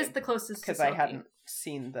started, it is the closest to Selkie. Because I hadn't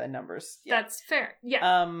seen the numbers yet. That's fair.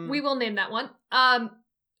 Yeah. We will name that one.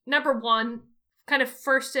 Number 1, kind of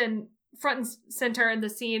front and center in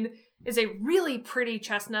the scene, is a really pretty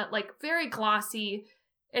chestnut, like very glossy.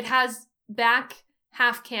 It has back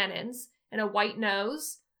half cannons and a white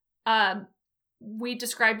nose. We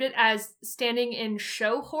described it as standing in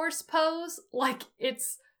show horse pose, like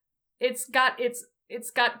it's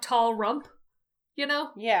got tall rump, you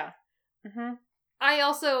know? Yeah. Mm-hmm.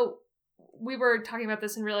 We were talking about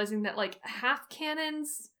this and realizing that like half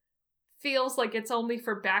cannons feels like it's only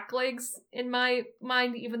for back legs in my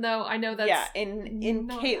mind, even though I know that's in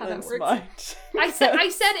Caitlin's mind. I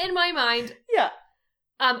said in my mind. Yeah.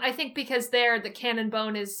 I think because there the cannon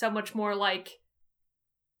bone is so much more like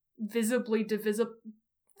visibly divisible.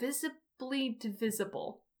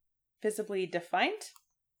 Visibly defined?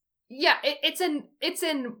 Yeah, it's in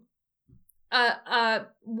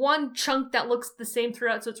one chunk that looks the same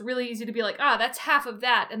throughout, so it's really easy to be like, that's half of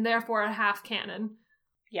that, and therefore a half cannon.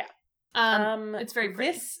 Yeah. It's very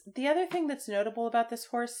pretty. The other thing that's notable about this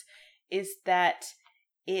horse is that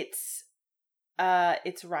its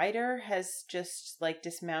rider has just like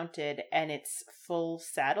dismounted, and its full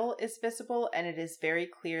saddle is visible, and it is very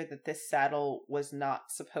clear that this saddle was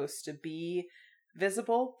not supposed to be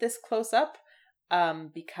visible this close up,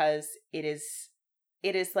 because it is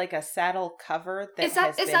like a saddle cover that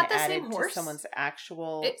has been added to someone's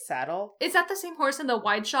actual saddle. Is that the same horse in the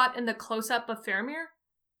wide shot in the close up of Faramir?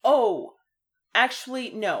 Oh,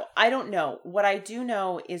 actually, no, I don't know. What I do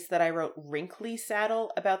know is that I wrote wrinkly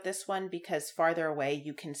saddle about this one because farther away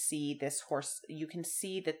you can see this horse. You can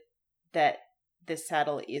see that this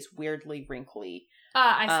saddle is weirdly wrinkly.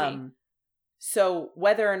 I see. So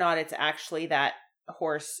whether or not it's actually that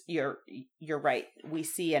horse, you're right. We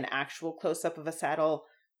see an actual close up of a saddle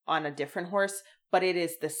on a different horse, but it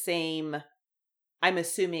is the same. I'm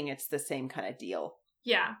assuming it's the same kind of deal.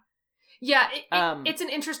 Yeah. Yeah, it's an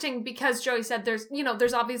interesting, because Joey said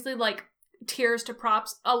there's obviously like tiers to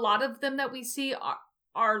props. A lot of them that we see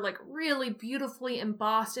are like really beautifully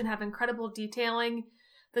embossed and have incredible detailing.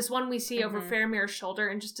 This one we see over Faramir's shoulder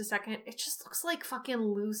in just a second, it just looks like fucking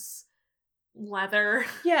loose leather.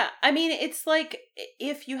 Yeah, I mean, it's like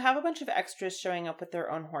if you have a bunch of extras showing up with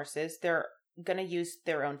their own horses, they're gonna use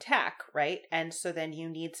their own tack, right? And so then you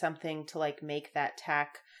need something to like make that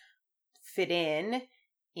tack fit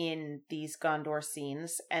in these Gondor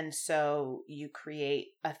scenes, and so you create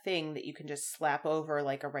a thing that you can just slap over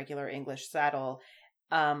like a regular English saddle,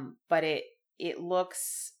 but it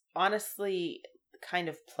looks honestly kind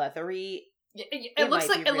of pleathery. It looks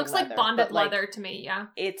like bonded leather to me.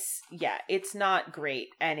 It's not great,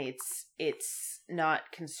 and it's not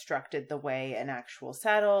constructed the way an actual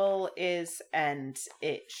saddle is, and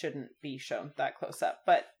it shouldn't be shown that close up,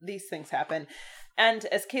 but these things happen. And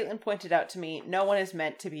as Caitlin pointed out to me, no one is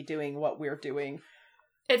meant to be doing what we're doing.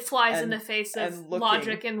 It flies in the face of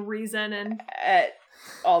logic and reason, and at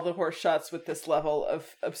all the horse shots with this level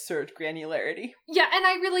of absurd granularity. Yeah, and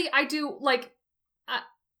I do like,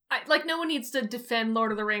 like, no one needs to defend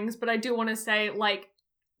Lord of the Rings, but I do want to say, like,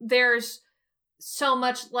 there's so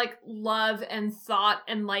much like love and thought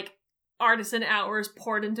and like artisan hours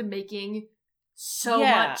poured into making so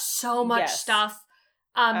much stuff.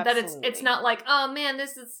 That it's not like, oh man,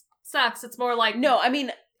 this sucks. It's more like, no, I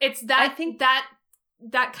mean, it's that, I think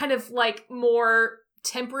that kind of like more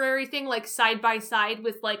temporary thing, like side by side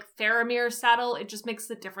with like Faramir's saddle. It just makes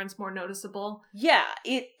the difference more noticeable. Yeah,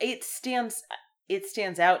 it stands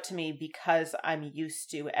out to me because I'm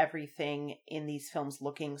used to everything in these films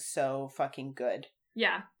looking so fucking good.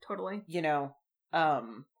 Yeah, totally. You know,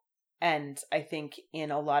 and I think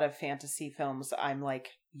in a lot of fantasy films, I'm like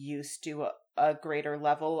used to a greater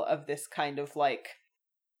level of this kind of like,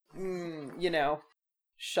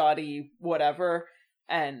 shoddy whatever.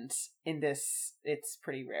 And in this, it's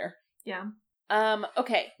pretty rare. Yeah.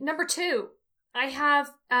 Okay. Number 2, I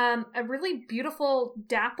have a really beautiful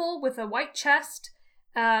dapple with a white chest,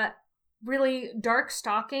 really dark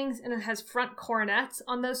stockings, and it has front coronets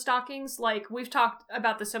on those stockings. Like, we've talked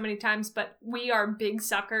about this so many times, but we are big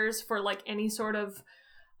suckers for like any sort of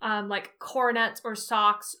like coronets or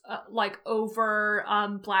socks like over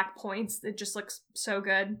black points. It just looks so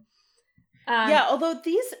good. Yeah, although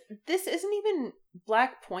this isn't even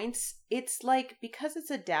black points. It's like, because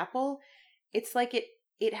it's a dapple, it's like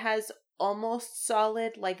it has almost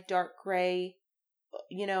solid like dark gray,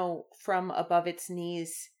 from above its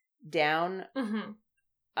knees down.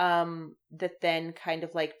 That then kind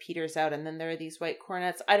of like peters out, and then there are these white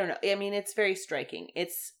coronets. I don't know. I mean, it's very striking.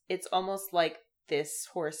 It's almost like this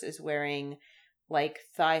horse is wearing like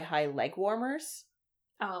thigh-high leg warmers.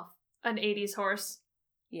 Oh, an 80s horse.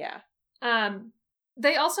 Yeah.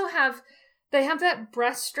 They also have that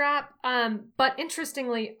breast strap, but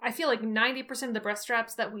interestingly, I feel like 90% of the breast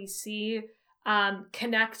straps that we see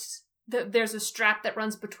connect. There's a strap that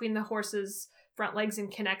runs between the horse's front legs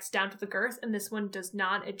and connects down to the girth, and this one does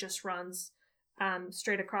not. It just runs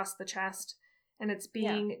straight across the chest, and it's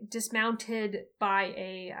being dismounted by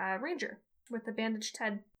a ranger with a bandaged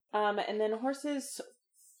head. And then horses...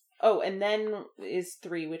 Oh, and then is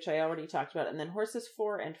 3, which I already talked about. And then horses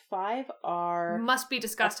 4 and 5 are... Must be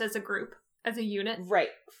discussed as a group, as a unit. Right.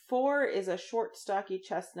 4 is a short, stocky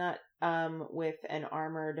chestnut with an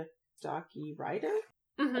armored, stocky rider,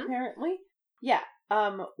 apparently. Yeah.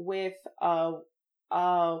 With a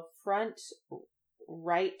front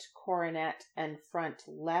right coronet and front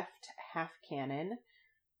left half cannon.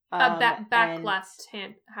 Back left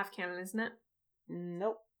hand half cannon, isn't it?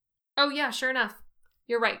 Nope. Oh, yeah, sure enough.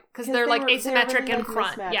 You're right, because they're like asymmetric really, in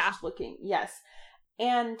front. Yeah, looking. Yes,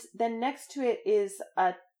 and then next to it is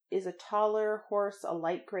a taller horse, a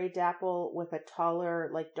light gray dapple with a taller,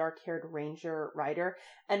 like dark-haired ranger rider,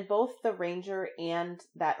 and both the ranger and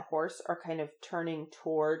that horse are kind of turning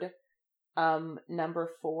toward number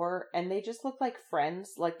 4, and they just look like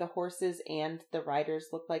friends. Like the horses and the riders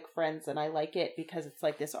look like friends, and I like it because it's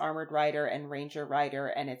like this armored rider and ranger rider,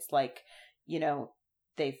 and it's like,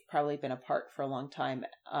 they've probably been apart for a long time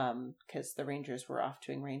because the rangers were off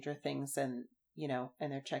doing ranger things, and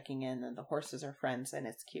and they're checking in, and the horses are friends, and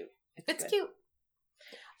it's cute. It's cute.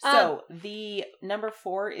 So the number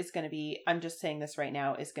 4 is going to be, I'm just saying this right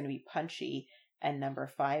now, is going to be Punchy. And number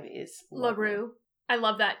 5 is LaRue. I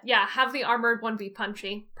love that. Yeah, have the armored one be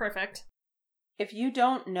Punchy. Perfect. If you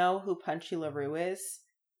don't know who Punchy LaRue is,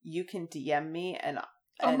 you can DM me and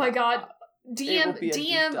oh my god. DM,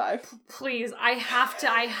 please. I have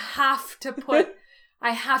to put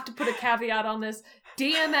a caveat on this.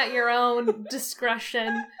 DM at your own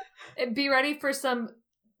discretion. Be ready for some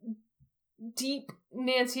deep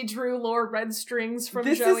Nancy Drew lore red strings from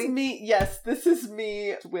Joey. This is me. Yes, this is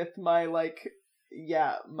me with my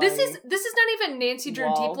This is not even Nancy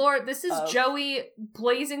Drew deep lore. This is Joey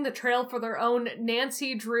blazing the trail for their own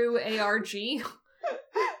Nancy Drew ARG.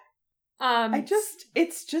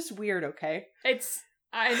 It's just weird, okay?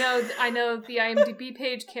 I know the IMDb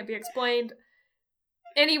page can't be explained.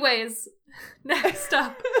 Anyways, next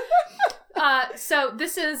up. So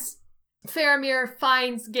this is Faramir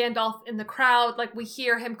finds Gandalf in the crowd. Like, we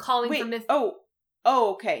hear him calling for Myth. Oh,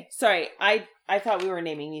 okay. Sorry, I thought we were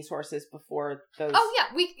naming these horses before those. Oh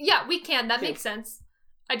yeah, we can. That makes sense.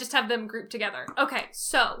 I just have them grouped together. Okay,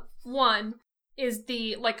 so 1 is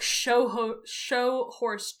the show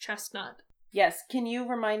horse Chestnut. Yes, can you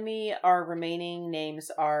remind me? Our remaining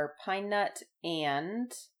names are Pine Nut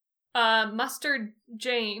and Mustard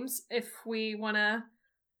James. If we wanna.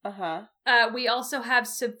 We also have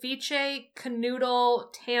Ceviche,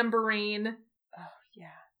 Canoodle, Tambourine. Oh yeah,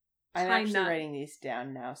 I'm actually writing these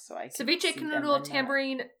down now so I can. Ceviche, Canoodle,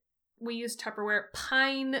 Tambourine. We use Tupperware.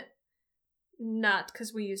 Pine Nut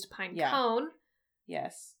because we used Pine Cone.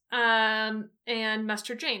 Yes. And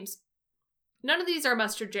Mustard James. None of these are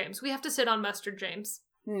Mustard James. We have to sit on Mustard James.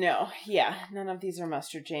 No, yeah, none of these are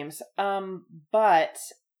Mustard James. But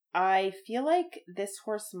I feel like this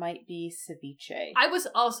horse might be Ceviche. I was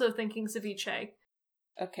also thinking Ceviche.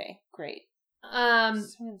 Okay, great. So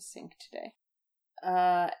in sync today.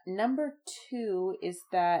 Number 2 is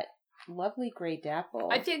that lovely gray dapple.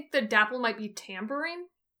 I think the dapple might be Tambourine.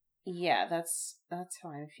 Yeah, that's how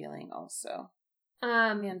I'm feeling also.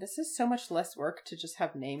 Man, this is so much less work to just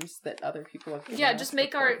have names that other people have. Yeah, just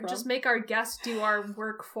make our guests do our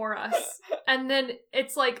work for us, and then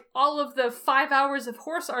it's like all of the 5 hours of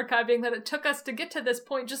horse archiving that it took us to get to this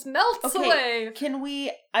point just melts away. Can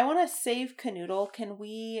we? I want to save Canoodle. Can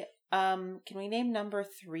we name number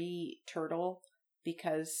 3 Turtle,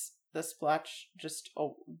 because the splotch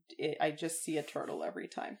I just see a turtle every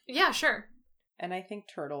time. Yeah, sure. And I think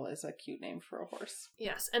Turtle is a cute name for a horse.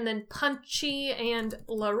 Yes. And then Punchy and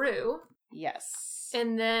LaRue. Yes.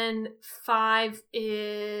 And then 5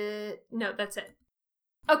 is... No, that's it.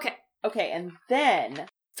 Okay. Okay, and then...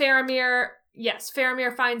 Faramir. Yes,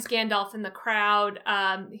 Faramir finds Gandalf in the crowd.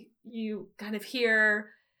 You kind of hear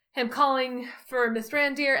him calling for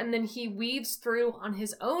Mithrandir, and then he weaves through on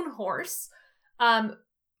his own horse. A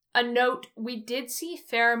note, we did see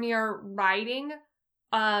Faramir riding...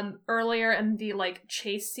 earlier in the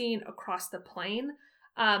chase scene across the plain,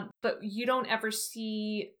 but you don't ever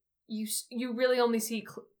see you really only see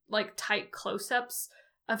tight close-ups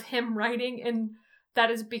of him riding, and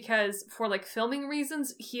that is because for filming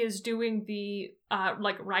reasons he is doing the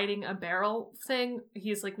riding a barrel thing.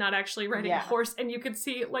 He's not actually riding a horse, and you could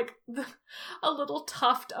see a little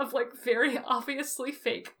tuft of very obviously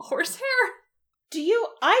fake horsehair.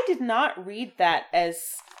 I did not read that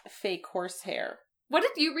as fake horsehair. What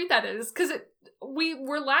did you read that as? Because we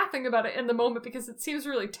were laughing about it in the moment because it seems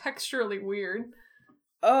really texturally weird.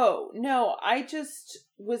 Oh, no, I just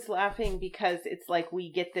was laughing because it's we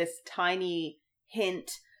get this tiny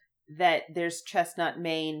hint that there's Chestnut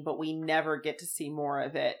Mane, but we never get to see more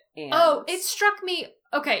of it. And... Oh, it struck me...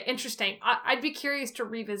 Okay, interesting. I'd be curious to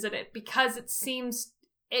revisit it because it seems...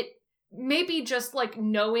 It maybe just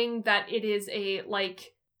knowing that it is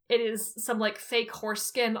it is some fake horse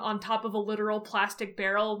skin on top of a literal plastic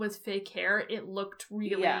barrel with fake hair. It looked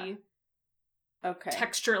really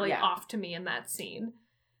texturally off to me in that scene.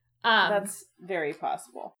 That's very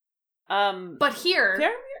possible. But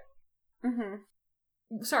here...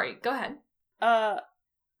 Mm-hmm. Sorry, go ahead. I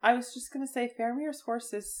was just going to say Faramir's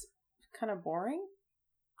horse is kind of boring.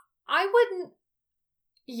 I wouldn't...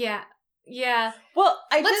 Yeah. Well,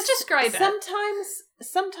 let's describe it.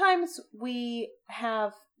 Sometimes we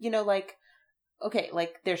have...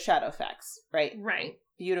 there's Shadowfax, right? Right.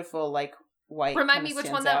 Beautiful, white. Remind me which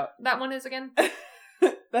one that one is again?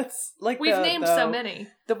 That's we've named so many.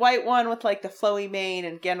 The white one with the flowy mane,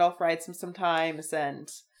 and Gandalf rides him sometimes, and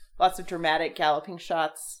lots of dramatic galloping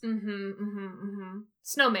shots. Snowmane,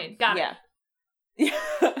 got it. Yeah.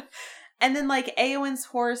 And then Eowyn's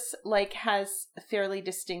horse has fairly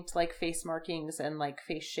distinct face markings and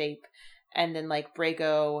face shape, and then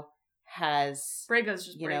Brago has Brago's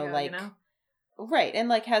just Brago, like, you know? right, and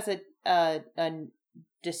like has a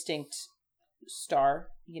distinct star,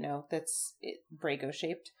 that's Brago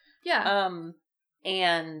shaped. Yeah.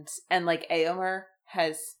 And like Aomer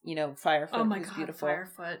has, Firefoot, Oh my who's god, beautiful.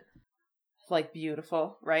 Firefoot. Like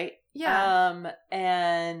beautiful, right? Yeah.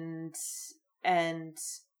 And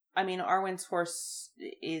I mean, Arwen's horse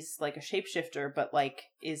is like a shapeshifter, but like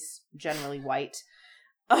is generally white.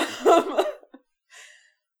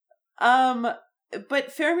 But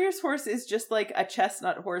Faramir's horse is just like a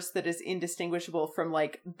chestnut horse that is indistinguishable from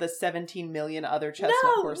like the 17 million other chestnut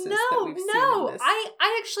horses that we've seen in this.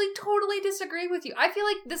 I actually totally disagree with you. I feel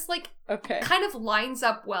like this kind of lines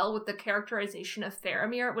up well with the characterization of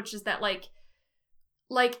Faramir, which is that like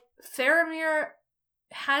Faramir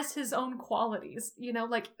has his own qualities,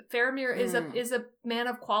 like Faramir is a man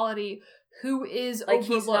of quality who is like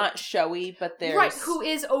overlooked. He's not showy, but there's right, who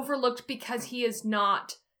is overlooked because he is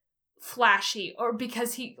not flashy, or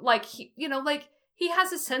because he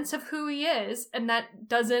has a sense of who he is, and that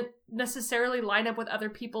doesn't necessarily line up with other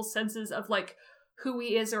people's senses of like who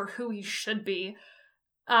he is or who he should be.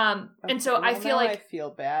 And so I feel like I feel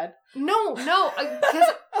bad. No, because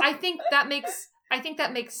I think that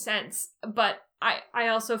makes sense, but I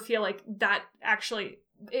also feel like that actually,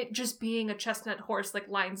 it just being a chestnut horse like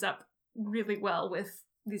lines up really well with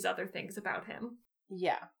these other things about him.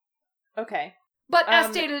 Yeah. Okay. But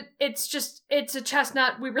as stated, it's a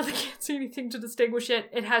chestnut. We really can't see anything to distinguish it.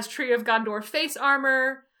 It has Tree of Gondor face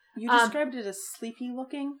armor. You described it as sleepy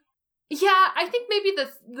looking? Yeah, I think maybe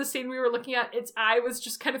the scene we were looking at, its eye was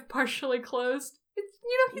just kind of partially closed. It's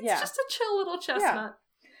just a chill little chestnut.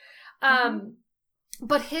 Yeah.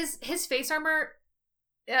 But his face armor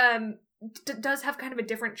does have kind of a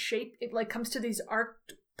different shape. It like comes to these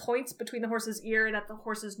arced points between the horse's ear and at the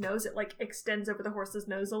horse's nose. It like extends over the horse's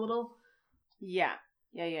nose a little. Yeah.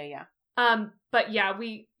 But yeah,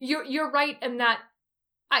 you're right in that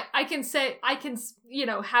I can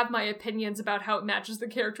have my opinions about how it matches the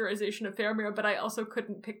characterization of Faramir, but I also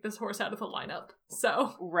couldn't pick this horse out of the lineup.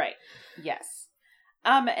 So right. Yes.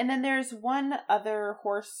 And then there's one other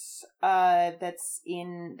horse that's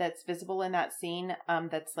visible in that scene,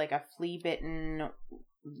 that's like a flea-bitten,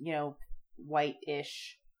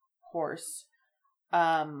 white-ish horse.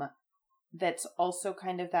 That's also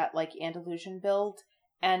kind of that like Andalusian build,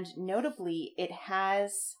 and notably it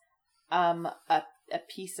has a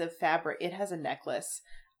piece of fabric. It has a necklace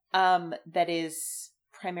that is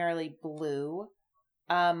primarily blue,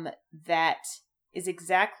 that is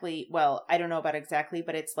exactly, well, I don't know about exactly,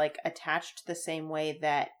 but it's like attached the same way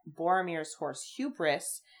that Boromir's horse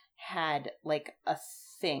Hubris had like a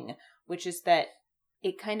thing, which is that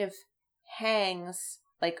it kind of hangs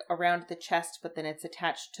like around the chest, but then it's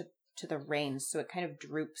attached to the reins, so it kind of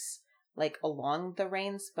droops like along the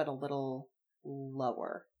reins, but a little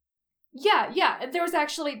lower. Yeah. There was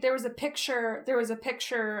a picture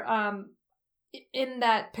in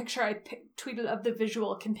that picture I tweeted of the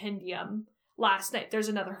visual compendium last night. There's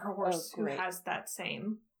another horse who has that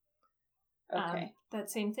same that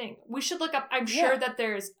same thing. We should look up, I'm sure that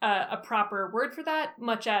there's a proper word for that,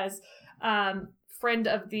 much as friend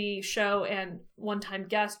of the show and one-time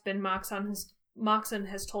guest Ben Moxon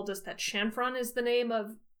has told us that Shanfron is the name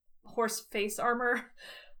of horse face armor.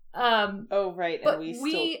 Oh, right. And we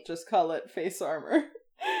still just call it face armor.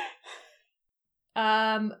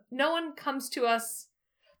 No one comes to us.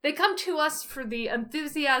 They come to us for the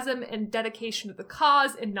enthusiasm and dedication to the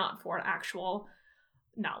cause and not for actual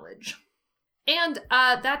knowledge. And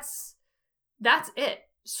that's it.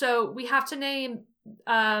 So we have to name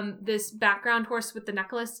this background horse with the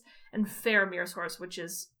necklace and Faramir's horse, which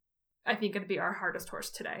is, I think, going to be our hardest horse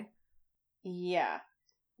today. Yeah.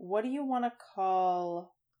 What do you want to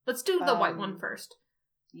call... Let's do the white one first.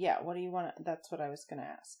 Yeah, what do you want to... That's what I was going to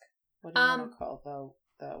ask. What do you want to call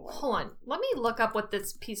the white Hold on. Let me look up what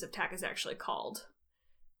this piece of tech is actually called.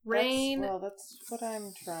 Rain... That's what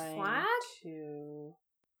I'm trying to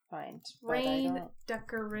find. Rain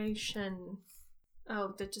decoration.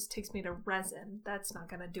 Oh, that just takes me to resin. That's not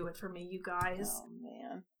going to do it for me, you guys. Oh,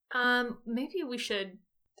 man. Maybe we should...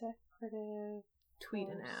 Decorative... tweet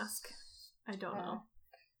and ask. I don't know.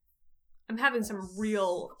 I'm having some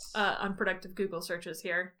real unproductive Google searches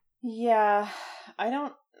here. Yeah, I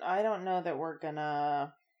don't know that we're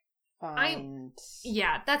gonna find...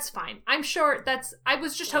 Yeah, that's fine. I'm sure I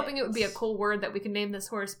was just hoping it would be a cool word that we could name this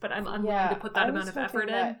horse, but I'm unwilling to put that amount of effort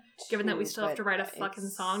in, given that we still have to write a fucking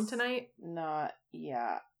song tonight.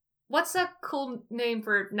 Yeah. What's a cool name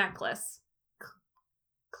for necklace?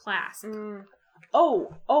 Clasp.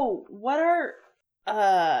 Oh, what are...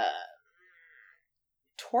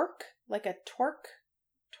 Torque? Like a torque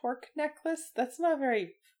torque necklace. That's not a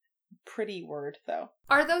very pretty word, though.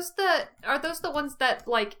 Are those the ones that,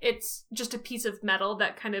 like, it's just a piece of metal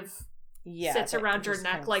that kind of sits around your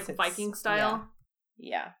neck, like Viking style?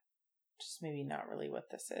 Yeah. Just maybe not really what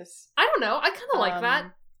this is. I don't know. I kind of like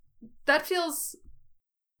that. That feels...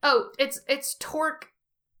 Oh, it's torque,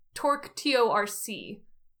 Torc.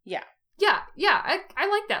 Yeah. Yeah, I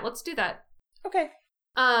like that. Let's do that. Okay.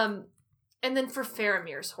 And then for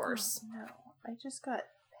Faramir's horse. Oh, no, I just got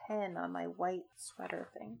pen on my white sweater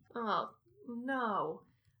thing. Oh, no.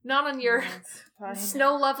 Not on your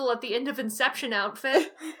snow level at the end of Inception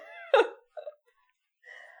outfit.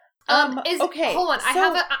 Okay. Hold on, so...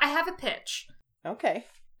 I have a pitch. Okay.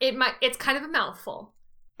 It's kind of a mouthful.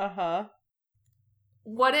 Uh-huh.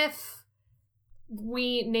 What if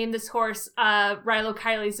we name this horse Rilo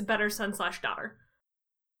Kiley's better son/daughter?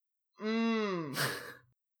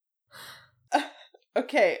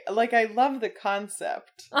 Okay, like, I love the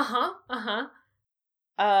concept.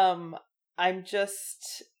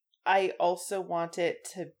 I also want it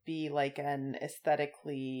to be like an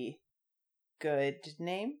aesthetically good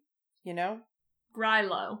name, you know?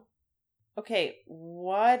 Rilo. Okay,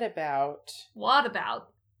 what about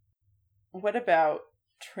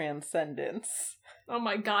Transcendence? Oh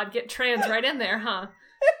my god, get trans right in there, huh?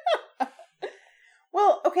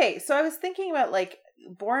 Well, okay, so I was thinking about, like,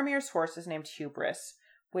 Boromir's horse is named Hubris,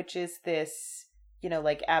 which is this, you know,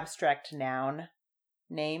 like, abstract noun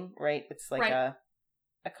name, right? It's like a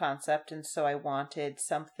concept, and so I wanted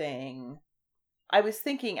something... I was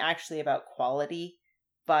thinking actually about quality,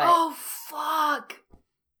 but... Oh, fuck!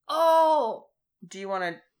 Oh! Do you want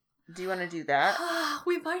to do that?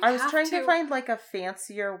 We might I was trying to find, like, a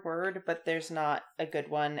fancier word, but there's not a good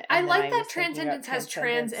one. And I like that Transcendence has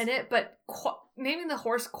trans in it, but naming the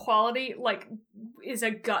horse Quality, like, is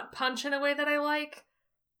a gut punch in a way that I like.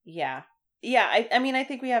 Yeah. Yeah, I mean, I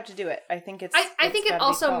think we have to do it. I think it's... I think it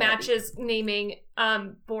also matches naming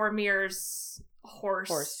Boromir's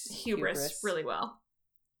horse Hubris really well.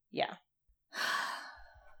 Yeah.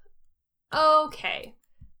 Okay.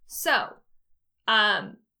 So,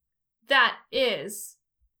 that is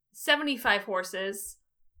 75 horses,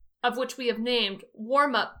 of which we have named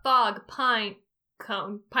Warm Up, Bog, Pine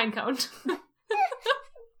Cone,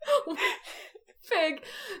 Fig,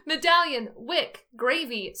 Medallion, Wick,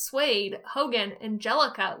 Gravy, Suede, Hogan,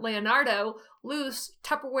 Angelica, Leonardo, Loose,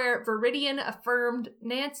 Tupperware, Viridian, Affirmed,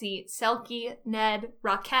 Nancy, Selkie, Ned,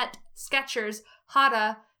 Rocket, Skechers,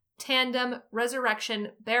 Hada, Tandem,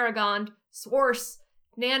 Resurrection, Baragond, Swarce,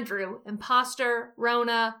 Nandrew, Imposter,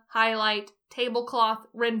 Rona, Highlight, Tablecloth,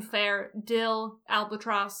 Rinfair, Dill,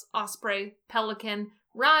 Albatross, Osprey, Pelican,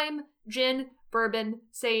 Rhyme, Gin, Bourbon,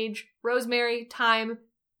 Sage, Rosemary, Thyme,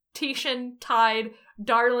 Titian, Tide,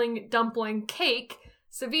 Darling, Dumpling, Cake,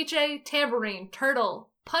 Ceviche, Tambourine, Turtle,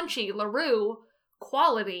 Punchy, LaRue,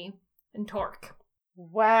 Quality, and Torque.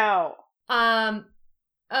 Wow. Okay.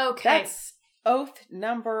 That's oath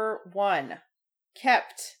number 1.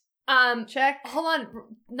 Kept. Check. Hold on.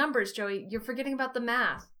 Numbers, Joey. You're forgetting about the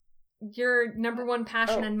math. Your number one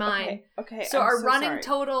passion and mine. Okay. So our running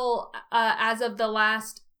total as of the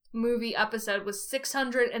last movie episode was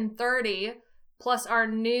 630, plus our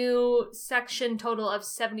new section total of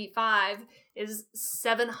 75 is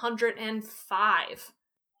 705.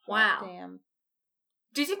 Wow. Oh, damn.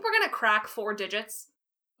 Do you think we're gonna crack 4 digits?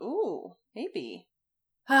 Ooh, maybe.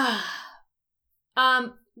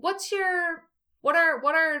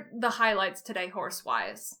 What are the highlights today,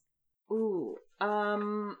 horse-wise? Ooh,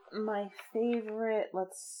 my favorite,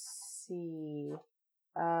 let's see.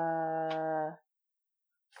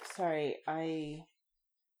 Sorry, I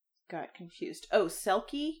got confused. Oh,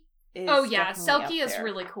 Selkie is Selkie is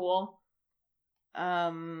really cool.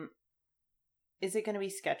 Is it going to be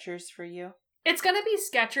Skechers for you? It's going to be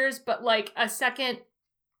Skechers, but like a second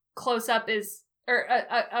close-up is, or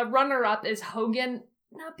a runner-up is Hogan,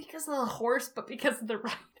 not because of the horse, but because of the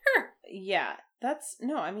rider. Yeah, that's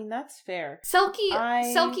fair.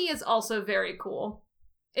 Selkie is also very cool.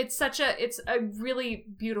 It's a really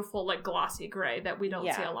beautiful, like, glossy gray that we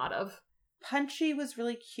don't see a lot of. Punchy was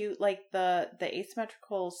really cute, like the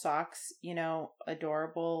asymmetrical socks,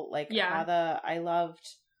 adorable. Like, I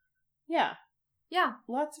loved. Yeah. Yeah.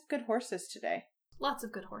 Lots of good horses today. Lots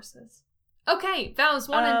of good horses. Okay, vows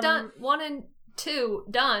 1 and done. 1 and 2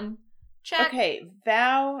 done. Check. Okay,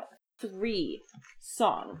 vow 3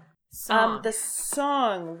 song. The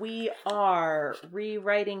song we are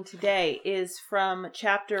rewriting today is from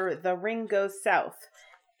chapter The Ring Goes South,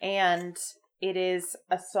 and it is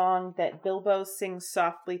a song that Bilbo sings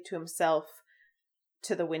softly to himself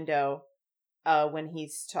to the window when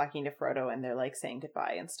he's talking to Frodo and they're like saying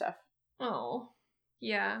goodbye and stuff. Oh.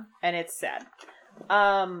 Yeah. And it's sad.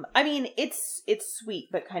 I mean, it's sweet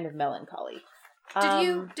but kind of melancholy.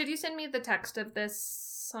 Did you send me the text of this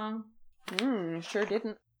song? Sure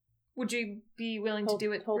didn't. Would you be willing to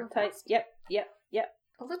do it hold real tight? fast? Yep.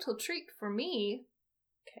 A little treat for me.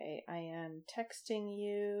 Okay, I am texting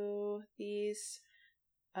you these.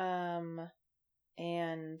 And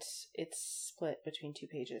it's split between 2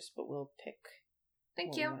 pages, but we'll pick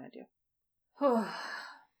Thank what you. we want to do.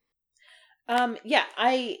 Yeah,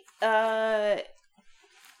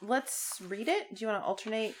 let's read it. Do you want to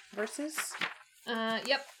alternate verses?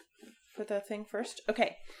 Yep. For the thing first?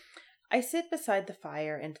 Okay. I sit beside the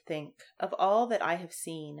fire and think of all that I have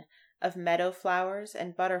seen, of meadow flowers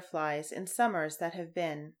and butterflies in summers that have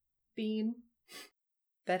been. Bean.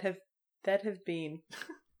 That have been.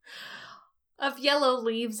 Of yellow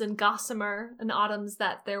leaves and gossamer and autumns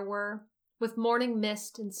that there were, with morning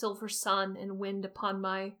mist and silver sun and wind upon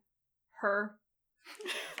my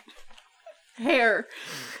hair.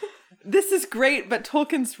 This is great, but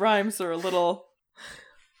Tolkien's rhymes are a little...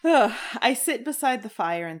 I sit beside the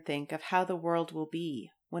fire and think of how the world will be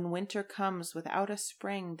when winter comes without a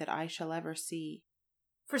spring that I shall ever see.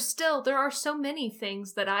 For still there are so many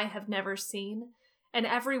things that I have never seen, and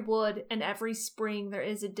every wood and every spring there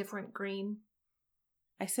is a different green.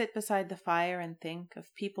 I sit beside the fire and think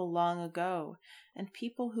of people long ago, and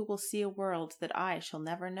people who will see a world that I shall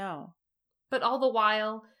never know. But all the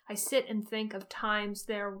while, I sit and think of times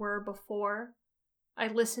there were before. I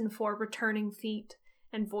listen for returning feet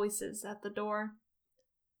and voices at the door.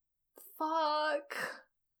 Fuck.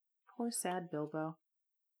 Poor sad Bilbo.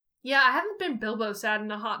 Yeah, I haven't been Bilbo sad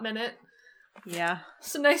in a hot minute. Yeah.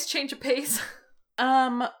 It's a nice change of pace.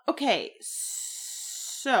 Okay,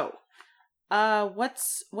 so...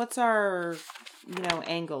 what's our,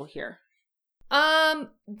 angle here?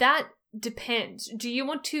 That depends. Do you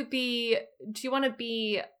want to be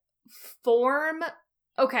form?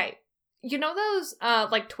 Okay. You know those,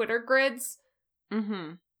 like Twitter grids?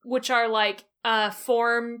 Mm-hmm. Which are like,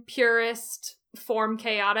 form purist, form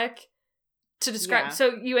chaotic to describe. Yeah.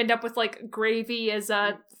 So you end up with like gravy as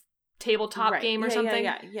a tabletop game or something.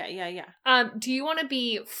 Yeah. Do you want to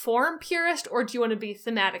be form purist or do you want to be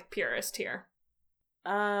thematic purist here?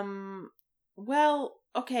 Well,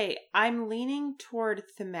 okay, I'm leaning toward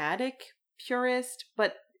thematic purist,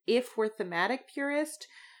 but if we're thematic purist,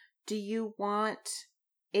 do you want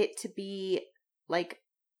it to be like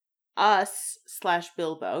us /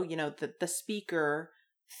 Bilbo, the speaker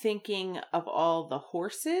thinking of all the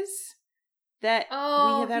horses that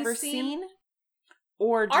we have ever seen?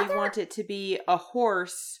 Or do you want it to be a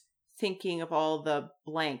horse thinking of all the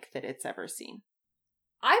blank that it's ever seen?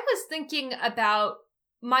 I was thinking about,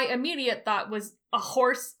 my immediate thought was a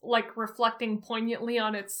horse, like, reflecting poignantly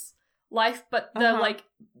on its life, but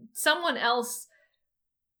someone else,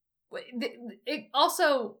 it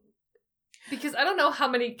also, because I don't know how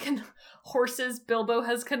many horses Bilbo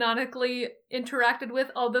has canonically interacted with,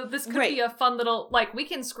 although this could be a fun little, like, we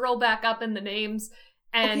can scroll back up in the names.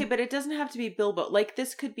 And okay, but it doesn't have to be Bilbo. Like,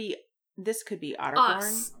 this could be Aragorn.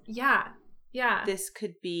 Us. Yeah. This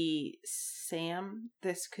could be Sam.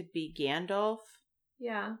 This could be Gandalf.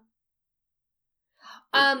 Yeah.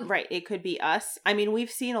 Right, it could be us. I mean,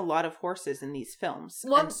 we've seen a lot of horses in these films.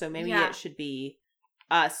 And so maybe it should be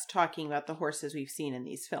us talking about the horses we've seen in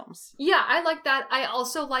these films. Yeah, I like that. I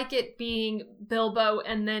also like it being Bilbo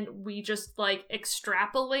and then we just, like,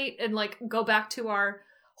 extrapolate and, like, go back to our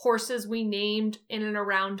horses we named in and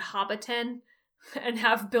around Hobbiton and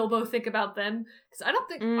have Bilbo think about them. Because I don't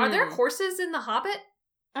think... Are there horses in The Hobbit?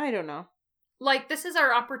 I don't know. Like, this is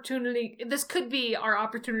our opportunity... This could be our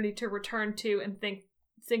opportunity to return to and think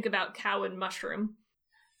about Cow and Mushroom.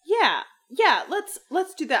 Yeah,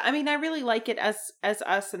 let's do that. I mean, I really like it as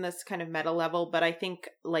us in this kind of meta level, but I think,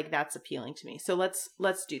 like, that's appealing to me. So let's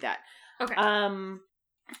do that. Okay.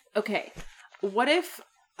 Okay. What if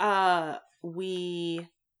we...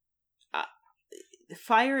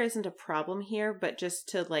 fire isn't a problem here, but just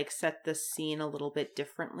to, like, set the scene a little bit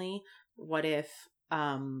differently, what if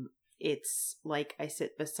it's like I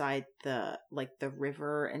sit beside the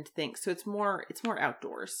river and think, so it's more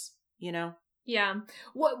outdoors, Yeah.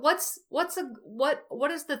 What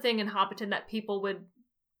is the thing in Hobbiton that people would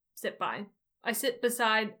sit by? I sit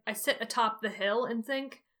atop the hill and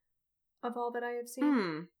think of all that I have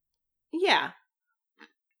seen. Yeah.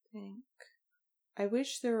 I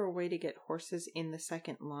wish there were a way to get horses in the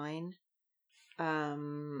second line.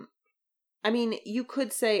 I mean, you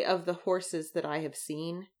could say of the horses that I have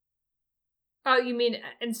seen. Oh, you mean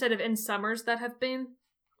instead of in summers that have been?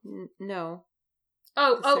 No.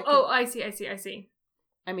 Oh, I see.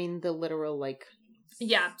 I mean, the literal, like...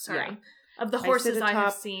 Yeah, sorry. Of the I sit horses I have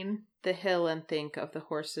atop seen. the hill and think of the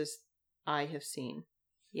horses I have seen.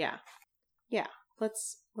 Yeah. Yeah.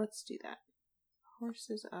 Let's do that.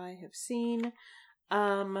 Horses I have seen.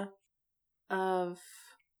 Of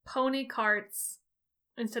Pony carts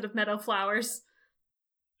instead of meadow flowers.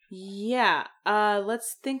 Yeah.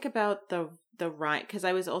 Let's think about the rhyme, because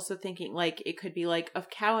I was also thinking like it could be like of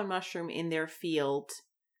cow and mushroom in their field.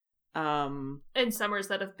 In summers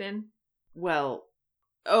that have been. Well,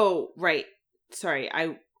 oh, right. Sorry.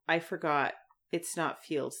 I forgot. It's not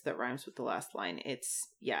fields that rhymes with the last line. It's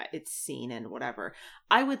seen and whatever.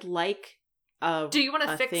 I would like Do you want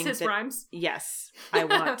to fix his rhymes? Yes. I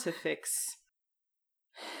want to fix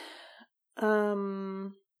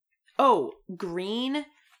green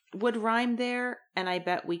would rhyme there, and I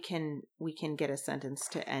bet we can get a sentence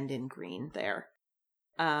to end in green there.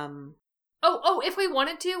 If we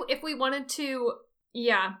wanted to,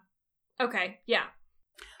 yeah. Okay, yeah.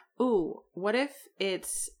 Ooh, what if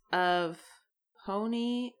it's of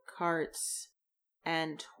pony carts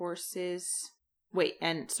and horses? Wait,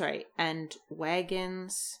 and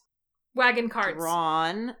wagons. Wagon carts.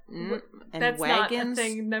 Drawn. And that's wagons not a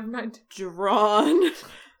thing, never mind. Drawn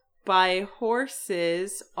by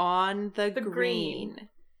horses on the green.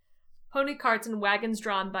 Pony carts and wagons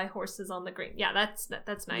drawn by horses on the green. Yeah, that's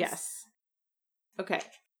nice. Yes. Okay.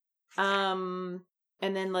 And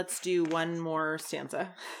then let's do one more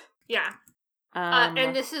stanza. Yeah.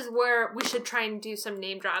 And this is where we should try and do some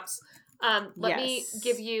name drops. Let me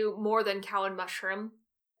give you more than cow and mushroom.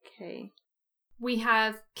 Okay. We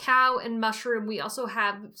have cow and mushroom. We also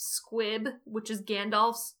have Squib, which is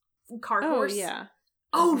Gandalf's cart horse. Oh, yeah.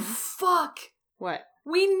 Oh, fuck! What?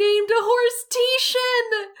 We named a horse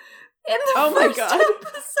Tishin in the first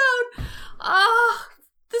episode!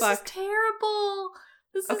 This is terrible!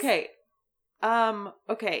 Okay.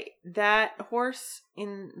 Okay. That horse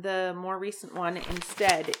in the more recent one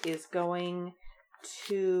instead is going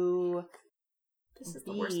to... This is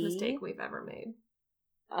the worst mistake we've ever made.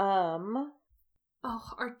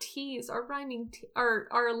 Oh, our T's, our rhyming our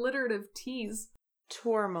alliterative T's.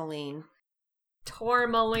 Tourmaline.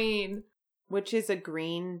 Which is a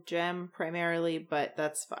green gem primarily, but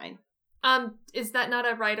that's fine. Is that not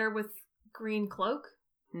a rider with green cloak?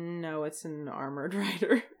 No, it's an armored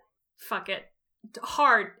rider. Fuck it.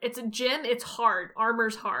 Hard. It's a gem, it's hard.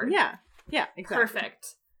 Armor's hard. Yeah, exactly.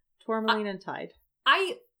 Perfect. Tourmaline and Tide.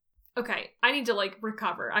 Okay, I need to,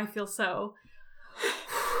 recover. I feel so...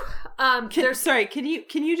 Can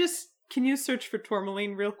you search for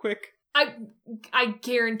tourmaline real quick? I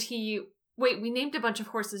guarantee you... Wait, we named a bunch of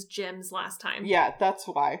horses Jims last time. Yeah, that's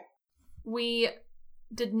why. We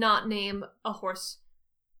did not name a horse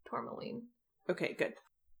Tourmaline. Okay, good.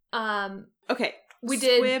 Okay. We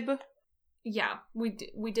Squib. did... Yeah, we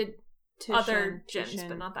did Tishin, other Jims,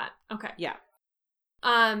 but not that. Okay. Yeah.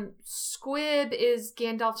 Squib is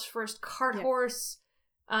Gandalf's first cart horse.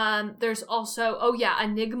 There's also,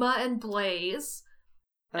 Enigma and Blaze.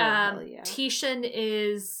 Hell yeah. Tishin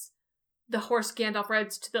is the horse Gandalf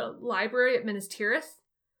rides to the library at Minas Tirith.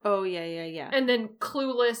 Oh, yeah. And then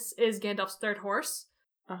Clueless is Gandalf's third horse.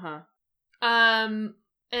 Uh-huh.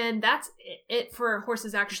 And that's it for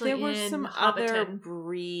horses actually in Hobbiton. There were some other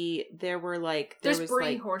there's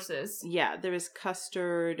brie horses. Yeah, there was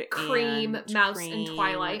Custard, Cream, Mouse, and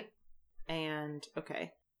Twilight. And,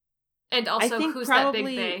 okay. And also, who's that big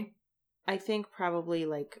bay? I think probably,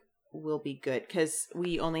 will be good, because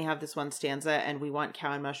we only have this one stanza, and we want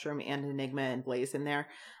Cow and Mushroom and Enigma and Blaze in there.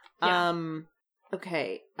 Yeah.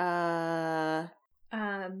 Okay. I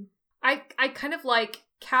kind of like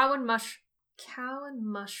Cow and Mushroom.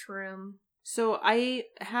 So I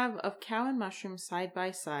have of Cow and Mushroom side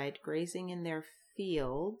by side, grazing in their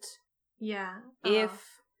field. Yeah.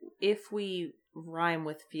 If we rhyme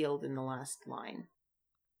with field in the last line.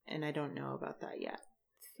 And I don't know about that yet.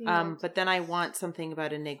 Field. But then I want something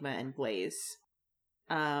about Enigma and Blaze.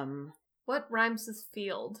 What rhymes with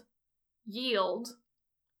field? Yield.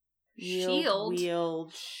 Shield.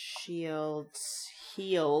 Wield. Shield.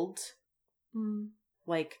 Healed. Mm.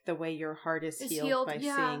 Like the way your heart is healed by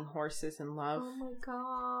seeing horses in love. Oh my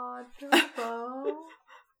god.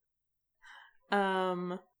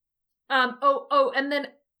 And then,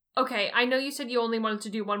 okay, I know you said you only wanted to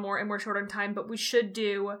do one more and we're short on time, but we should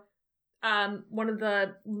do one of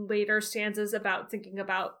the later stanzas about thinking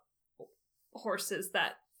about horses,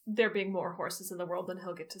 that there being more horses in the world than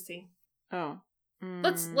he'll get to see. Oh.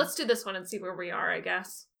 Let's do this one and see where we are, I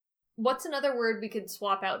guess. What's another word we could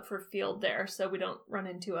swap out for field there so we don't run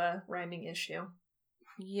into a rhyming issue?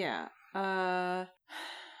 Yeah.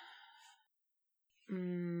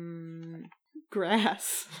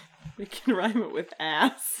 Grass. We can rhyme it with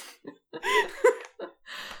ass.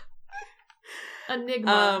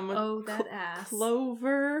 Enigma. Oh, that ass.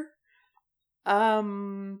 Clover.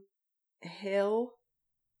 Hill.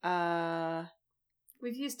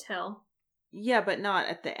 We've used hill. Yeah, but not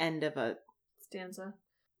at the end of a stanza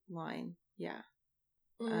line. Yeah.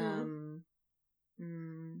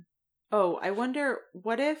 Oh, I wonder,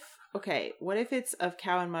 what if it's of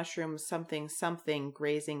cow and mushroom something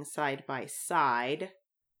grazing side by side?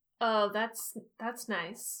 Oh, that's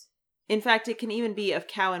nice. In fact, it can even be of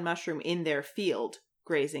cow and mushroom in their field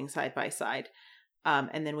grazing side by side.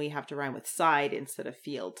 And then we have to rhyme with side instead of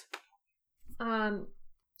field.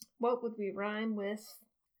 What would we rhyme with?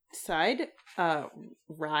 Side?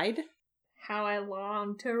 Ride? How I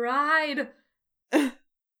long to ride.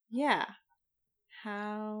 Yeah.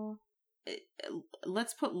 How...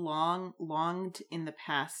 Let's put longed in the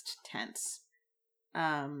past tense.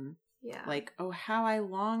 Yeah. Like, oh, how I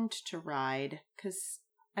longed to ride. Because,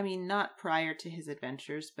 I mean, not prior to his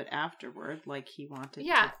adventures, but afterward, like he wanted to.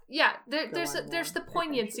 Yeah. There's the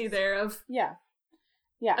poignancy there of... Yeah.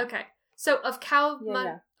 Okay. So of cow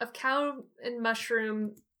and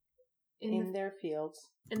mushroom in their fields.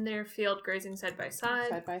 In their field grazing side by side.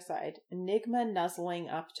 Side by side. Enigma nuzzling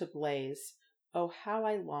up to blaze. Oh, how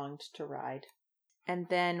I longed to ride. And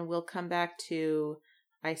then we'll come back to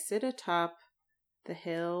I sit atop the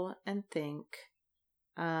hill and think.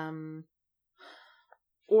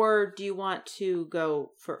 Or do you want to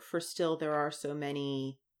go for still there are so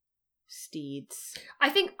many steeds? I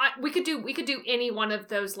think we could do any one of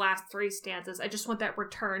those last three stanzas. I just want that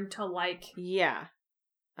return to like... Yeah.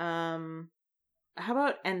 How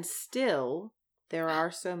about and still there are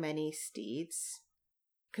so many steeds?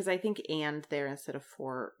 Because I think and there instead of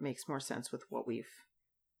for makes more sense with what we've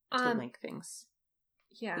to link things.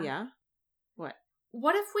 Yeah. Yeah? What?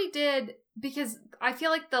 What if we did, because I feel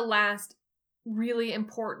like the last really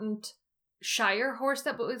important Shire horse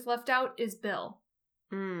that was left out is Bill.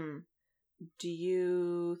 Do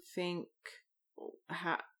you think...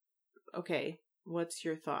 Okay, what's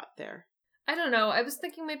your thought there? I don't know. I was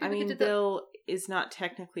thinking maybe we could do Bill is not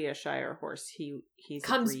technically a Shire horse. He's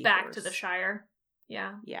comes a back horse. to the Shire.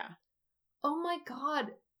 Yeah. Yeah. Oh my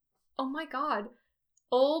god.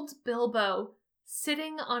 Old Bilbo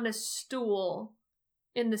sitting on a stool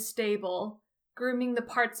in the stable, grooming the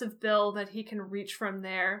parts of Bill that he can reach from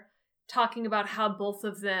there, talking about how both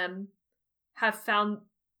of them have found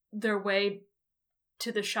their way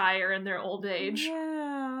to the Shire in their old age.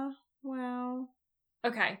 Yeah. Wow.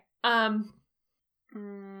 Okay.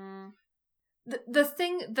 The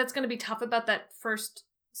thing that's going to be tough about that first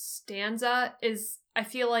stanza is I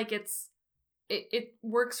feel like it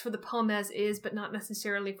works for the poem as is, but not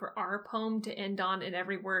necessarily for our poem to end on in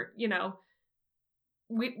every word. You know,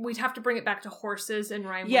 we'd have to bring it back to horses and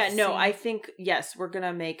rhyme. Yeah, with no, sea. I think yes, we're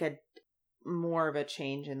gonna make a more of a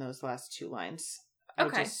change in those last two lines.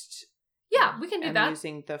 Okay. We can do that.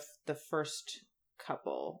 Using the first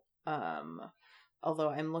couple. Although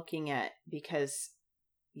I'm looking at because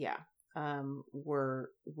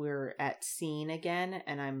we're at scene again,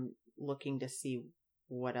 and I'm looking to see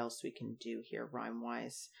what else we can do here rhyme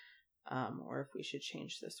wise, or if we should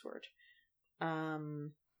change this word.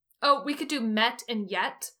 Oh, we could do met and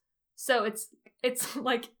yet, so it's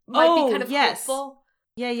like might be kind of hopeful.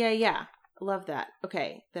 Yeah. Love that.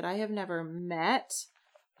 Okay, that I have never met.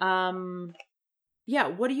 Yeah.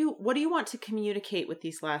 What do you want to communicate with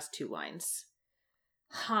these last two lines?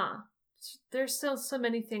 There's still so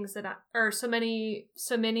many things so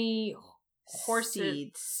many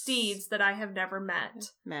horses, steeds that I have never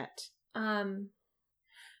met.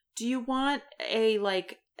 Do you want a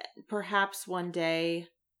like perhaps one day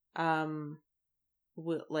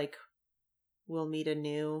we'll meet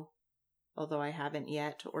anew, although I haven't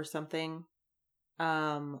yet, or something,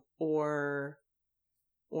 or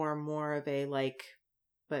more of a like,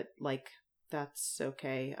 but like that's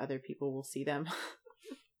okay, other people will see them.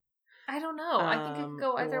 I don't know. I think it could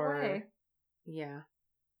go either way. Yeah.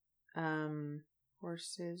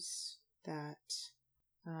 Horses that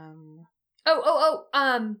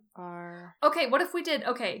are okay, what if we did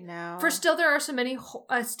now for still there are so many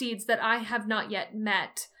steeds that I have not yet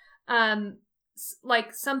met,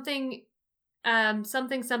 like something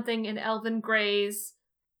in Elven Greys,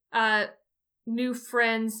 new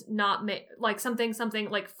friends not made, like something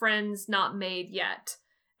like friends not made yet,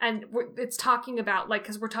 and it's talking about like,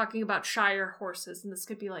 because we're talking about Shire horses, and this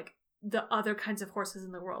could be like the other kinds of horses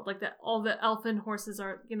in the world, like that all the elfin horses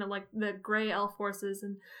are, you know, like the gray elf horses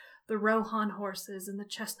and the Rohan horses and the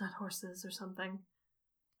chestnut horses or something.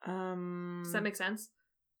 Does that make sense?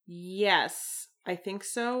 Yes. I think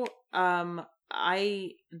so.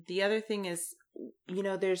 The other thing is,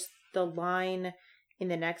 there's the line in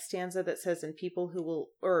the next stanza that says, "And people who will,"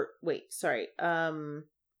 or wait, sorry, the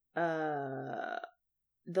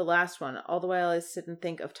last one. All the while I sit and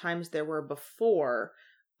think of times there were before,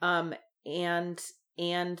 and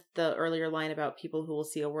the earlier line about people who will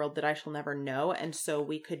see a world that I shall never know. And so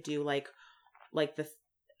we could do like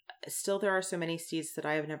still there are so many steeds that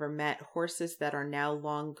I have never met, horses that are now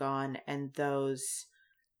long gone, and those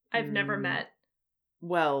I've never met.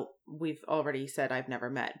 Well, we've already said I've never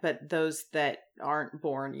met, but those that aren't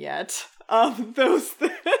born yet. Those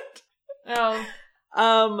that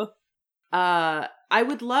I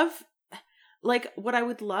would love, what I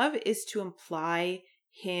would love is to imply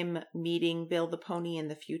him meeting Bill the pony in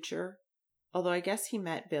the future. Although I guess he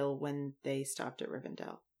met Bill when they stopped at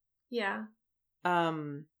Rivendell. Yeah.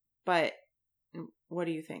 But what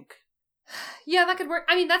do you think? Yeah, that could work.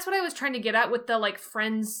 I mean, that's what I was trying to get at with the,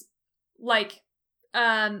 friends,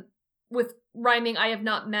 with rhyming I have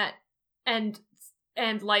not met and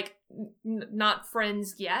not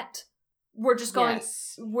friends yet. We're just going,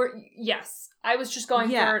 yes. I was just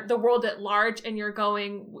going for the world at large, and you're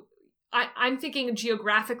going, I'm thinking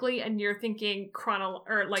geographically, and you're thinking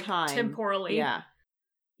temporally. Yeah.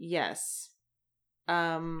 Yes.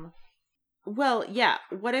 Well, yeah.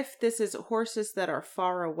 What if this is horses that are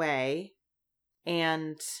far away,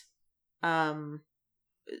 and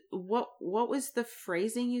what was the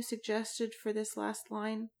phrasing you suggested for this last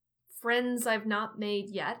line? Friends I've not made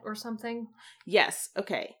yet, or something. Yes.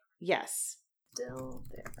 Okay. Yes. Still,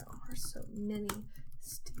 there are so many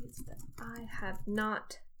steeds that I have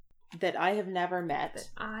not. That I have never met. That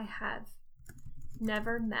I have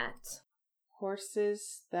never met.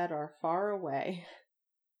 Horses that are far away,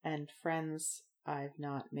 and friends I've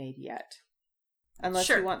not made yet. Unless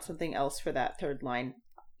you want something else for that third line.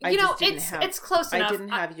 It's close enough. I didn't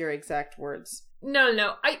have your exact words.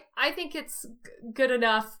 No. I think it's good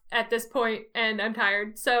enough at this point, and I'm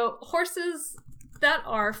tired. So, horses that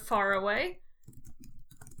are far away,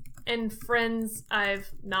 and friends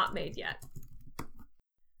I've not made yet.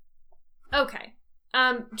 Okay.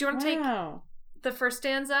 Do you want to take the first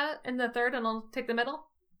stanza and the third, and I'll take the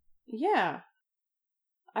middle? Yeah.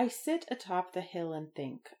 I sit atop the hill and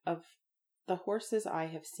think of the horses I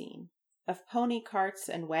have seen, of pony carts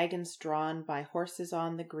and wagons drawn by horses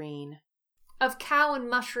on the green, of cow and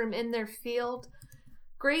mushroom in their field,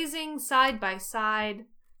 grazing side by side,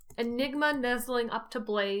 enigma nuzzling up to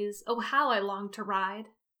blaze. Oh, how I long to ride.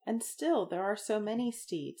 And still there are so many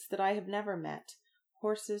steeds that I have never met,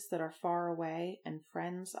 horses that are far away, and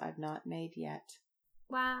friends I've not made yet.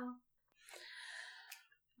 Wow.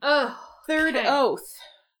 Oh. Third oath.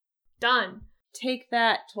 Done. Take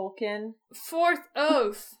that, Tolkien. Fourth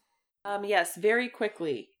oath. Yes, very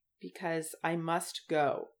quickly, because I must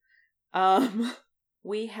go.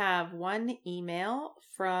 We have one email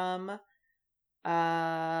from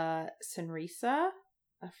Senrisa,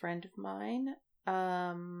 a friend of mine,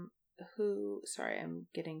 who, sorry, I'm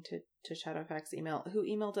getting to Shadowfax's email, who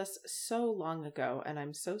emailed us so long ago, and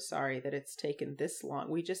I'm so sorry that it's taken this long.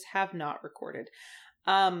 We just have not recorded.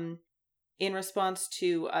 In response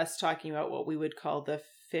to us talking about what we would call the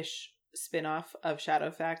fish spin-off of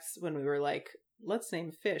Shadowfax, when we were like, let's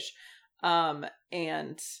name fish.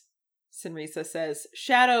 And Senrisa says,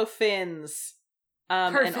 Shadow Fins.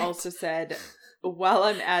 And also said, while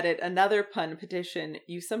I'm at it, another pun petition.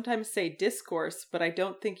 You sometimes say discourse, but I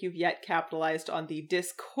don't think you've yet capitalized on the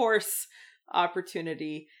discourse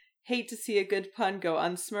opportunity. Hate to see a good pun go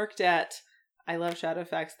unsmirked at. I love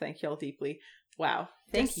Shadowfax. Thank y'all deeply. Wow.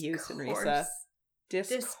 Thank you, Senrisa.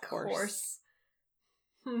 Discourse.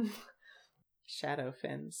 Shadow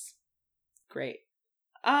Fins. Great.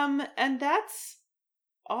 And that's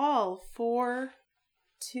all for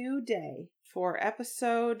today. For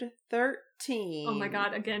episode 13. Oh my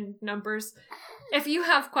god, again, numbers. If you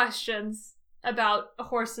have questions about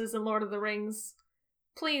horses in Lord of the Rings,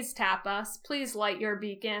 please tap us. Please light your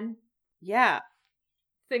beacon. Yeah.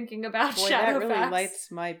 Thinking about Shadowfax. That really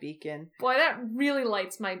lights my beacon. Boy, that really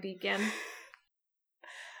lights my beacon.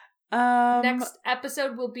 Next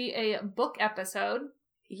episode will be a book episode.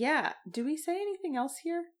 Yeah. Do we say anything else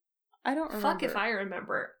here? I don't remember. Fuck if I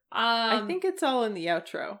remember. I think it's all in the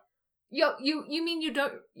outro. Yo, you mean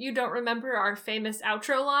you don't remember our famous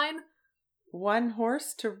outro line? One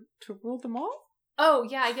horse to rule them all? Oh,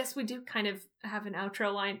 yeah, I guess we do kind of have an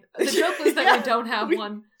outro line. The joke was that we don't have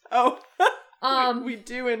one. Oh. We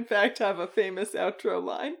do in fact have a famous outro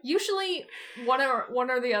line. Usually one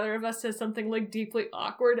or the other of us says something like deeply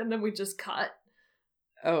awkward and then we just cut.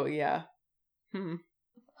 Oh yeah.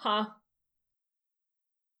 Huh.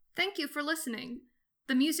 Thank you for listening.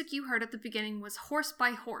 The music you heard at the beginning was Horse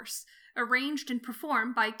by Horse, arranged and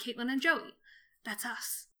performed by Caitlin and Joey. That's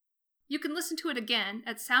us. You can listen to it again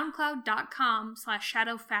at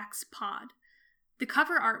soundcloud.com/shadowfaxpod. The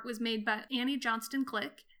cover art was made by Annie Johnston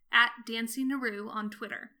Glick at Dancy Naru on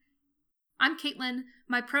Twitter. I'm Caitlin,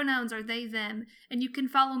 my pronouns are they, them, and you can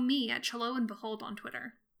follow me at Chalo and Behold on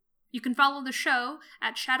Twitter. You can follow the show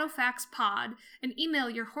at ShadowFaxPod and email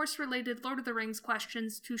your horse-related Lord of the Rings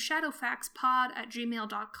questions to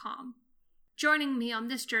shadowfaxpod@gmail.com. Joining me on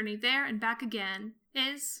this journey there and back again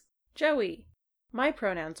is... Joey. My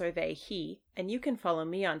pronouns are they, he, and you can follow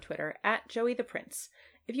me on Twitter at JoeyThePrince.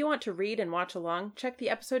 If you want to read and watch along, check the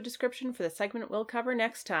episode description for the segment we'll cover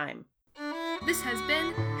next time. This has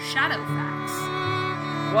been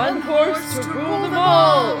Shadowfax. One horse to rule them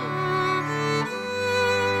all!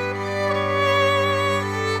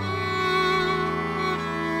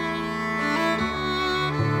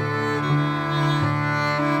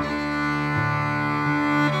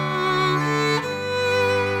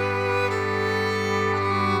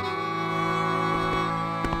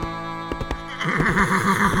 Ha ha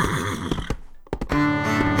ha ha!